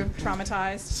 that's true.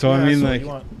 Traumatized. So,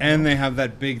 and they have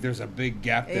there's a big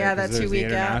gap there. Yeah, that 2 week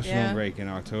gap. There's the international break in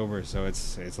October, so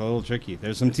it's a little tricky.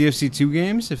 There's some TFC 2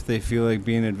 games if they feel like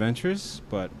being adventurous,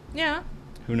 but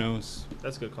who knows?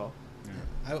 That's a good call.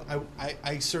 Yeah.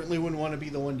 I certainly wouldn't want to be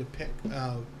the one to pick,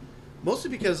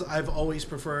 mostly because I've always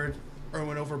preferred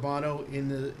Irwin over Bono in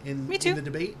the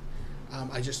debate.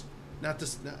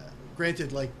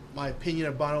 Granted, like my opinion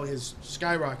of Bono has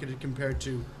skyrocketed compared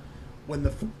to when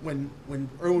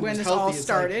Irwin was this healthy. All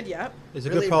started, It's a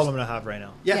good problem to have right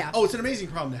now. Yeah. Oh, it's an amazing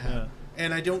problem to have. Yeah.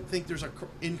 And I don't think there's an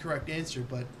incorrect answer,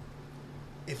 but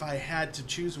if I had to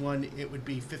choose one, it would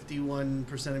be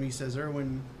 51% of me says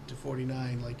Irwin to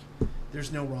 49. Like,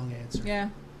 there's no wrong answer. Yeah.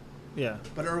 Yeah.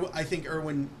 But I think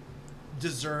Irwin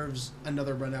deserves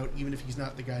another run out, even if he's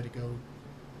not the guy to go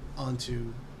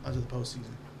onto the postseason.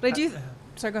 But I do.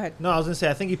 Sorry, go ahead. No, I was gonna say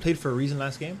I think he played for a reason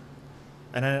last game,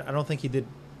 and I don't think he did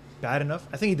bad enough.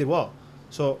 I think he did well.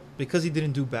 So because he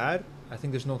didn't do bad, I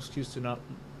think there's no excuse to not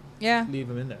leave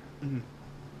him in there. Mm-hmm.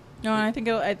 No, I think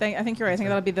you're right. I think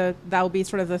that'll be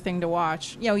sort of the thing to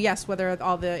watch. Yes, whether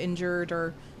all the injured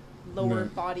or lower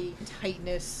body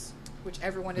tightness, which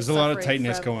everyone is. There's a lot of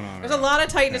tightness from. going on. There's a lot of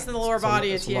tightness in the lower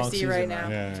body at TFC right now.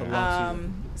 Yeah.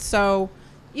 So,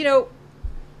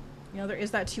 there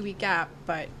is that 2 week gap,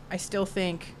 but I still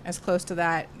think as close to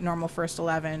that normal first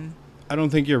 11. I don't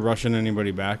think you're rushing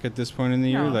anybody back at this point in the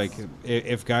year. Like,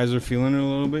 if guys are feeling it a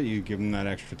little bit, you give them that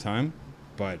extra time.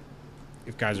 But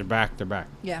if guys are back, they're back.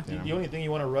 Yeah. The only thing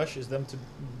you want to rush is them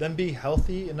to be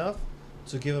healthy enough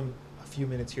to give them a few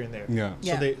minutes here and there. Yeah.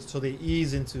 Yeah. So they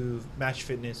ease into match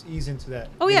fitness, ease into that.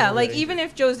 Oh you yeah, know, like that even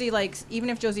if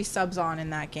Josie subs on in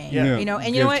that game, Yeah. you know, and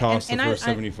Give you know what, Toss and the I, first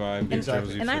 75. give Exactly.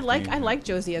 Josie and I 15. like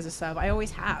Josie as a sub. I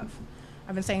always have.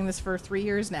 I've been saying this for 3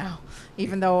 years now,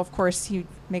 even though of course he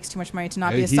makes too much money to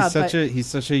not be a sub. He's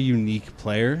such a unique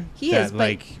player. He that, is, but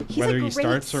like he's a whether he great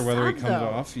starts or whether he sub, comes though.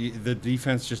 off, the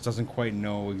defense just doesn't quite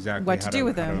know exactly What to do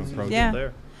with how him. to approach Yeah. it.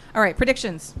 player. All right,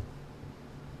 predictions.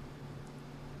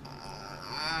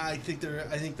 I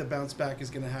think the bounce back is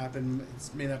going to happen.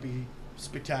 It may not be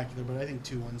spectacular, but I think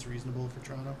 2-1's reasonable for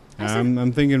Toronto.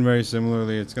 I'm thinking very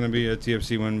similarly. It's going to be a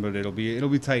TFC win, but it'll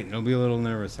be tight. It'll be a little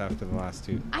nervous after the last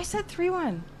two. I said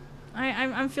 3-1.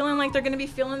 I'm feeling like they're going to be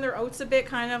feeling their oats a bit,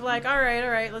 kind of like, all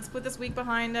right, let's put this week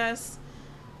behind us.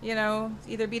 You know,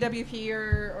 either BWP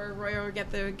or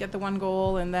Royo get the one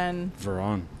goal, and then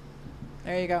Veron.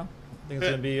 there you go. I think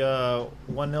it's going to be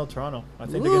 1-0 Toronto. I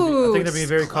think Ooh, they're going to be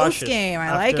very close cautious. game.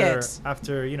 I like it.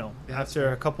 After Yeah,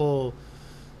 after a couple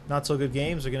not so good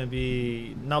games, they're going to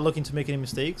be not looking to make any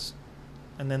mistakes,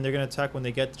 and then they're going to attack when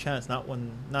they get the chance, not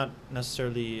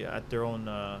necessarily at their own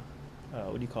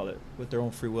what do you call it, with their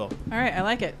own free will. All right, I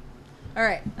like it. All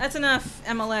right, that's enough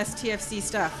MLS TFC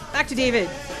stuff. Back to David.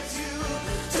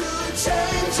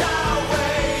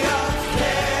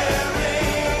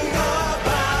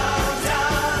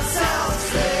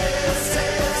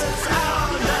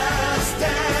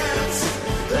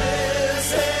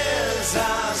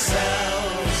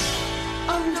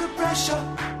 Under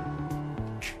pressure.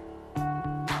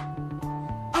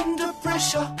 Under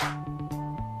pressure.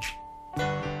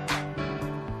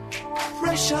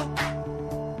 Pressure.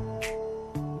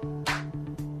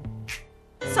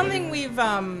 Something we've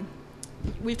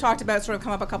talked about, sort of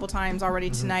come up a couple times already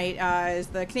tonight, is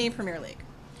the Canadian Premier League.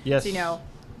 Yes. So,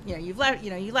 you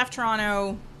left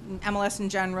Toronto, MLS in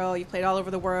general. You've played all over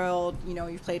the world. You know,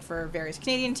 you've played for various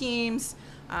Canadian teams,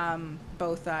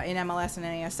 both in MLS and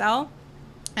NASL,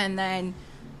 and then,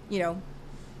 you know,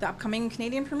 the upcoming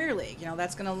Canadian Premier League. You know,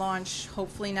 that's going to launch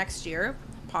hopefully next year,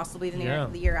 possibly the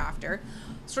year after.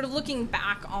 Sort of looking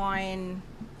back on,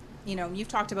 you know, you've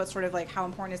talked about sort of like how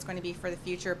important it's going to be for the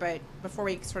future, but before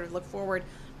we sort of look forward,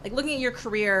 like looking at your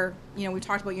career, you know, we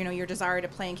talked about, you know, your desire to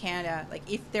play in Canada. Like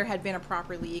if there had been a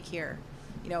proper league here,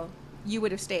 you know, you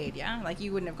would have stayed, yeah? Like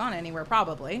you wouldn't have gone anywhere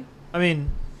probably, I mean,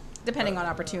 depending on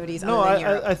opportunities no, other than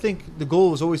Europe. I think the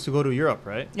goal was always to go to Europe,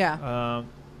 right? Yeah.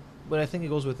 But I think it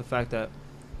goes with the fact that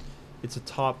it's a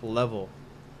top level,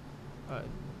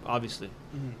 obviously.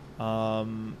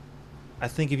 Mm-hmm. I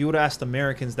think if you would have asked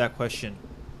Americans that question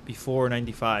before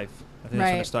 '95, I think that's when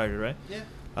Right. it started, right?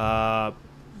 Yeah.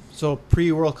 So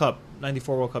pre-World Cup,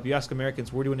 '94 World Cup, you ask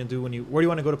Americans, where do you want to do where do you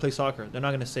want to go to play soccer? They're not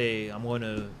going to say, I'm going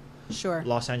to Sure.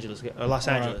 Los Angeles. I want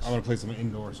to play some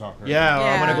indoor soccer. Yeah, or I'm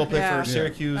Yeah, going to go play yeah. for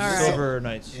Syracuse All right. Silver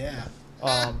Knights.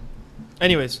 Yeah.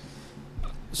 Anyways,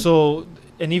 so,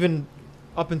 and even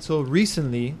up until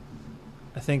recently,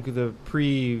 I think the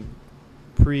pre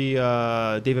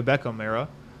David Beckham era,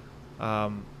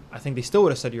 I think they still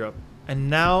would have said Europe. And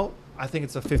now I think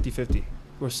it's a 50-50,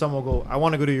 where some will go, I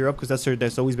want to go to Europe because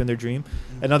that's always been their dream.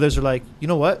 And others are like, you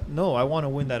know what? No, I want to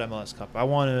win that MLS Cup. I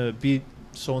want to beat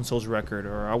so-and-so's record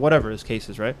or whatever his case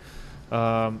is, right?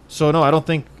 So no, I don't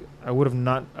think I would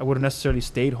have necessarily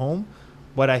stayed home,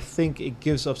 but I think it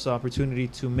gives us the opportunity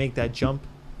to make that jump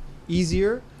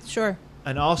easier Sure.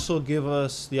 and also give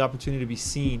us the opportunity to be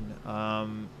seen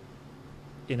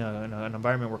in an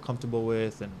environment we're comfortable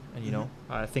with, and you know,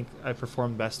 I think I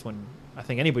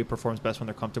think anybody performs best when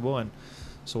they're comfortable, and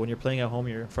so when you're playing at home,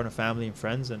 you're in front of family and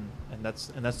friends, and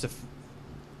that's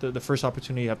the first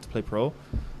opportunity you have to play pro.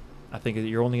 I think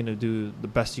you're only going to do the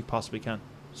best you possibly can.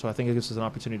 So I think it gives us an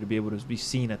opportunity to be able to be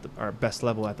seen at our best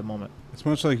level at the moment. It's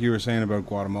much like you were saying about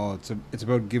Guatemala. It's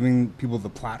about giving people the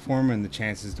platform and the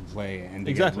chances to play and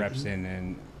to Exactly. get reps in.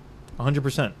 And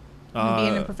 100%. And be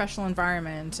in a professional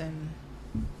environment, and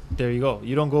There you go.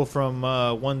 You don't go from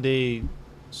one day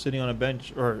sitting on a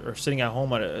bench or sitting at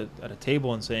home at a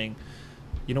table and saying,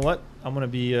 you know what, I'm going to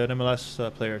be an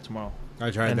MLS player tomorrow. I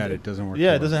tried And that. It doesn't work.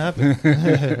 Yeah, it for us. doesn't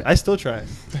happen. I still try.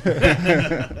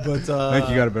 But I think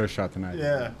you got a better shot tonight.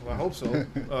 Yeah, well, I hope so.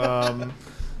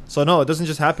 So no, it doesn't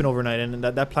just happen overnight, and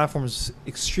that platform is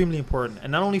extremely important,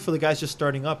 and not only for the guys just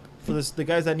starting up, for the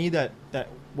guys that need that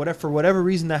whatever, for whatever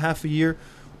reason, that half a year,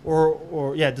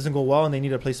 or it doesn't go well and they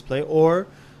need a place to play, or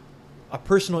a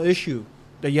personal issue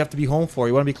that you have to be home for.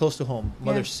 You want to be close to home.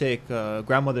 Mother's sick,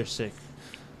 grandmother's sick,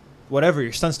 whatever.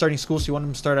 Your son's starting school, so you want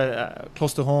him to start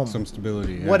close to home. Some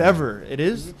stability. Yeah. Whatever it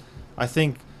is, I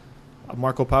think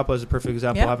Marco Papa is a perfect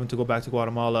example. Yeah. Having to go back to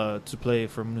Guatemala to play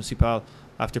for Municipal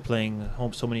after playing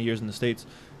home so many years in the States,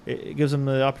 it gives him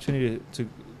the opportunity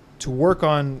to work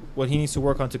on what he needs to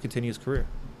work on to continue his career.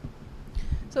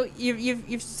 So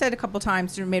you've said a couple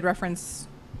times, you made reference,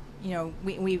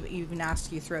 we've even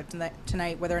asked you throughout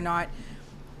tonight whether or not,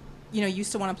 you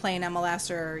still want to play in MLS,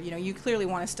 or, you clearly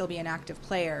want to still be an active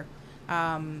player,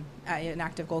 an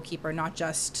active goalkeeper, not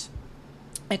just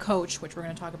a coach, which we're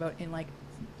going to talk about in like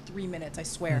 3 minutes, I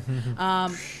swear.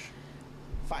 5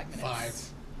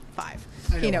 minutes. Five.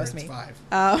 He knows me.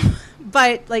 5.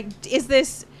 But like, is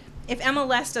this, if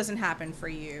MLS doesn't happen for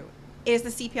you, is the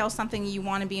CPL something you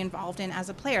want to be involved in as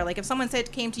a player? Like if someone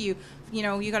came to you,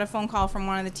 you got a phone call from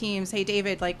one of the teams, hey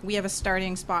David, like we have a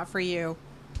starting spot for you,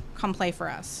 come play for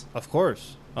us. Of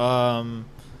course.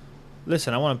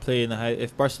 Listen, I want to play in the high.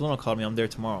 If Barcelona called me, I'm there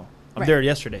tomorrow. I'm there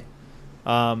yesterday.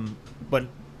 But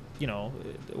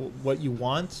what you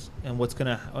want and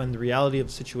and the reality of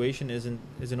the situation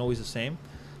isn't always the same.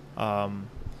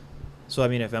 So I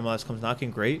mean, if MLS comes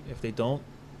knocking, great. If they don't,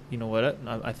 you know what?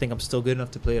 I think I'm still good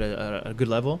enough to play at a good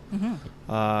level.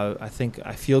 Mm-hmm. I think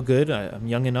I feel good. I'm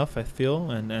young enough, I feel,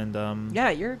 and yeah,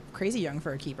 you're crazy young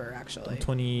for a keeper, actually. I'm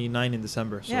 29 in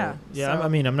December. So, yeah. I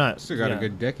mean, I'm not. Still got a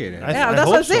good decade ahead. That's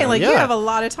what I'm saying. Like you have a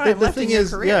lot of time left in your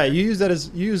career. Yeah, you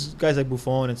use guys like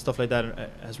Buffon and stuff like that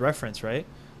as reference, right?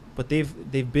 But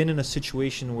they've been in a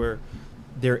situation where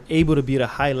they're able to be at a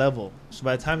high level. So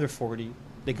by the time they're 40.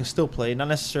 They can still play, not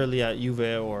necessarily at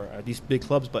Juve or at these big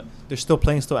clubs, but they're still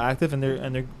playing, still active, and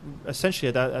they're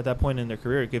essentially at that point in their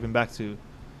career giving back to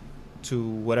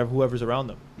whoever's around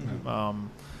them. Mm-hmm.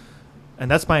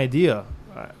 And that's my idea.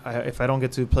 If I don't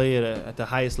get to play at the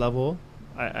highest level,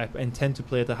 I intend to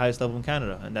play at the highest level in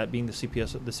Canada, and that being the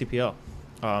CPL.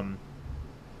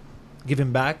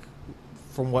 Giving back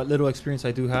from what little experience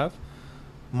I do have,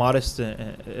 modest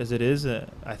as it is,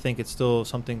 I think it's still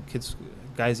something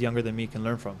guys younger than me can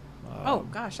learn from. Oh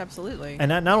gosh, absolutely. And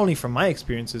not only from my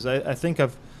experiences, I think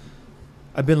I've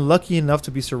been lucky enough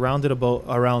to be surrounded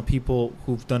around people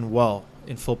who've done well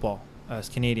in football as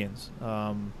Canadians,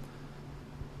 and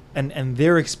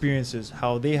their experiences,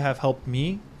 how they have helped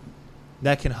me.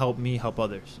 That can help me help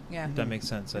others. Yeah, if that makes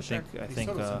sense. I think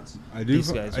I do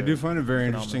find it very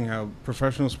interesting how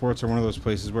professional sports are one of those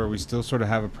places where we still sort of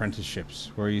have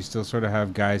apprenticeships, where you still sort of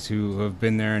have guys who have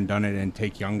been there and done it and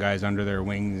take young guys under their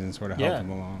wings and sort of help them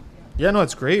along. Yeah, no,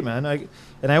 it's great, man. I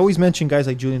always mention guys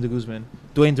like Julian de Guzman,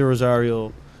 Dwayne De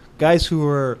Rosario, guys who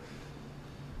were,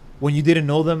 when you didn't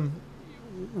know them,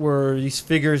 were these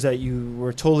figures that you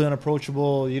were totally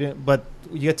unapproachable. But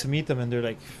you get to meet them and they're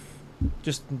like,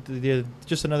 they're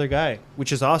just another guy,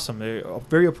 which is awesome. They're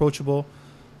very approachable,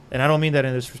 and I don't mean that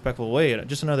in a disrespectful way.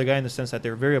 Just another guy in the sense that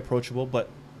they're very approachable, but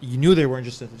you knew they weren't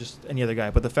just any other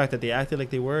guy. But the fact that they acted like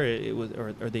they were,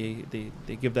 they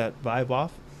give that vibe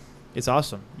off. It's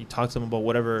awesome. You talk to them about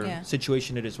whatever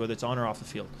situation it is, whether it's on or off the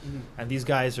field. Mm-hmm. And these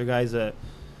guys are guys that,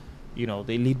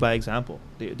 they lead by example.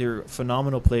 They're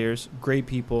phenomenal players, great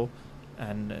people,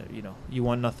 and you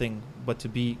want nothing but to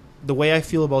be. The way I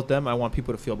feel about them, I want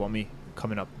people to feel about me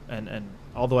coming up. And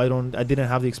although I didn't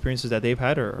have the experiences that they've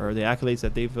had or the accolades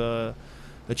that they've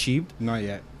achieved. Not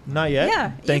yet.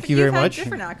 Yeah. Thank you very much. You've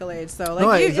had different accolades, though.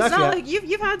 Like exactly. It's not like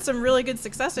you've had some really good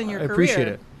success in your career. I appreciate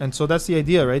it. And so that's the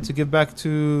idea, right? To give back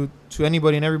to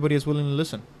anybody and everybody is willing to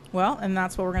listen. Well, and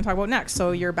that's what we're going to talk about next.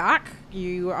 So you're back.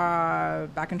 You are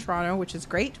back in Toronto, which is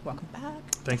great. Welcome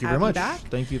back. Thank you very much.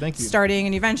 Thank you. Starting a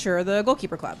new venture, the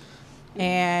Goalkeeper Club.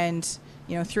 And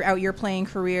throughout your playing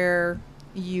career,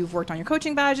 you've worked on your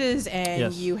coaching badges,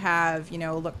 and you have,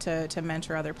 looked to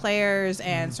mentor other players,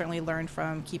 and certainly learned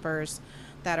from keepers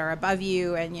that are above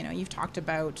you. And you've talked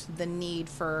about the need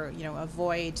for a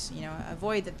void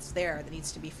that's there that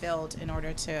needs to be filled in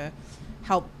order to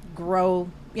help grow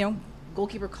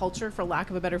goalkeeper culture, for lack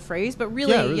of a better phrase. But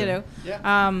really.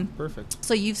 Perfect.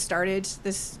 So you've started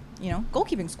this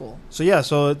goalkeeping school.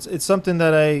 So it's something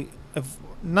that I've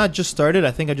not just started.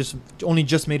 I think I only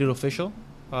just made it official,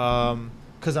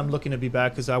 because I'm looking to be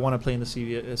back, because I want to play in the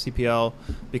CPL,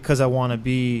 because I want to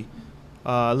be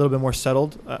a little bit more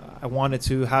settled. I wanted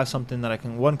to have something that I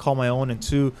can, one, call my own, and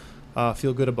two,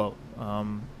 feel good about.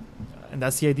 And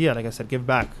that's the idea. Like I said, give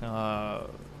back.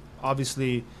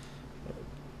 Obviously,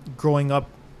 growing up,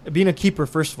 being a keeper,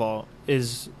 first of all,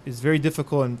 is very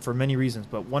difficult, and for many reasons.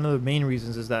 But one of the main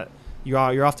reasons is that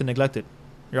you're often neglected.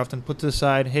 You're often put to the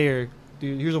side. Hey,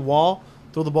 dude, here's a wall.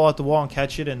 Throw the ball at the wall and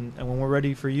catch it, and when we're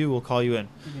ready for you, we'll call you in.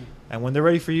 Mm-hmm. And when they're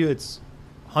ready for you, it's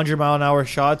 100-mile-an-hour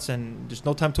shots, and there's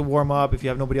no time to warm up if you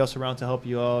have nobody else around to help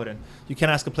you out. And you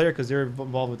can't ask a player because they're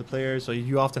involved with the players. So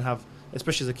you often have,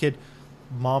 especially as a kid,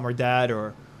 mom or dad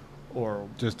or or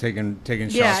Just taking Yeah,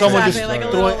 shots. someone exactly, just like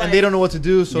a throw little, it, and they don't know what to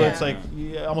do, so Yeah. it's like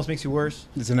it almost makes you worse.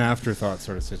 It's an afterthought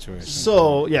sort of situation.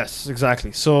 So yes,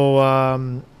 exactly.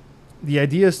 So the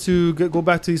idea is to go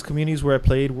back to these communities where I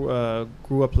played,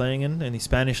 grew up playing in the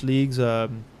Spanish leagues,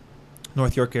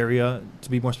 North York area. To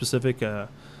be more specific, I'm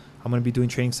going to be doing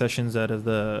training sessions out of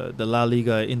the La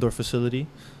Liga indoor facility.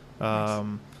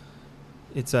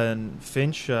 It's in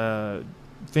Finch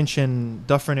and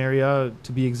Dufferin area,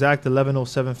 to be exact,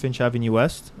 1107 Finch Avenue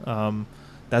West.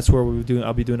 That's where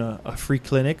I'll be doing a free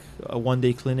clinic, a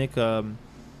one-day clinic.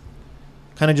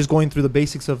 Kind of just going through the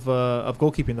basics of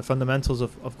goalkeeping, the fundamentals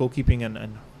of goalkeeping,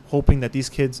 and hoping that these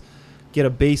kids get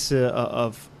a base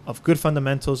of good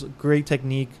fundamentals, great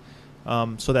technique,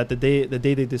 so that the day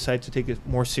they decide to take it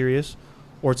more serious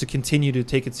or to continue to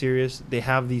take it serious, they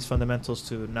have these fundamentals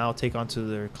to now take onto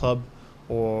their club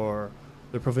or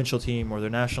their provincial team or their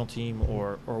national team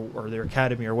or their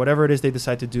academy or whatever it is they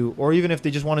decide to do, or even if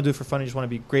they just want to do it for fun and just want to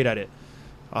be great at it.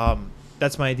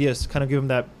 That's my idea, is to kind of give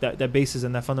them that basis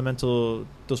and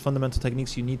those fundamental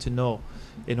techniques you need to know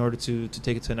in order to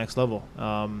take it to the next level.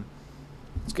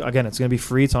 It's going to be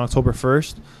free. It's on October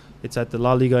 1st. It's at the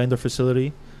La Liga indoor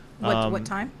facility. What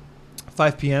time?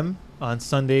 5 p.m. on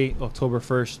Sunday, October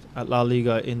 1st at La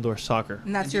Liga Indoor Soccer.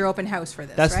 And that's your open house for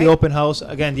this, That's right? the open house.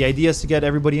 Again, the idea is to get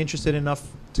everybody interested enough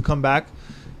to come back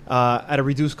at a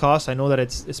reduced cost. I know that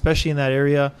it's, especially in that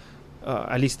area,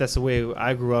 at least that's the way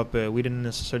I grew up. We didn't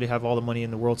necessarily have all the money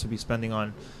in the world to be spending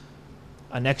on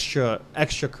an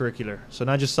extracurricular. So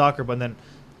not just soccer, but then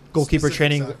goalkeeper Specific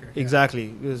training. soccer, yeah.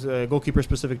 Exactly. There's goalkeeper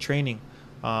specific training.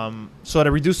 So at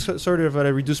a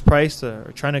reduced price,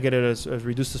 trying to get it as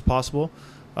reduced as possible,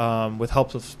 with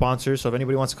help of sponsors. So if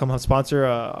anybody wants to come help sponsor,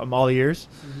 I'm all ears.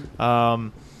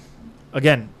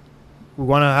 Again, we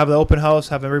want to have the open house,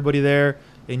 have everybody there,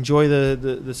 enjoy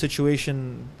the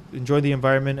situation, enjoy the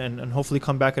environment, and hopefully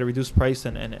come back at a reduced price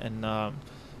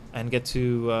and get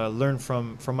to learn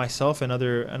from myself and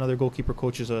other goalkeeper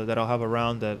coaches that I'll have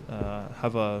around that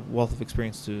have a wealth of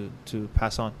experience to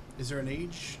pass on. Is there an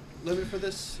age limit for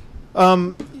this?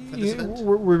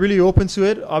 We're really open to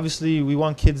it. Obviously, we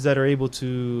want kids that are able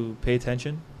to pay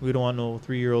attention. We don't want no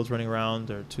 3-year-olds running around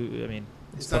or two. I mean,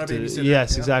 It's not a babysitter.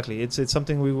 yes, yeah. exactly. It's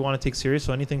something we want to take serious.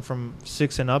 So anything from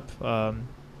 6 and up.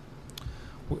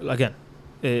 Again,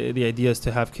 the idea is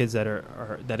to have kids that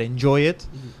that enjoy it,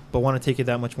 but want to take it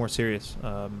that much more serious.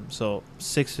 So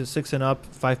 6 and up,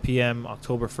 5 p.m.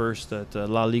 October 1st at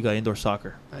La Liga Indoor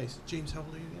Soccer. Nice. James, how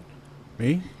old are you again?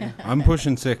 Me? I'm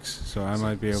pushing 6, so I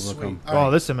might be able to Sweet. come. All Oh, right.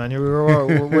 listen, man,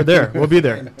 we're there. We'll be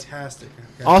there. Fantastic.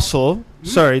 Okay. Also,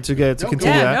 sorry to No, continue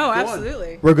Yeah, that. no, Go on.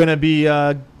 absolutely. We're gonna be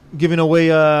giving away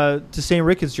to St.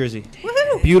 Ricketts jersey.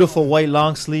 Woohoo! Beautiful white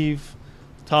long sleeve,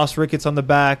 Toss Ricketts on the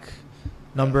back,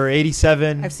 number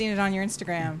 87. I've seen it on your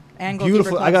Instagram and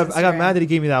Beautiful. Goalkeeper Club's I got Instagram. mad that he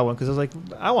gave me that one because I was like,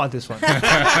 I want this one.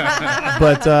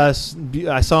 But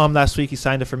I saw him last week. He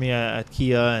signed it for me at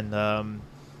Kia, and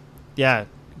yeah,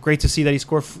 great to see that he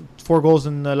scored 4 goals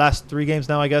in the last 3 games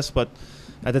now, I guess. But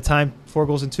at the time, 4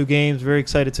 goals in 2 games. Very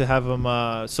excited to have him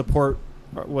support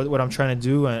what I'm trying to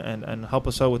do and help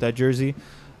us out with that jersey.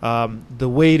 The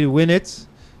way to win it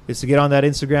is to get on that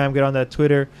Instagram, get on that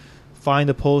Twitter, find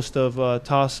a post of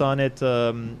Toss on it,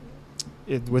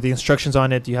 with the instructions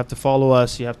on it. You have to follow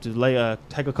us. You have to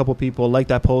tag a couple people, like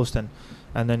that post, and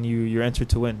then you're entered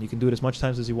to win. You can do it as much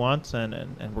times as you want, and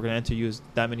we're going to enter you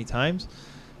that many times.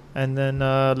 And then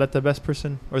let the best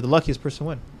person or the luckiest person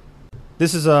win.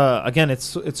 This is again,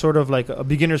 it's sort of like a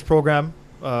beginner's program.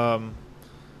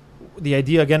 The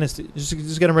idea again is to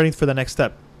just get them ready for the next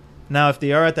step. Now, if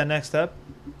they are at that next step,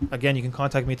 again, you can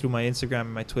contact me through my Instagram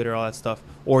and my Twitter, all that stuff,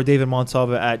 or David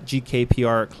Monsalve at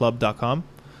gkprclub.com.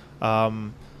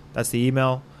 That's the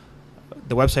email.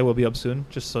 The website will be up soon,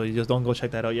 just so you just don't go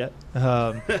check that out yet.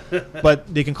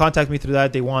 But they can contact me through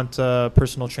that. They want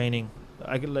personal training.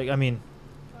 I told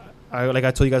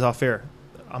you guys off air,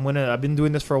 I've been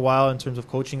doing this for a while in terms of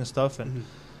coaching and stuff, and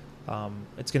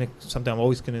it's something I'm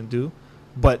always gonna do.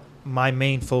 But my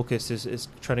main focus is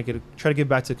try to give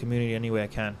back to the community any way I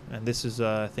can, and this is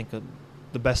I think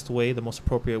the best way, the most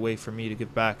appropriate way for me to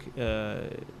give back to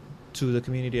the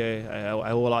community. I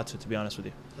owe a lot to be honest with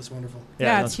you. That's wonderful.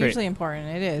 Yeah, that's it's great. hugely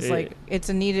important. It is like it's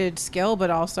a needed skill, but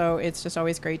also it's just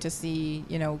always great to see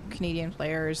Canadian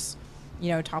players,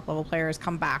 top level players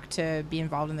come back to be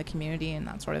involved in the community and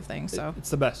that sort of thing. So It's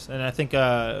the best, and I think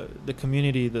the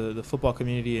community, the football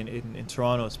community in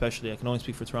Toronto, especially. I can only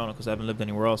speak for Toronto because I haven't lived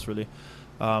anywhere else really.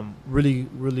 Really,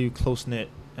 really close knit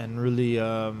and really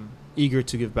eager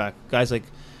to give back. Guys like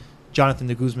Jonathan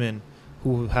de Guzman,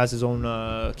 who has his own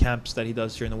camps that he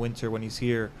does during the winter when he's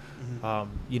here.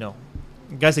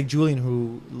 guys like Julian,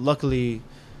 who luckily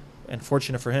and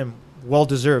fortunate for him, well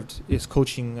deserved, is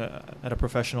coaching at a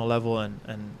professional level and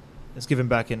is giving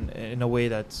back in a way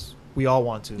that we all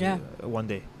want to one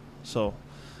day. So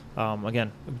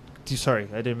again, sorry,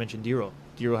 I didn't mention Dero.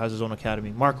 Dero has his own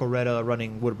academy. Marco Retta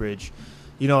running Woodbridge.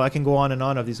 You know, I can go on and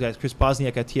on of these guys. Chris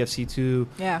Bosniak at TFC too.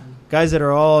 Yeah. Guys that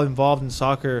are all involved in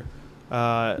soccer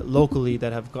locally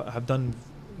that have done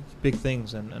big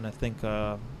things. And I think,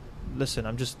 listen,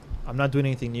 I'm not doing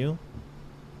anything new.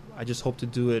 I just hope to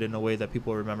do it in a way that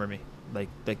people remember me, like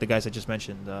the guys I just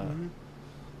mentioned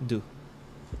do.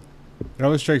 It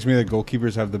always strikes me that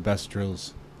goalkeepers have the best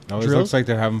drills. It always Drills? looks like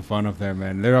they're having fun up there,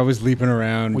 man. They're always leaping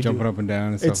around, jumping up and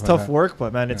down and stuff It's like tough that. work,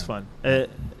 but man, it's fun.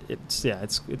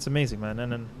 It's amazing, man.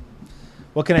 And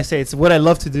what can I say? It's what I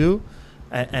love to do,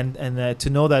 and to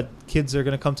know that kids are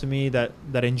gonna come to me that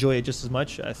enjoy it just as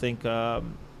much. I think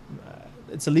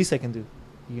it's the least I can do.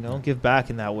 You know, give back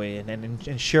in that way,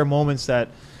 and share moments that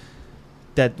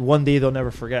one day they'll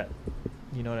never forget.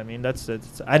 You know what I mean?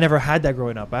 I never had that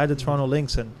growing up. I had the Toronto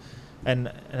Lynx,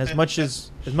 and as much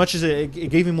as it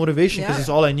gave me motivation because it's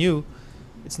all I knew,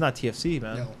 it's not TFC,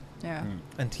 man. No. Yeah.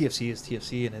 And TFC is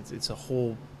TFC, and it's a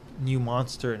whole new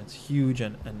monster, and it's huge,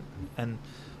 and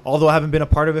although I haven't been a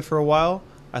part of it for a while,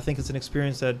 I think it's an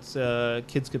experience that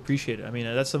kids could appreciate it. I mean,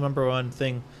 that's the number one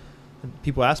thing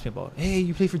people ask me about. Hey,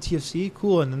 you play for TFC?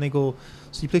 Cool. And then they go,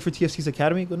 so you play for TFC's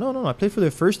academy? I go, no, I play for their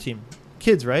first team.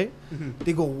 Kids, right? Mm-hmm.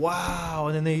 They go, wow.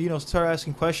 And then they, start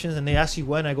asking questions, and they ask you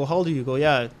when. I go, how old are you? You go,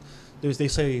 yeah. They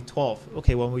say 12.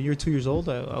 Okay, well, when you're 2 years old,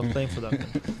 I was playing for them.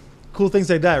 Cool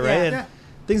things like that, right? And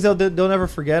things that they'll never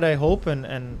forget, I hope,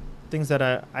 and things that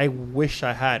I wish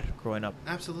I had growing up.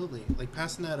 Absolutely. Like,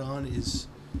 passing that on is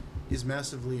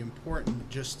massively important.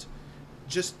 Just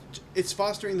it's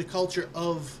fostering the culture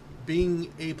of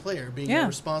being a player, being a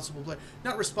responsible player.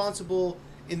 Not responsible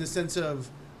in the sense of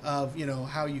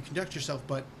how you conduct yourself,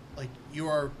 but like you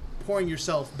are pouring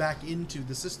yourself back into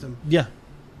the system. Yeah.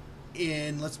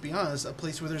 In, let's be honest, a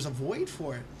place where there's a void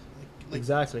for it. Like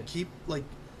Exactly.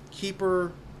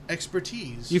 Keeper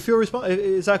expertise. You feel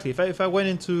exactly. If I went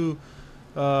into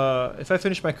if I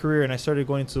finished my career and I started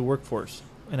going into the workforce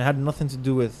and it had nothing to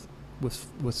do with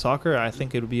soccer, I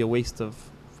think it would be a waste of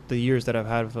the years that I've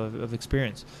had of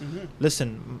experience. Mm-hmm.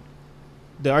 Listen,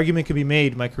 the argument could be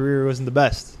made my career wasn't the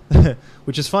best,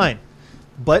 which is fine,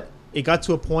 but it got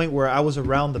to a point where I was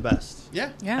around the best.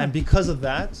 Yeah. And because of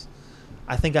that,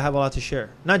 I think I have a lot to share.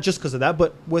 Not just because of that,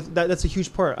 but with that's a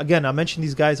huge part. Again, I mention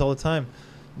these guys all the time.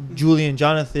 Julian,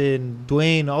 Jonathan,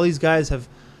 Dwayne, all these guys have,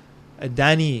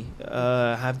 Danny,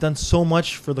 have done so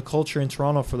much for the culture in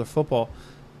Toronto, for the football,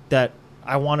 that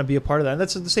I want to be a part of that. And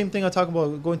that's the same thing I talk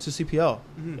about going to CPL.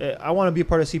 Mm-hmm. I want to be a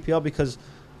part of CPL because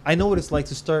I know what it's like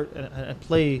to start and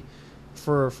play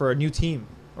for a new team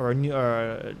or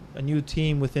a new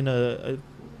team within a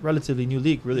relatively new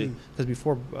league, really. Because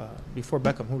before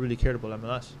Beckham, who really cared about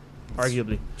MLS?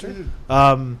 Arguably. Sure.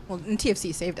 Well, and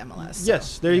TFC saved MLS.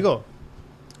 Yes, there you go.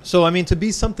 So I mean, to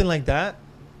be something like that,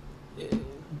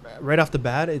 right off the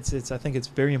bat, I think it's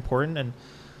very important. And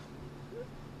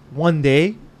one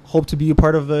day, hope to be a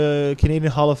part of the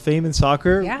Canadian Hall of Fame in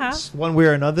soccer, one way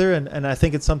or another. And I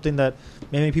think it's something that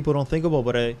many people don't think about,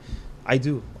 but I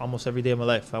do almost every day of my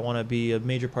life. I want to be a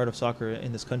major part of soccer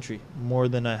in this country, more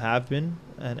than I have been,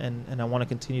 and I want to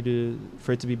continue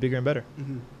for it to be bigger and better.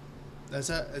 Mm-hmm.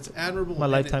 It's admirable. My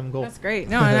lifetime goal. That's great.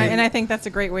 No, and I think that's a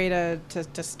great way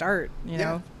to start. You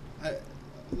know,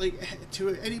 to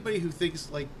anybody who thinks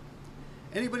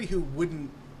anybody who wouldn't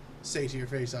say to your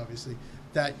face, obviously,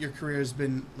 that your career has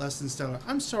been less than stellar.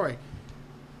 I'm sorry.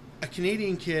 A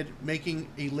Canadian kid making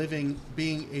a living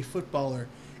being a footballer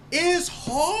is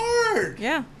hard.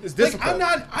 Yeah. It's difficult.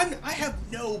 I have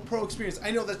no pro experience.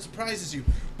 I know that surprises you,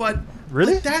 but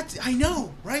really, I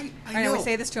know, right? I know. We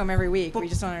say this to him every week. But, we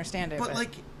just don't understand it. But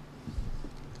like,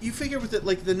 you figure with it,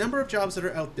 like the number of jobs that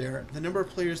are out there, the number of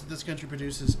players that this country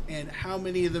produces, and how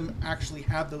many of them actually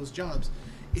have those jobs,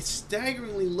 it's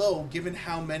staggeringly low given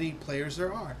how many players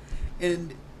there are,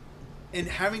 and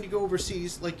having to go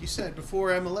overseas, like you said before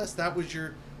MLS,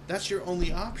 that's your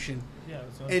only option.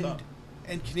 Yeah.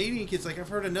 And Canadian kids, like I've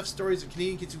heard enough stories of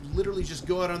Canadian kids who literally just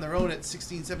go out on their own at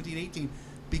 16, 17, 18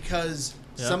 because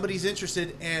somebody's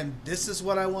interested and this is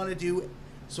what I want to do.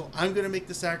 So I'm going to make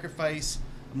the sacrifice.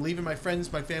 I'm leaving my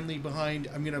friends, my family behind.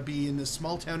 I'm going to be in this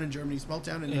small town in Germany, small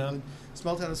town in England,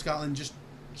 small town in Scotland,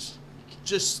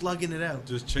 just slugging it out.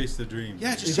 Just chase the dream.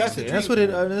 Yeah, just exactly. chase the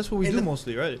And dream. that's what we do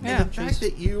mostly, right? Yeah. And the fact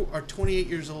that you are 28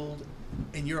 years old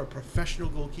and you're a professional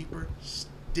goalkeeper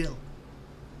still.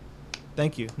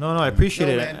 Thank you. No, I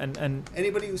appreciate No, it. man. And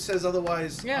Anybody who says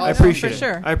otherwise, Yeah, I no, appreciate for it.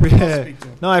 sure. I I'll appreciate speak to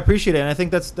him. No, I appreciate it, and I think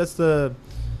that's the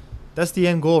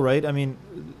end goal, right? I mean,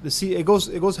 it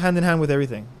goes hand in hand with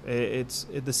everything.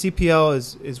 The CPL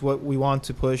is what we want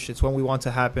to push. It's what we want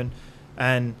to happen,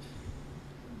 and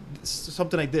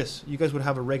something like this, you guys would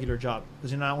have a regular job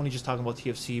because you're not only just talking about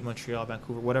TFC, Montreal,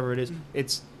 Vancouver, whatever it is.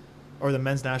 It's or the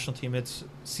men's national team. It's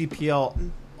CPL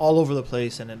all over the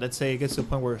place, and then let's say it gets to the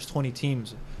point where it's 20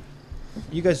 teams.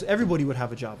 You guys, everybody would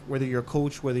have a job, whether you're a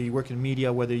coach, whether you work in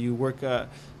media, whether you work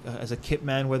as a kit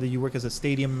man, whether you work as a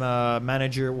stadium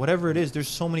manager, whatever it is. There's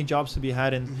so many jobs to be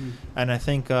had, and I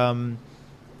think,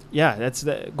 that's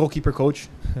the goalkeeper coach.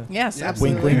 Yes, Yeah.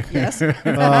 absolutely. Wink, wink. Yes.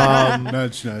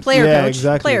 Nudge, nudge. Player yeah, coach.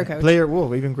 exactly. Player coach.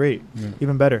 Whoa, even great,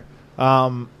 even better.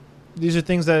 These are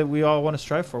things that we all want to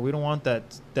strive for. We don't want that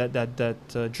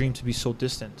dream to be so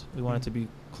distant. We want it to be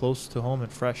close to home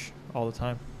and fresh all the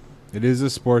time. It is a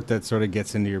sport that sort of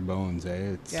gets into your bones, eh?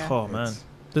 It's, Yeah. Oh man,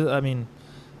 I mean,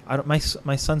 my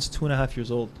son's 2.5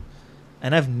 years old,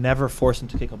 and I've never forced him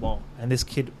to kick a ball. And this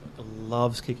kid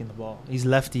loves kicking the ball. He's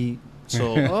lefty,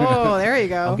 so Oh, there you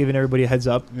go. I'm giving everybody a heads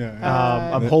up.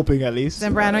 Yeah. I'm hoping at least.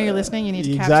 Zambrano, you're listening. You need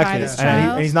to Exactly, capture this and,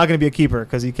 child. and he's not going to be a keeper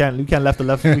because we can't waste the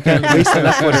left footer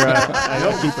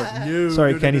at keeper. No,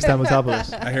 Sorry, no, Kenny no.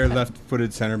 Stamatopoulos. I hear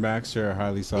left-footed center backs are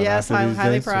highly sought Yes, after these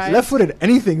highly days. prized. Left-footed,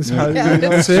 anything's hard. Yeah, You know what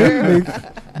I'm that's saying? true.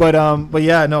 Like, but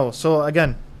yeah, no. So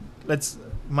again, let's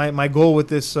my goal with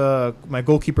this my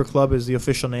goalkeeper club is the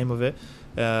official name of it,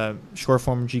 short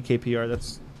form GKPR.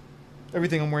 That's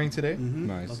everything I'm wearing today. Mhm.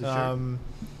 Nice. Love the shirt.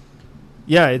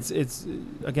 Yeah, it's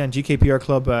again GKPR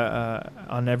club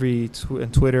on every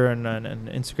Twitter and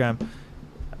Instagram.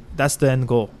 That's the end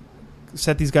goal.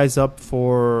 Set these guys up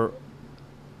for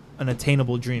an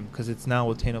attainable dream because it's now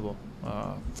attainable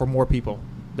for more people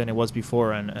than it was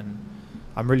before, and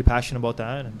I'm really passionate about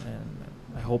that, and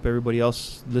I hope everybody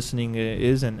else listening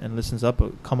is and listens up.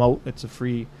 Come out. It's a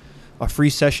free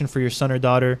session for your son or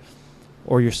daughter.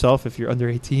 Or yourself if you're under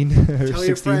 18 or Tell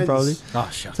your 16 friends. probably. Oh,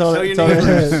 shucks. Tell your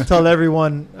neighbors. Tell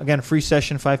everyone, again, free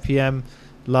session, 5 p.m.,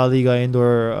 La Liga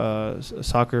indoor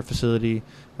soccer facility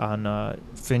on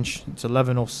Finch. It's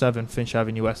 1107 Finch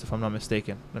Avenue West, if I'm not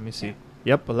mistaken. Let me see.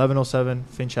 Yep, 1107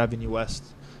 Finch Avenue West,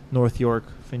 North York,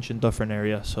 Finch and Dufferin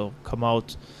area. So come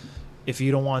out. If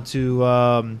you don't want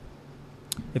to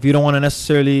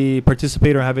necessarily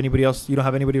participate or have anybody else, you don't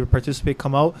have anybody to participate,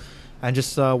 come out and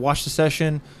just watch the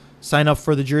session. Sign up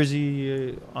for the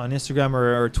jersey on Instagram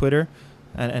or Twitter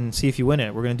and see if you win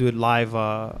it. We're going to do it live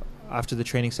after the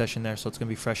training session there, so it's going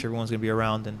to be fresh. Everyone's going to be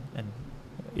around, and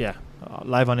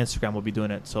live on Instagram we'll be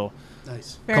doing it. So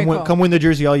Nice. Very cool. come win the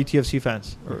jersey, all you TFC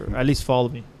fans, or at least follow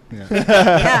me. Yeah.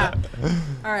 Yeah.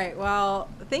 All right. Well,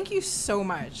 thank you so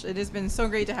much. It has been so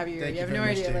great to have you here. Thank You have you no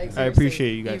very much, idea. David. Like, I seriously,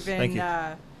 appreciate you guys. you've been, Thank you.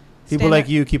 People stand like up-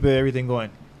 you keep everything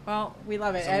going. Well, we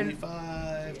love it. And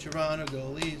 75 Toronto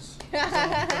goalies.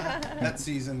 That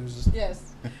season was just. yes.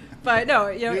 But no,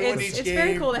 you know, We won it's each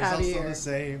very game, cool to was have you also here. the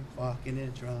same. Walking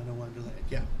in Toronto Wonderland.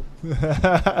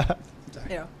 Yeah. Sorry.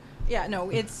 You know, yeah, no,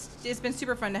 it's been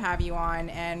super fun to have you on,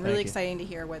 and really Thank you. exciting to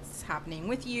hear what's happening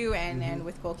with you and Mm-hmm.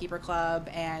 with Goalkeeper Club,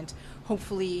 and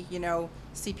hopefully, you know,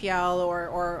 CPL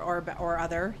or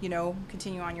other, you know,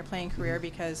 continue on your playing career,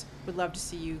 because we'd love to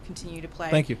see you continue to play.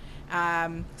 Thank you.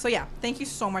 So yeah, thank you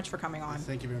so much for coming on.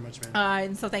 Thank you very much, man.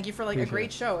 And so thank you for like Appreciate a great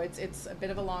it. show. It's a bit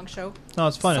of a long show. No,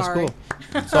 it's fun. Sorry. It's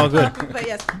cool. It's all good. But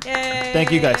yes, yay!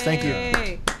 Thank you, guys. Thank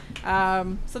you.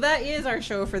 So that is our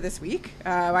show for this week.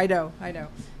 I know.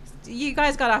 You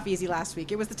guys got off easy last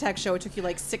week. It was the tech show. It took you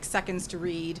like 6 seconds to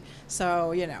read.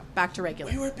 So, you know, back to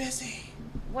regular. We were busy.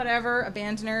 Whatever,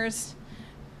 abandoners.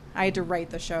 I had to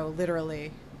write the show,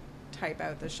 literally type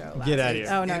out the show. Last Get outta week.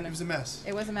 here. Oh, no. It was a mess.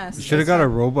 It was a mess. You should have got a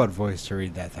robot voice to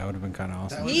read that. That would have been kind of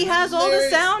awesome. That He was has all the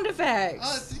hilarious. sound effects.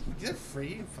 Oh, they're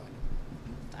free and fun.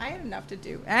 I had enough to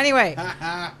do. Anyway.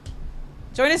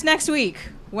 Join us next week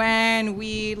when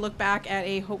we look back at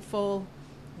a hopeful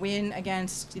win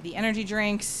against the energy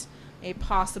drinks, a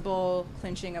possible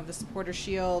clinching of the supporter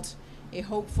shield, a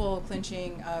hopeful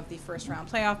clinching of the first round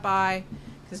playoff bye,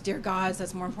 because dear gods,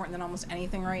 that's more important than almost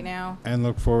anything right now. And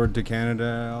look forward to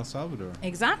Canada, El Salvador.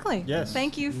 Exactly. Yes.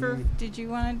 Thank you for. Did you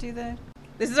want to do that?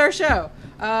 This is our show.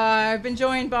 I've been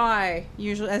joined by,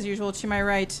 as usual, to my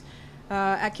right,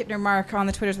 at Kittner Mark on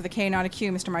the Twitters with a K, not a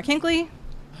Q, Mr. Mark Hinckley.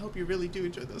 I hope you really do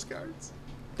enjoy those cards.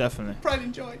 Definitely. Pride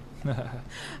and joy.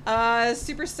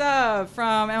 Super sub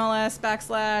from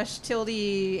MLS /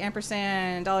 tilde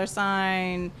ampersand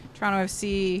 $, Toronto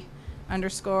FC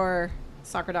 _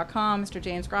 soccer.com, Mr.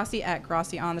 James Grossi at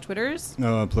Grossi on the Twitters.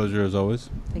 Pleasure as always.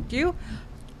 Thank you.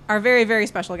 our very, very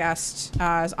special guest.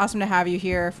 It's awesome to have you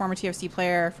here. Former TFC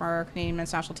player, former Canadian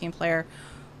men's national team player,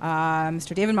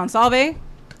 Mr. David Monsalve.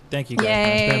 Thank you, guys.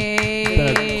 Yay! It's been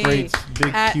a great,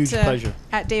 big, huge pleasure.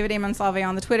 At David A. Monsalve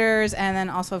on the Twitters, and then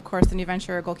also, of course, the New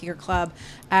Venture Goalkeeper Club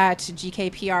at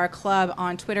GKPR Club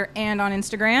on Twitter and on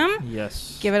Instagram.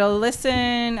 Yes. Give it a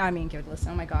listen. Oh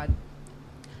my God.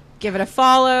 Give it a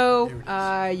follow.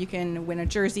 You can win a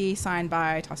jersey signed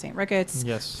by Toss St. Ricketts.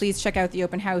 Yes. Please check out the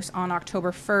open house on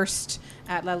October 1st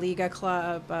at La Liga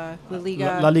Club. La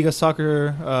Liga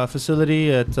soccer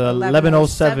facility at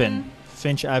 1107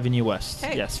 Finch Avenue West.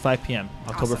 Okay. Yes, 5 p.m.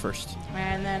 October Awesome. 1st.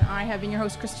 And then I have been your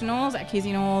host, Krista Knowles at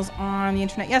KZ Knowles on the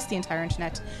internet. Yes, the entire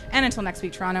internet. And until next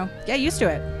week, Toronto, get used to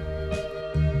it.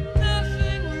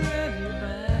 Nothing really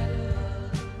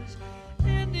matters.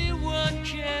 Anyone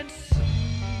can see.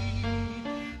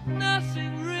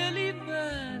 Nothing really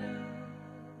matters.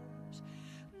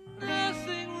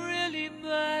 Nothing really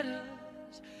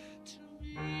matters to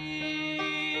me.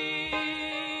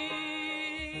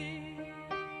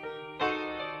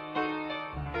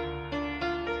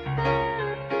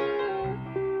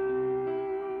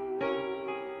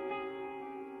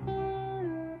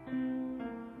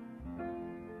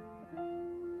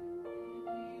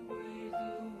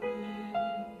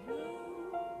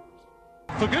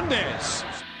 For goodness.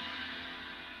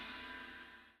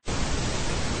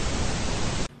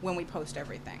 When we post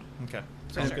everything. Okay.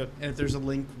 And, Sounds good. and if there's a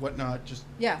link, whatnot, just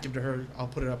Yeah. give it to her. I'll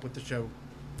put it up with the show.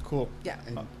 Cool. Yeah.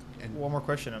 And One more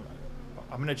question.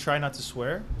 I'm going to try not to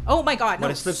swear, Oh my God. but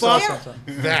No, it slips swear, off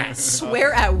sometimes. that.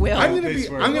 swear at will. I'm gonna They be.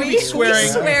 swear. I'm gonna we, be swearing. We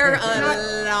swear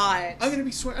a lot. I'm gonna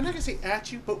be swearing. I'm not gonna say at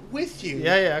you, but with you.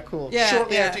 Yeah, cool. Yeah.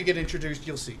 Shortly after you get introduced,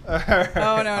 you'll see. Oh,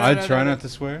 no. I no, try no. not to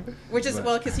swear. Which is, but-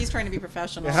 well, because he's trying to be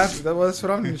professional. That's what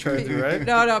I'm going to try to do, right?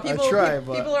 No, people, but-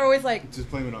 people are always like, Just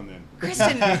blame it on them.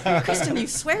 Kristen, you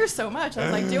swear so much. I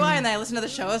was like, do I? And then I listen to the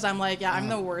shows. I'm like, yeah, I'm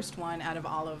the worst one out of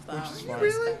all of them. Are you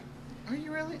really? Are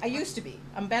you really? I used to be.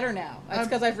 I'm better now. That's I'm-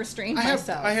 because I've restrained I have.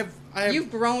 myself. I have. You've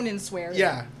grown in swearing.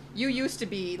 Yeah. You used to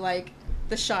be like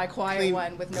the shy, quiet Clean.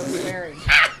 one with no swearing.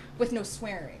 With no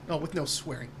swearing. No, with no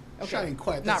swearing. Okay. Shy and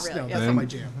quiet. Not That's, really, No, yeah. that's not my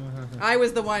jam. I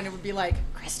was the one who would be like,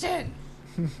 Kristen,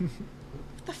 what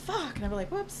the fuck? And I'd be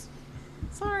like, whoops,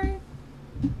 sorry.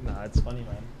 Nah, it's funny,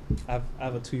 man. I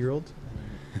have a 2-year-old.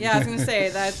 Yeah, I was gonna say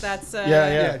that's. Yeah.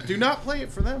 Yeah. Do not play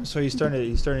it for them. So he's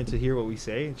starting to hear what we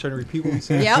say. He's trying to repeat what we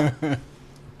say. Yep.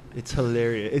 It's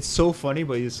hilarious. It's so funny,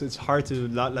 but it's hard to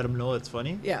not let him know it's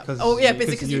funny. Yeah. 'Cause- Oh yeah,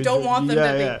 because you don't want them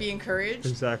yeah, to be encouraged.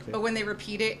 Exactly. But when they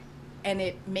repeat it and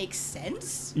it makes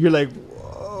sense. You're like,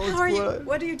 whoa. How are you?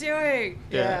 What are you doing?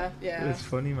 Yeah. It's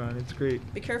funny, man. It's great.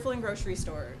 Be careful in grocery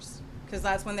stores. Because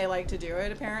that's when they like to do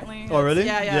it, apparently. Oh, really?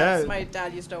 Yeah. Yeah. That's my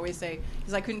dad used to always say.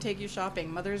 Because I couldn't take you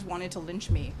shopping. Mothers wanted to lynch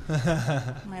me.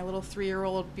 My little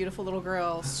 3-year-old, beautiful little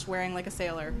girl, swearing like a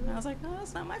sailor. And I was like, no,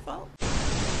 that's not my fault.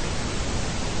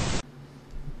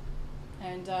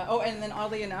 And and then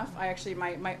oddly enough, I actually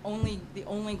the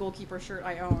only goalkeeper shirt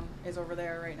I own is over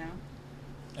there right now.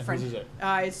 And Friend- whose is it?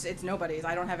 It's nobody's.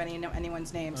 I don't have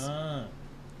anyone's names. So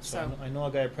So- I know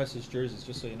a guy who presses jerseys,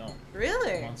 just so you know.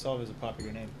 Really? Monsalve is a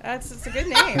popular name. It's a good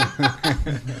name.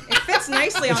 It fits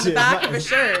nicely on the back of a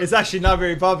shirt. It's actually not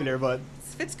very popular, but It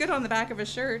fits good on the back of a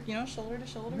shirt, shoulder to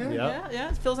shoulder. Yeah. Yeah.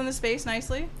 It fills in the space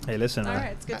nicely. hey, listen. All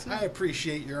right, it's good to I know.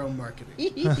 appreciate your own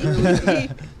marketing.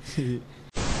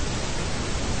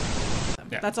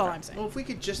 That's all I'm saying. Well, if we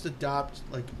could just adopt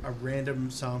like a random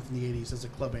song from the '80s as a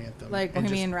club anthem, Like and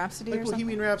Bohemian just- Rhapsody like or something?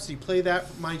 Bohemian Rhapsody, play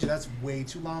that. Mind you, that's way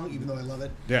too long, even though I love it.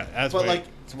 Yeah, that's. But way- like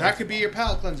it's way that too could be long. your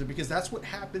palate cleanser because that's what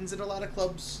happens in a lot of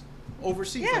clubs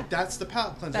overseas. Yeah. Like, that's the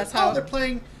palate cleanser. That's how- they're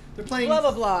playing. They're playing. Blah,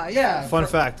 blah, blah. Yeah. Fun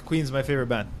fact: Queen's my favorite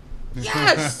band.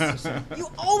 Yes! You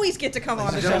always get to come on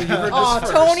the Ladies show. and gentlemen, you heard Oh, this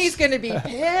first. Tony's going to be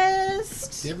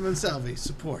pissed. David Monsalve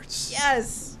supports.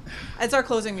 Yes. It's our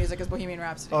closing music is Bohemian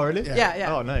Rhapsody. Oh, really?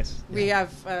 Yeah. Oh, nice. We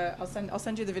have. I'll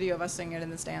send you the video of us singing it in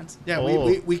the stands. Yeah,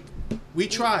 Oh. we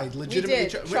tried legitimately.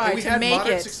 did We try to had make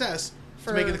moderate it success for-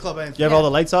 to make it the club anthem. You have Yeah. all the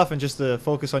lights off and just the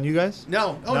focus on you guys?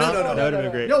 No, oh, no. That would have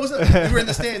been great. No, it wasn't. We were in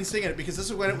the stands singing it because this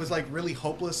is when it was like really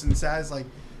hopeless and sad. It's like,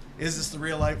 is this the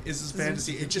real life? Is this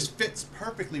fantasy? It just fits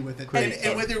perfectly with it.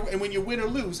 And when you win or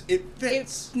lose, it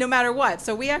fits. No matter what.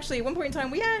 So we actually, at one point in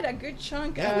time, we had a good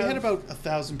chunk Yeah, of... we had about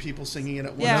 1,000 people singing it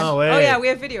at once. Yeah. No way. Oh, yeah, we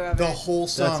have video of The it. whole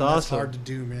song. That's That's awesome. hard to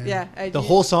do, man. Yeah. The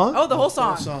whole song? Oh, the whole whole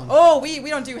song. song. Oh, we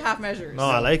don't do half measures. No,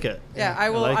 I like it. Yeah, I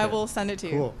will. like I it. will send it to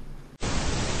you. Cool.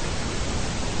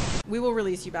 We will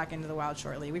release you back into the wild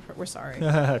shortly. We're sorry.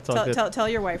 It's all good. Tell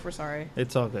your wife we're sorry.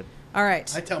 It's all good. All right.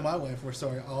 I tell my wife we're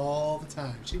sorry all the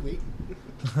time. She waiting.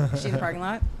 She in the parking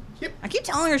lot. Yep. I keep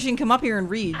telling her she can come up here and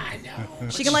read. I know.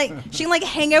 She can like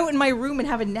hang out in my room and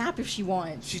have a nap if she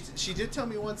wants. She did tell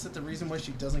me once that the reason why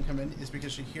she doesn't come in is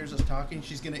because she hears us talking.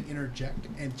 She's going to interject,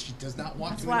 and she does not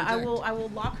want That's to why interject. I will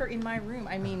lock her in my room.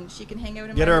 I mean, she can hang out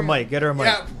in Get my her a room. mic. Get her a mic.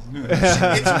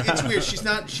 Yeah, it's weird. She's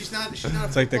not.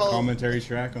 It's like the commentary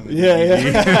track on the Yeah,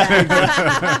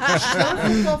 DVD. She's not a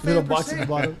football fan Little per box se, at the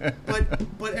bottom.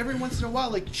 but every once in a while,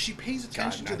 like she pays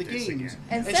attention to not the this games again.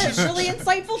 And says really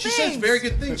insightful she things. says very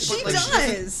good things. She but, like,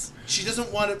 does. She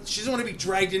doesn't want to. She doesn't want to be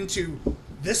dragged into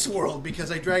this world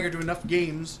because I drag her to enough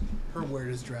games. Her word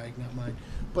is drag, not mine.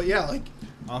 But yeah, like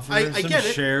Offer I her some get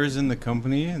it. shares in the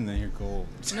company, and then you're gold.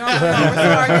 No, we're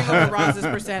still arguing over Roz's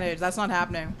percentage. That's not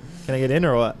happening. Can I get in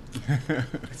or what?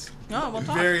 No, we'll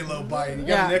talk. very low buy-in. You got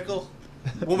Yeah. a nickel?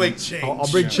 We'll make change. I'll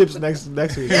bring chips next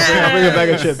week. Yeah. I'll bring a bag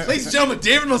of chips. Ladies and gentlemen,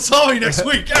 David Monsalve next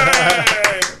week.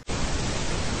 Yay!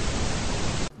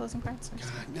 Closing parts.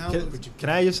 Now, Can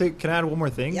I just say? Can I add one more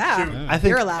thing? Yeah. Shoot. I think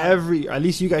You're allowed. at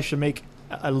least you guys should make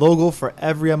a logo for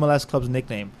every MLS club's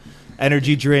nickname.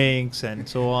 Energy drinks and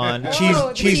so on.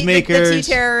 Oh, cheese the makers.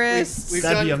 tea terrorists. We've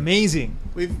That'd be done- amazing.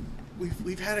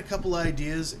 We've had a couple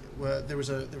ideas. There was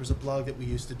a blog that we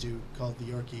used to do called the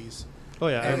Yorkies. Oh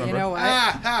yeah, I And- remember. You know what?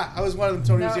 I was one of them.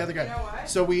 Tony was No, the other guy. you know what?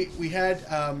 So we had.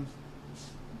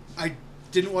 I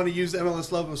didn't want to use the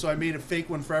MLS logo, so I made a fake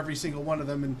one for every single one of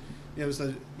them, and it was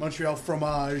the Montreal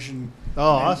fromage and. Oh,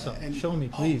 awesome! and- Show me,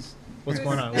 please. What's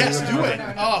going on? Yes, No, do no, it. no,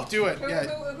 no. Oh, do it. Who, Yeah.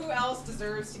 who else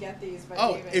deserves to get these? But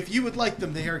Oh, David? if you would like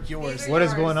them, they are yours. These are What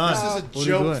is yours. going on? This is a What are you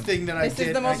joke doing? thing that I This did.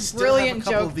 is the and I most still have a brilliant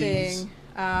couple joke of these.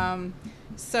 thing.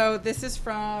 So this is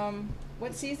from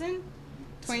what season?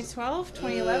 2012,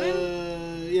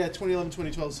 2011. Yeah, 2011,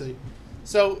 2012.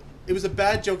 So it was a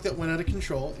bad joke that went out of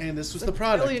control, and this was the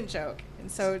product. Brilliant joke.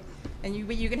 And so, and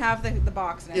you can have the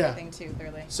box and Yeah. everything too.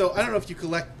 Clearly. So I don't know if you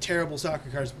collect terrible soccer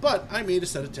cards, but I made a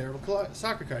set of terrible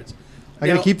soccer cards. I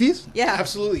gotta Now- keep these. Yeah.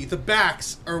 Absolutely. The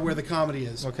backs are where the comedy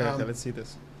is. Okay, let's see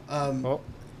this. Oh,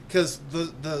 Because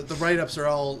the write-ups are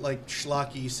all like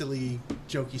schlocky, silly,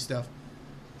 jokey stuff.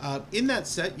 In that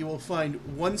set, you will find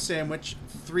one sandwich,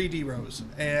 3D rows,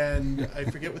 and I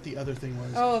forget what the other thing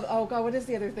was. Oh God! What is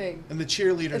the other thing? And the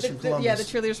cheerleaders from Columbus. Yeah, the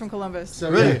cheerleaders from Columbus. So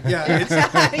Really? yeah,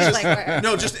 it's He's like, where?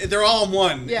 no, just they're all in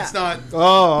one. Yeah. It's not.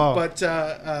 oh. But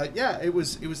yeah, it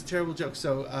was a terrible joke.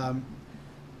 So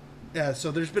yeah,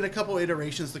 so there's been a couple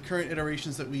iterations. The current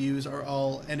iterations that we use are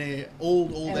all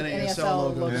old NASL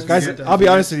logos. logos. Guys, Yeah. I'll be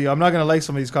honest with you. I'm not gonna like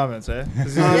some of these comments, eh? Some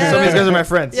of these guys are my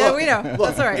friends. Yeah, we know. Look,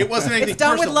 That's all right. It wasn't anything It's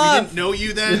done with personal. We love. didn't know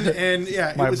you then, and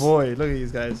yeah, My it was, boy, look at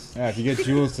these guys. Yeah, if you get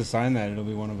Jules to sign that, it'll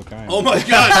be one of a kind. Oh my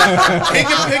god! Take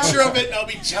a picture of it, and I'll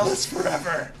be jealous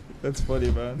forever. That's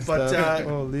funny, man. But Stuff.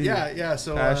 Holy. yeah.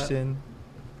 So Ashton.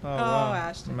 Oh, wow.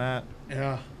 Ashton. Matt.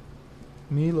 yeah.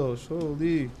 Milos.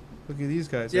 Holy. Look at these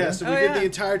guys. Yeah, eh? so we Oh, did yeah. the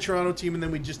entire Toronto team, and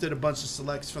then we just did a bunch of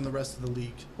selects from the rest of the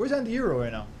league. Where's Andy Euro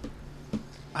right now?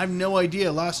 I have no idea.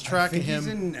 Lost track of him. He's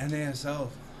in NASL.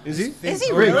 Is he? Is he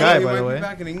so. really? Great guy, He by might the be way.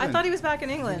 Back in I England. thought he was back in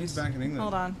England. He's back in England.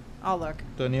 Hold on, I'll look.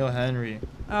 Daniel Henry.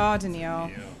 Oh,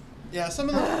 Danielle. Yeah, some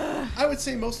of the. I would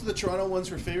say most of the Toronto ones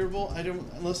were favorable. I don't,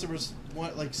 unless there was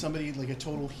one like somebody like a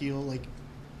total heel, like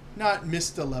not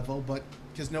missed a level, but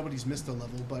because nobody's missed a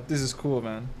level, but This is cool,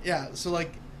 man. yeah. So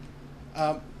like,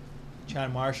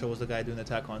 Chan Marshall was the guy doing the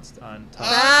attack on top.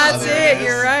 That's there it. it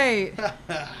You're right.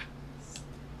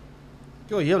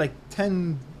 Yo, you have like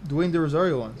 10 Dwayne De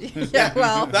Rosario ones. Yeah.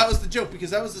 Well. that was the joke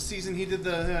because that was the season he did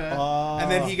the, and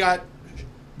then he got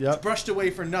Yep. brushed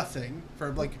away for nothing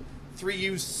for like 3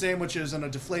 used sandwiches on a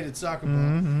deflated soccer ball,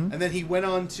 Mhm. and then he went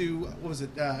on to what was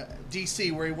it,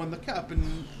 DC, where he won the cup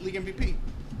and league MVP.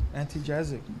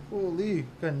 Anti-Jazzic. Holy.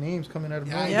 Got names coming out of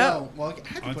Yeah, I nowhere. Yeah. know. Well, I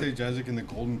had to Ante put, Jazic and the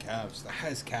Golden Calves. That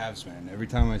has calves, man. Every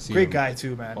time I see Great him. guy,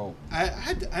 too, man. Oh, I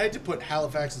had to put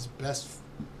Halifax's best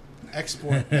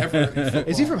export ever. In football.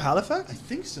 Is he from I Halifax?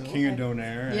 think so. King of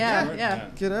Donaire. Yeah, yeah.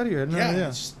 Get out of here. No, Yeah, yeah.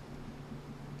 it's-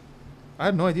 I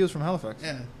had no idea he was from Halifax.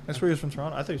 yeah. I swear he was from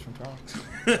Toronto. I thought he was from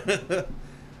Toronto.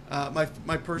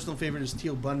 My personal favorite is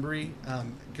Teal Bunbury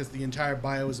because the entire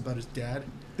bio is about his dad.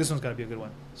 This one's got to be a good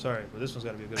one. Sorry, but this one's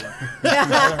got to be a good one.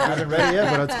 I haven't read it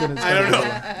yet, but it's good. It's I gotta don't be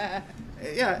know.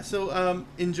 good. Yeah, so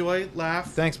enjoy,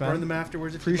 laugh. Thanks, man. Burn them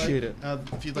afterwards if Appreciate you'd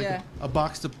like. If you'd like Yeah. a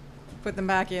box to Put them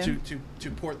back in.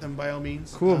 to port them, by all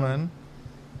means. Cool, man.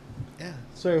 Yeah.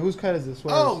 Sorry, whose cat is this?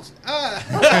 Where Oh, is-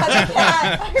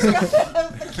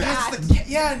 that's the cat.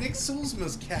 Yeah, Nick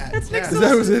Sulzma's cat. That's Nick yeah. Is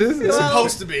that what it is? It's Well,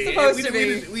 supposed to be. supposed we, to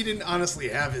didn't- be. We didn't honestly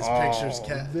have his Oh, pictures,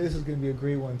 cat. This is gonna be a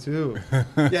great one too. Yeah,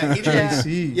 he Yeah. didn't.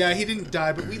 JC. Yeah, he didn't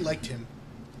die, but we liked him.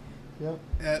 Yep.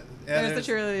 There's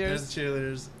the cheerleaders. There's the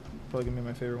cheerleaders. probably gonna be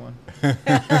my favorite one.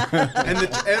 and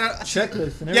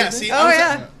Checklist and everything. yeah, see, Oh I was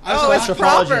yeah. I was Oh, a it's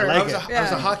anthropology, I proper. like I was, it. I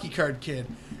was a hockey card kid,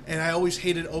 and I always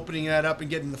hated opening that up and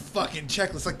getting the fucking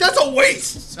checklist. Like, that's a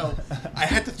waste! So I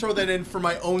had to throw that in for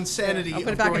my own sanity I'll put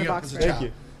it of back in growing the up box as a for you. child.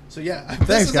 Thank you. So yeah, Thanks,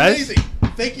 this is guys. amazing.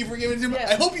 Thank you for giving it to me.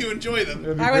 Yeah. I hope you enjoy them.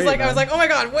 It'd be I was great, like, man. oh my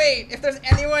god, wait! If there's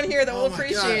anyone here that Oh will my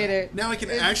appreciate God. it, Now I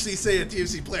can actually say a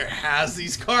TFC player has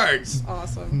these cards.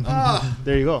 awesome. Ah,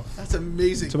 There you go. that's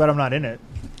amazing. Too bad I'm not in it.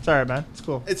 Sorry, man. It's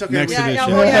cool. It's okay. Next we, Yeah, edition.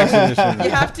 yeah, well, yeah. Next edition. You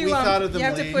have to. We thought of You them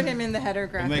have to late. put him in the header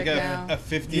We'll graphic make now. a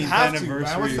 15th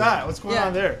anniversary. What's that? What's going Yeah.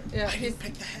 on there? Yeah. I he's- didn't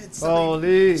pick the heads.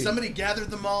 Holy. Somebody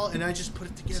gathered them all, and I just put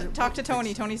it together. Talk to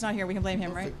Tony. Tony's not here. We can blame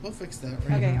him, right? We'll fix that.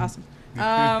 Right? Okay, awesome.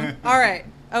 All right.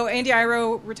 Oh, Andy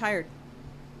Iro retired.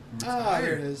 Ah,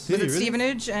 here it is. Did Was he it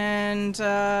really? Stevenage and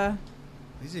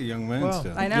He's a young man Wow.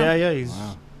 still. I know. Yeah, yeah. He's.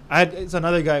 Wow. It's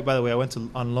another guy, by the way. I went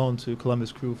on loan to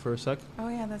Columbus Crew for a sec, Oh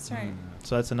yeah, that's right.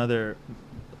 so that's another.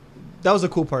 That was the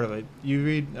cool part of it. You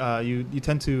read, you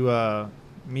tend to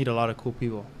meet a lot of cool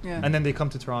people, Yeah. and then they come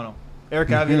to Toronto.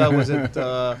 Eric Avila was at.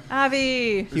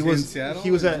 Avi. He Was he in was. Seattle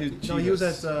He was or at. did No, he was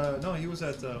Chivas? at. No, he was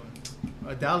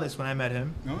at Dallas when I met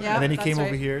him, Oh, Yeah. and then he that's came right.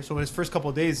 over here. So his first couple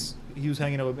of days, he was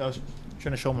hanging out with me. I was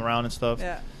trying to show him around and stuff.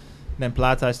 Yeah. Then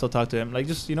Plata, I still talk to him. Like,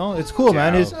 just it's cool,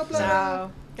 man. He's, Ciao.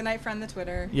 So, good night, friend. The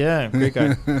Twitter. yeah, great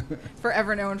guy.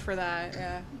 Forever known for that.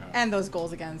 Yeah. And those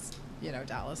goals against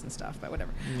Dallas and stuff. But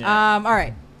whatever. Yeah. All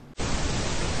right.